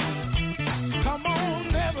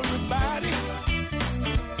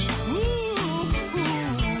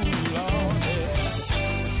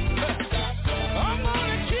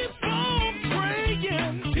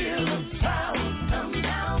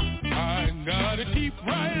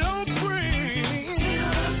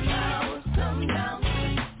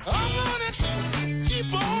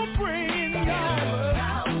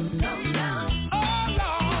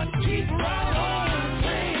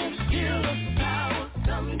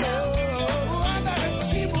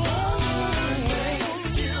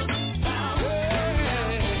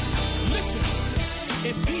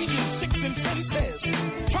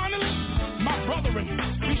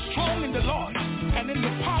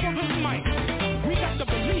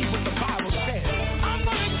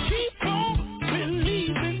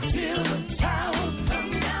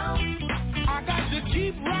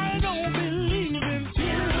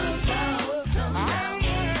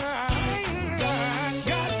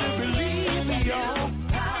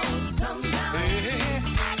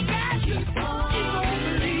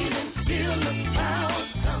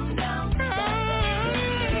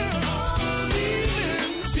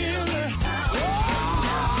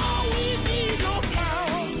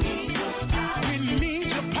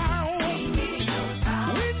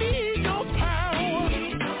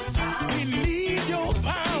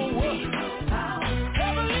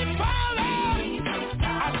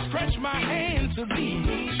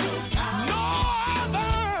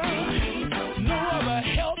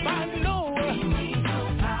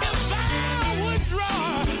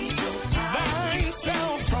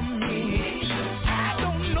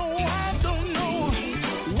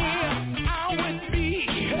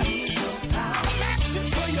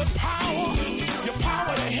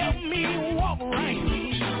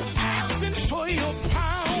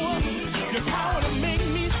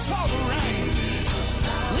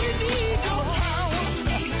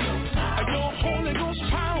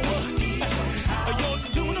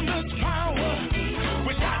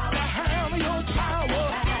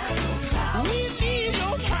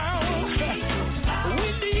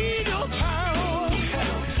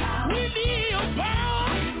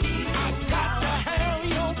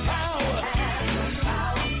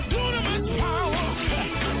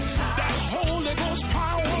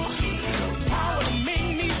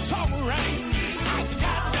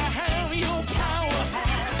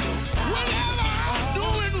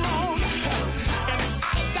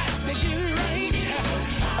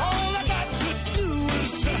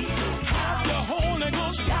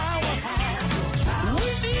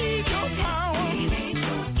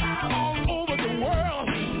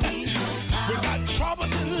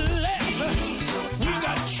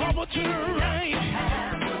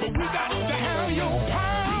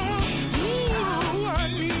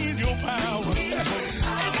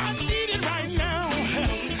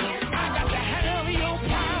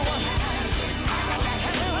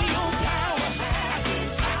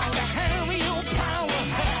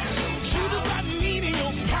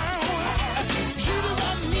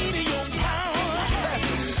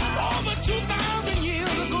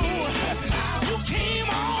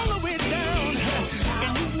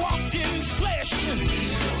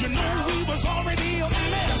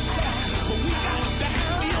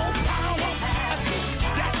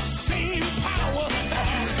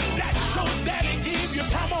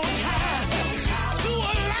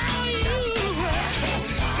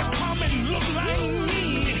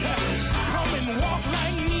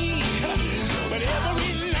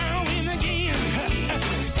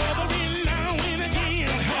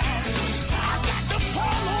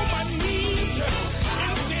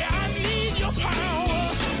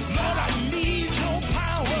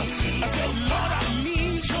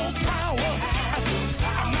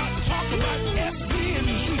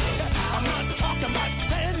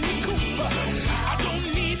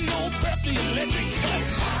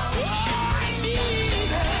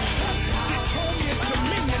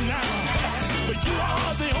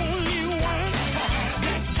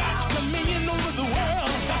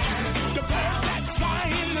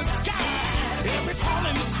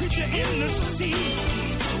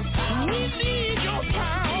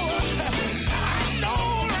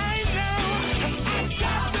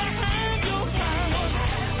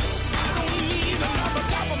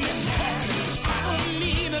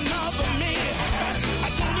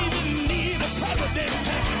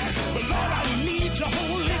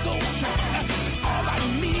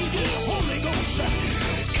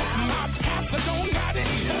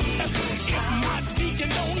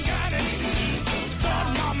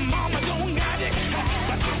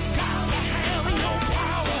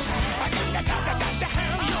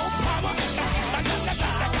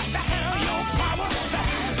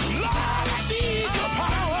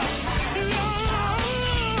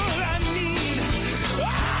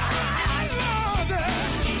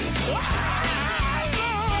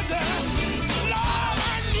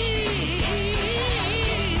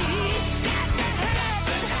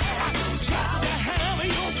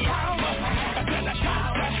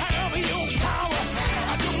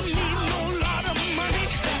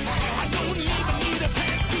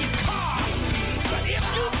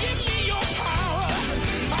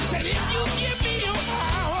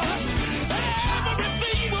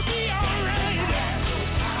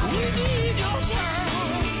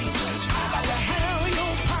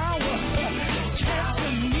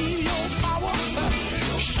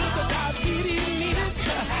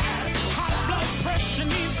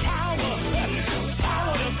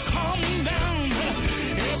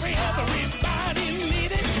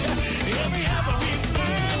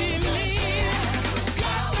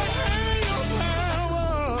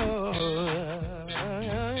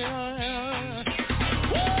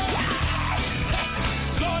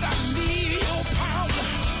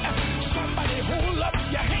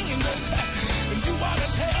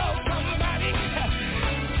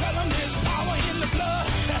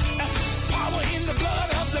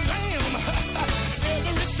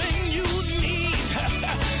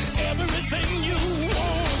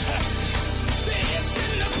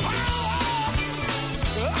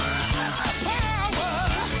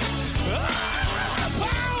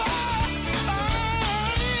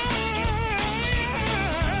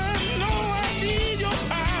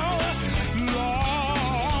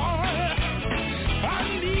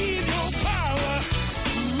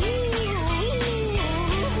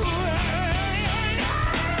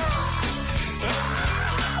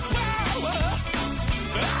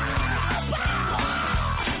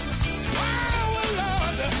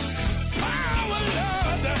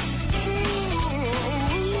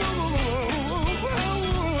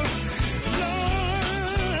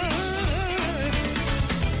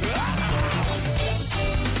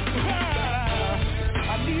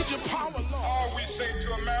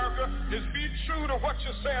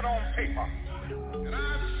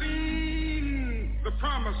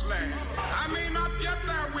promised land. I may not get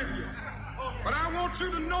there with you, but I want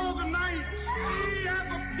you to know tonight, we as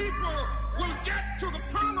a people will get to the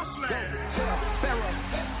promised land. Go tell Pharaoh.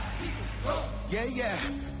 Yeah.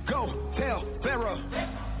 Go tell Pharaoh.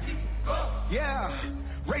 Yeah.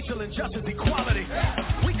 Racial injustice, equality.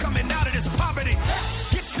 We coming out of this poverty.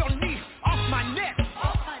 Get your knee off my neck.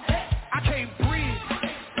 I can't breathe.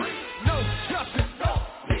 No justice.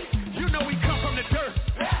 You know we come from the dirt.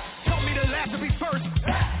 Told me the last to be first.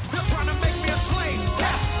 They're trying to make me a slave,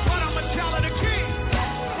 but I'm a child of the king.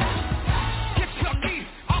 Get your knee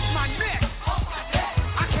off my neck.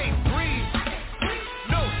 I can't breathe.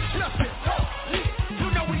 No justice. You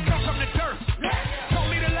know we come from the dirt. Told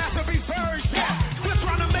me the last to be first. They're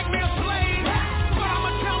trying to make me a slave, but I'm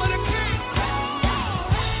a child of the king.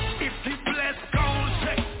 If you bless, go and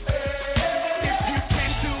say. If you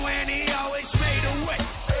came to and he always made a way.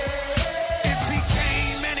 If he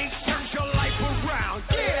came and he turned your life around,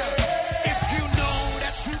 yeah. If you know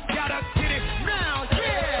that you gotta get it now,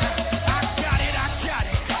 yeah. I got it.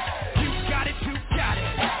 You got it, you got it.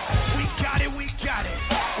 We got it.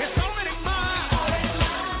 It's already mine.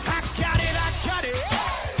 I got it.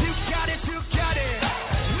 You got it, you got it.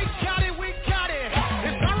 We got it.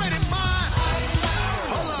 It's already mine.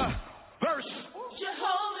 Hold up. Verse.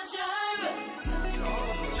 Jehovah Jireh,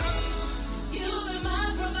 you've been my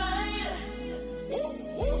provider,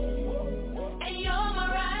 and you're my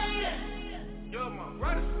rider.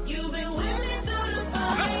 You've been with me through the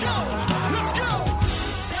fire. Let's go.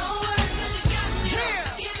 Don't worry 'cause you got me.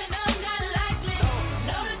 Giving up not likely.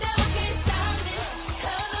 No, the devil can't stop me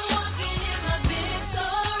 'cause I'm walking in my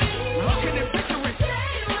victory. Walking in victory.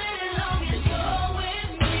 Stay with it long as you're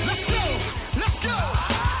with me. Let's go.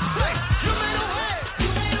 Hey, you made a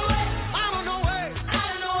way. Out of no way.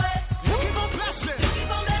 You keep on blessing.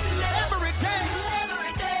 Every day.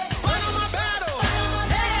 Fight on my battle.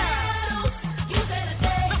 You said a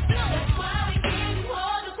day. That's why we give you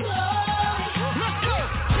all the glory. Let's go.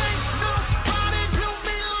 Can't nobody do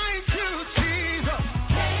me like you, Jesus.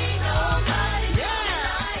 Ain't nobody do me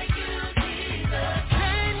like you, Jesus.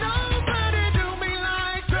 Can't nobody do me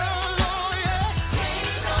like the Lord, yeah.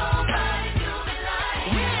 Ain't nobody do me like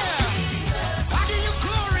you, Jesus. I give you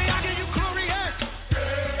glory, yeah. I give you glory.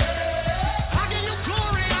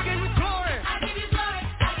 I give you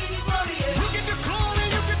glory, yeah. You get the glory,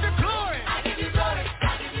 I give you glory, yeah. I give you glory.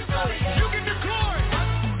 I give you glory, yeah. You get the glory.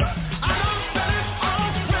 I know that it's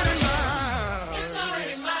already It's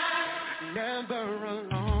already mine. Never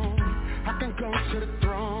alone. I can go to the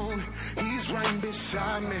throne. He's right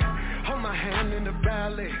beside me. Hold my hand in the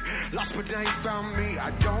valley. Lost but they ain't found me.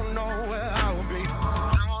 I don't know where I will be.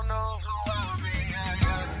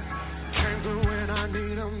 Came through when I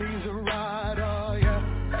need him. He's a rider,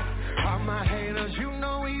 yeah. All my haters, you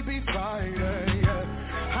know he be fighting, yeah.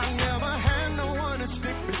 I never had no one to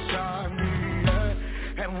stick beside me,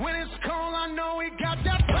 yeah. And when it's cold, I know he got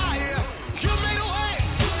that fire. You made a way.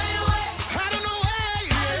 Out of no way,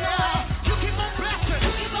 yeah. You keep on blessing.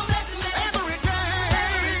 Every day.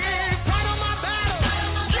 Fight on my battle.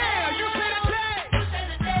 Yeah, you said a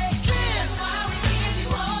day. Yeah. That's why we give you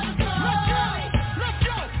all the glory. Let's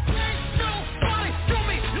go. Ain't nobody do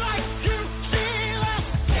me like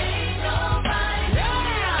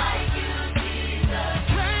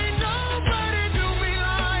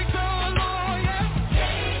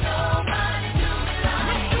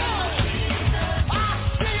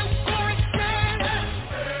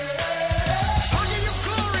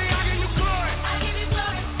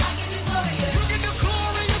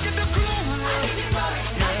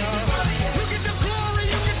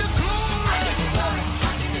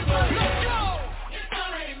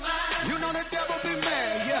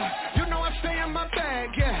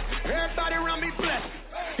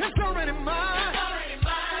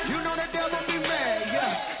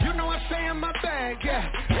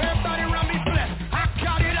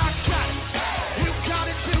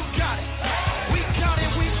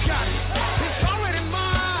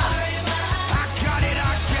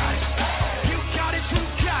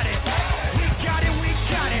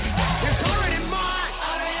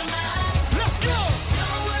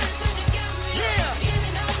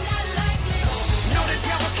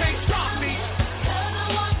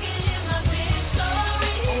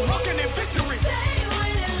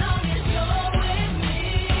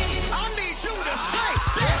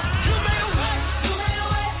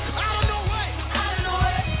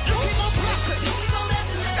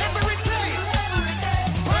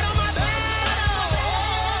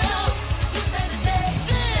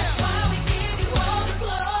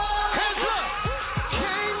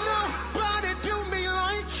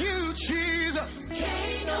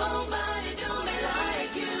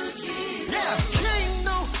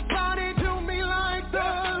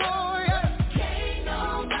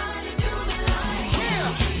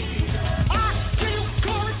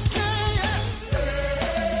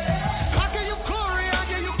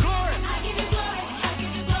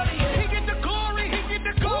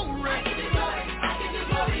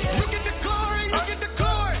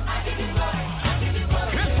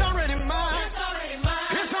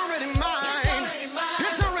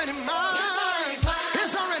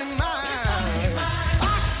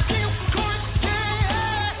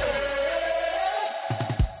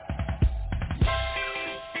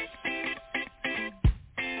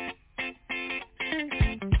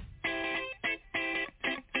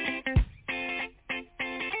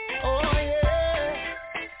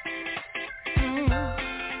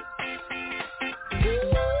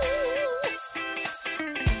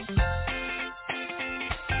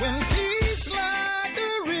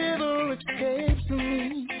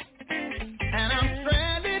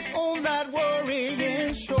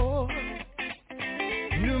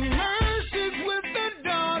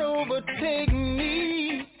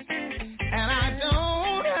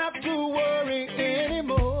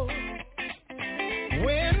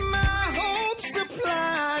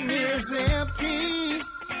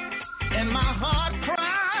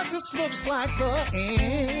looks like the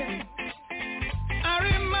end. I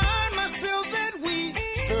remind myself that we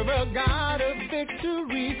serve a God of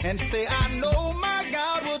victory and say, I know my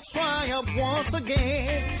God will triumph once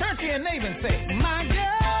again. Turn to your neighbor and say, my God,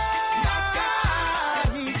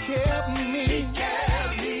 He kept me. He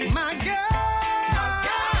kept me. My God,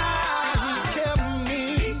 He kept me.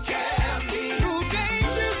 He kept me. Through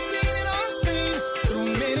dangers seen and unseen, through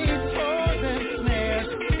many toils and snares.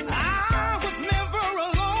 I was never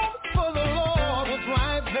alone, for the Lord was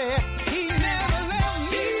right there. He never left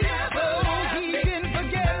me, so He didn't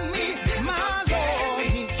forget me. My Lord,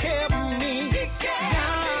 He kept me.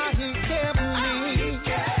 God, He kept me.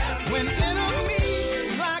 When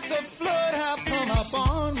enemies like the flood have come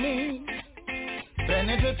upon me,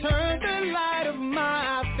 threatening to turn the light of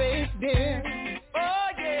my face dim. Oh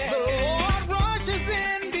yeah. The Lord rushes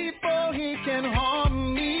in before He can harm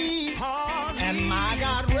me. And my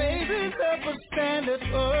God raises up a standard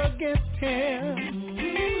against him.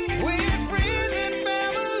 With friends and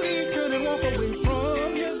family turn and walk away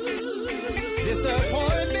from you.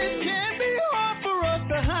 Disappointment can be hard for us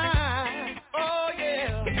to hide. Oh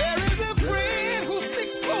yeah. There is a friend who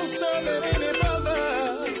sticks closer than any brother.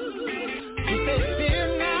 He says, fear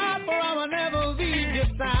not, for I will never leave your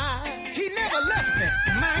side. He never left me.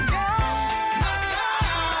 My God,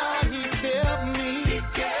 He kept me. He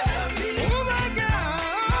kept me. Oh my God,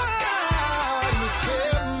 He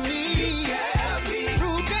kept me. He kept me.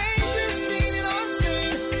 Through dangers seen and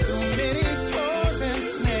unseen, through many toils and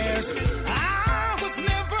snares. I was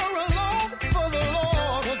never alone, for the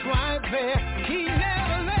Lord was right there. He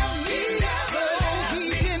never left me, so He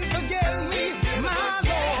didn't forget me. My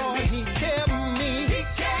Lord, He kept me.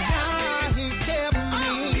 God, He kept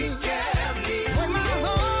me. When my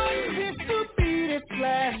heart gets to beat its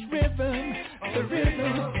last rhythm, the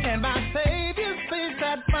rhythm, and my Savior's face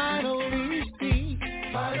I'd finally see.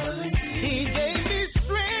 He gave me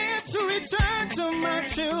strength to return to my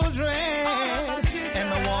children, and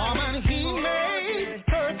the woman He made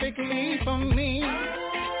perfectly for me.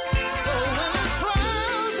 So when the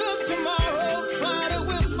crowds of tomorrow try to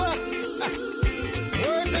whisper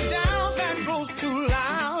words of doubt that grows too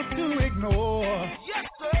loud to ignore, yes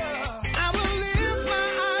sir, I will lift my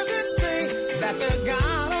eyes and say that the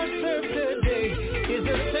God I serve today is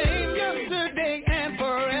the same yesterday and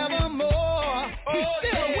forevermore. He's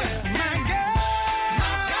still with my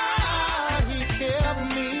God, He kept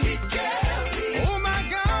me. Oh my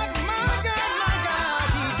God,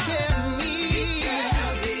 He kept me.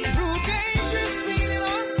 Through dangers seen and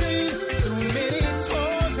unseen, through many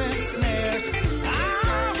toils and snares. I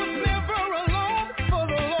was never alone, for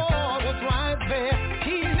the Lord was right there.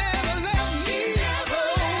 He never left me, so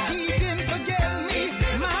He didn't forget me.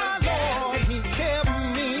 My Lord, He kept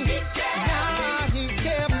me. God, He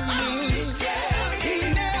kept me. He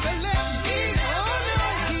never left me, oh no,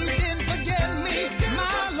 He didn't forget me.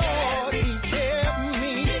 My Lord, He kept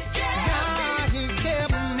me. God, He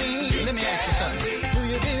kept me. Let me ask you something. Do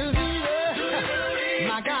you believe it?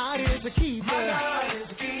 My God is a keeper.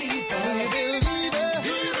 Do you believe it?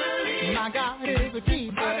 My God is a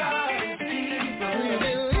keeper. Do you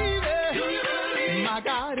believe it? My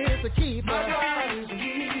God is a keeper.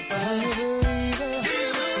 Do you believe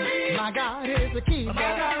it? My God is a keeper.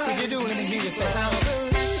 If you do, let me hear you say, I'm a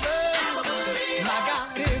believer. My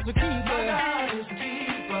God is a keeper.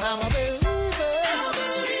 I'm a believer.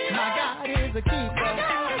 My God is a keeper.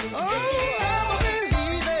 Oh, I'm a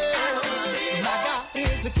believer. My God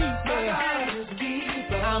is a keeper.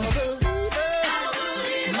 I'm a believer.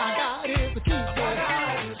 My God is a keeper.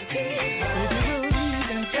 If you believe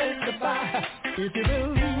and testify. If you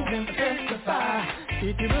believe and testify.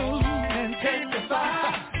 If you believe and testify.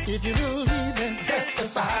 If you believe and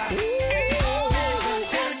testify.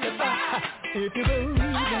 Testify. If you believe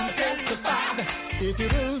and testify. If you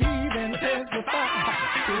believe and testify.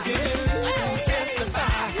 If you believe and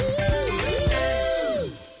testify.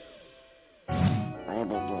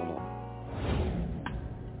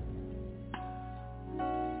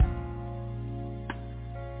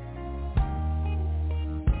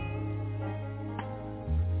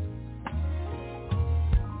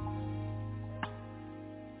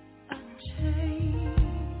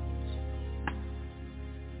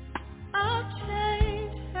 A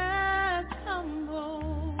change has come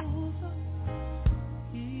over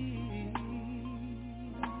me.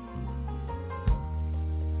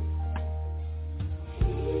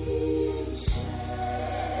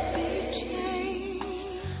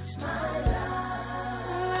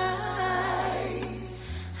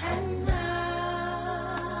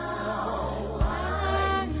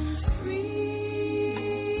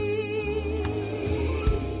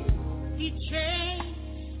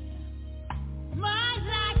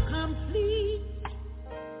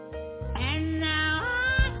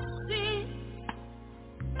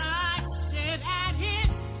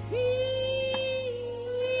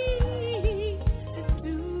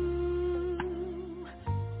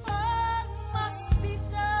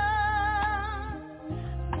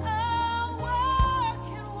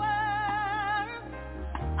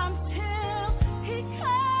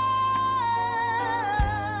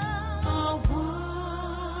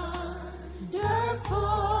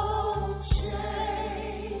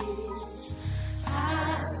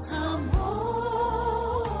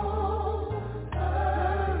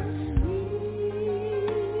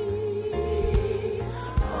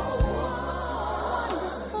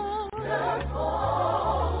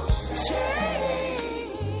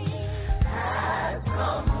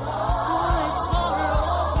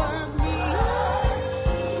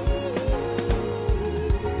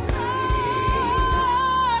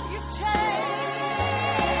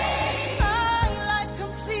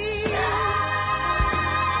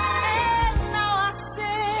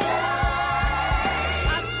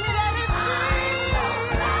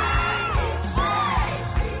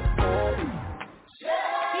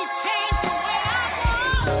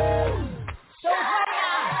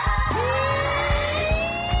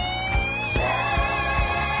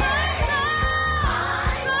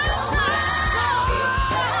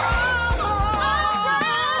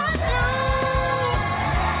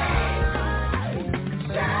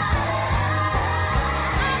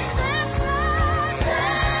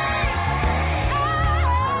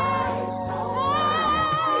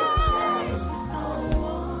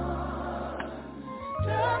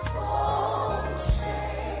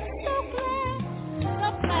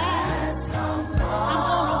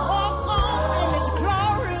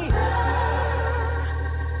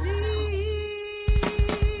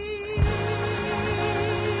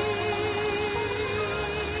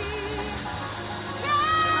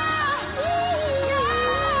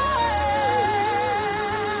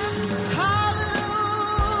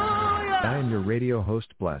 your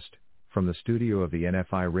host Blessed, from the studio of the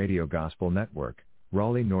NFI Radio Gospel Network,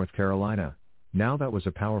 Raleigh, North Carolina. Now that was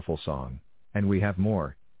a powerful song, and we have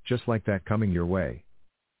more, just like that coming your way.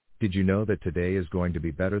 Did you know that today is going to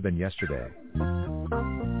be better than yesterday?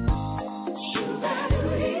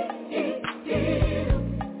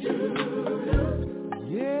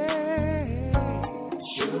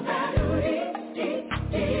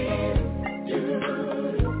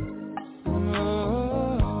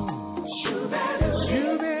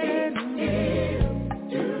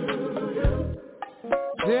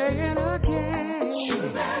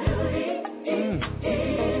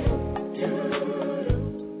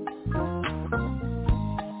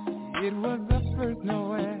 It was the first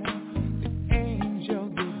Noel, the angel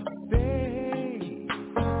did say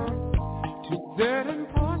to certain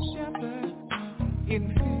poor shepherds in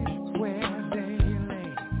fields where they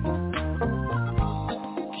lay,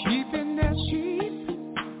 keeping their sheep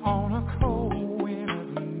on a cold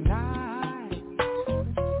winter's night.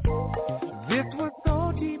 This was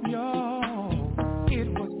so deep, y'all, it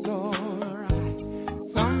was so right.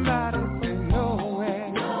 Somebody said nowhere.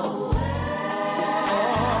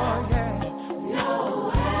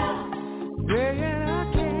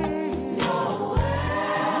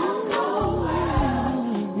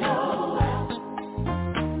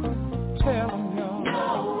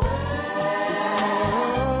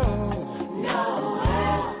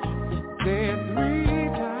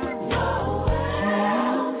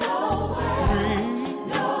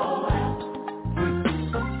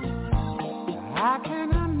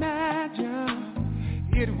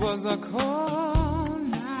 It was a cold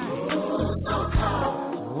night.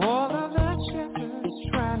 All of the shepherds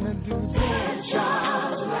trying to do their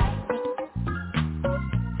jobs right.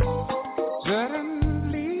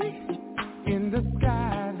 Suddenly, in the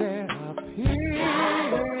sky there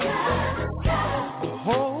appeared a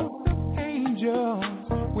host of angels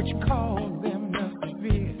which caused them to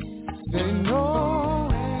fear. They know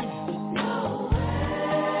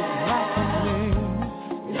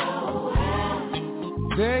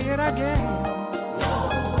say it again.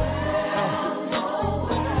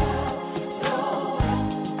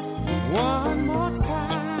 One more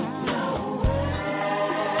time.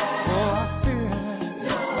 Oh, I feel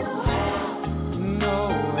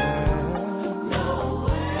nowhere.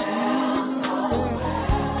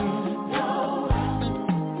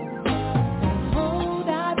 Behold,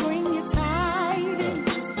 I bring you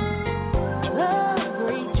tidings of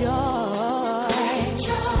great joy.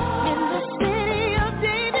 In the city of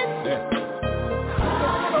David,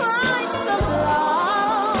 Christ the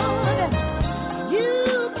Lord. You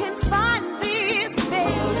can find this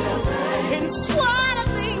babe in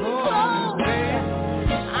swaddling clothes.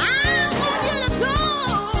 I want you to go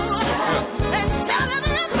and tell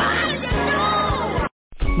everybody you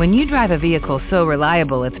know. When you drive a vehicle so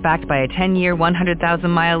reliable it's backed by a 10-year,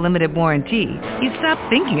 100,000-mile limited warranty, you stop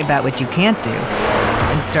thinking about what you can't do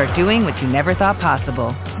and start doing what you never thought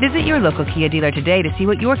possible. Visit your local Kia dealer today to see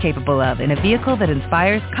what you're capable of in a vehicle that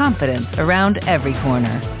inspires confidence around every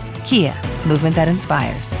corner. Kia, movement that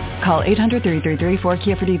inspires. Call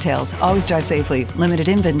 800-333-4KIA for details. Always drive safely. Limited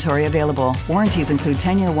inventory available. Warranties include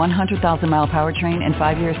 10-year 100,000-mile powertrain and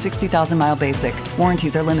 5-year 60,000-mile basic.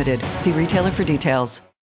 Warranties are limited. See retailer for details.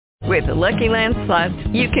 With the Lucky Land Slots,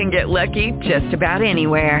 you can get lucky just about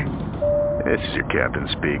anywhere. This is your captain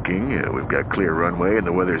speaking. We've got clear runway and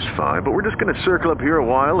the weather's fine, but we're just going to circle up here a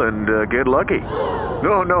while and get lucky.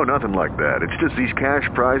 No, nothing like that. It's just these cash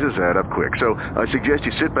prizes add up quick. So I suggest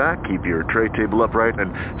you sit back, keep your tray table upright,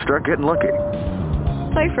 and start getting lucky.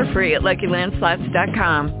 Play for free at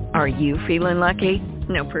LuckyLandSlots.com. Are you feeling lucky?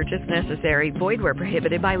 No purchase necessary. Void where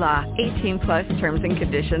prohibited by law. 18+ terms and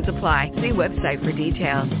conditions apply. See website for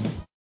details.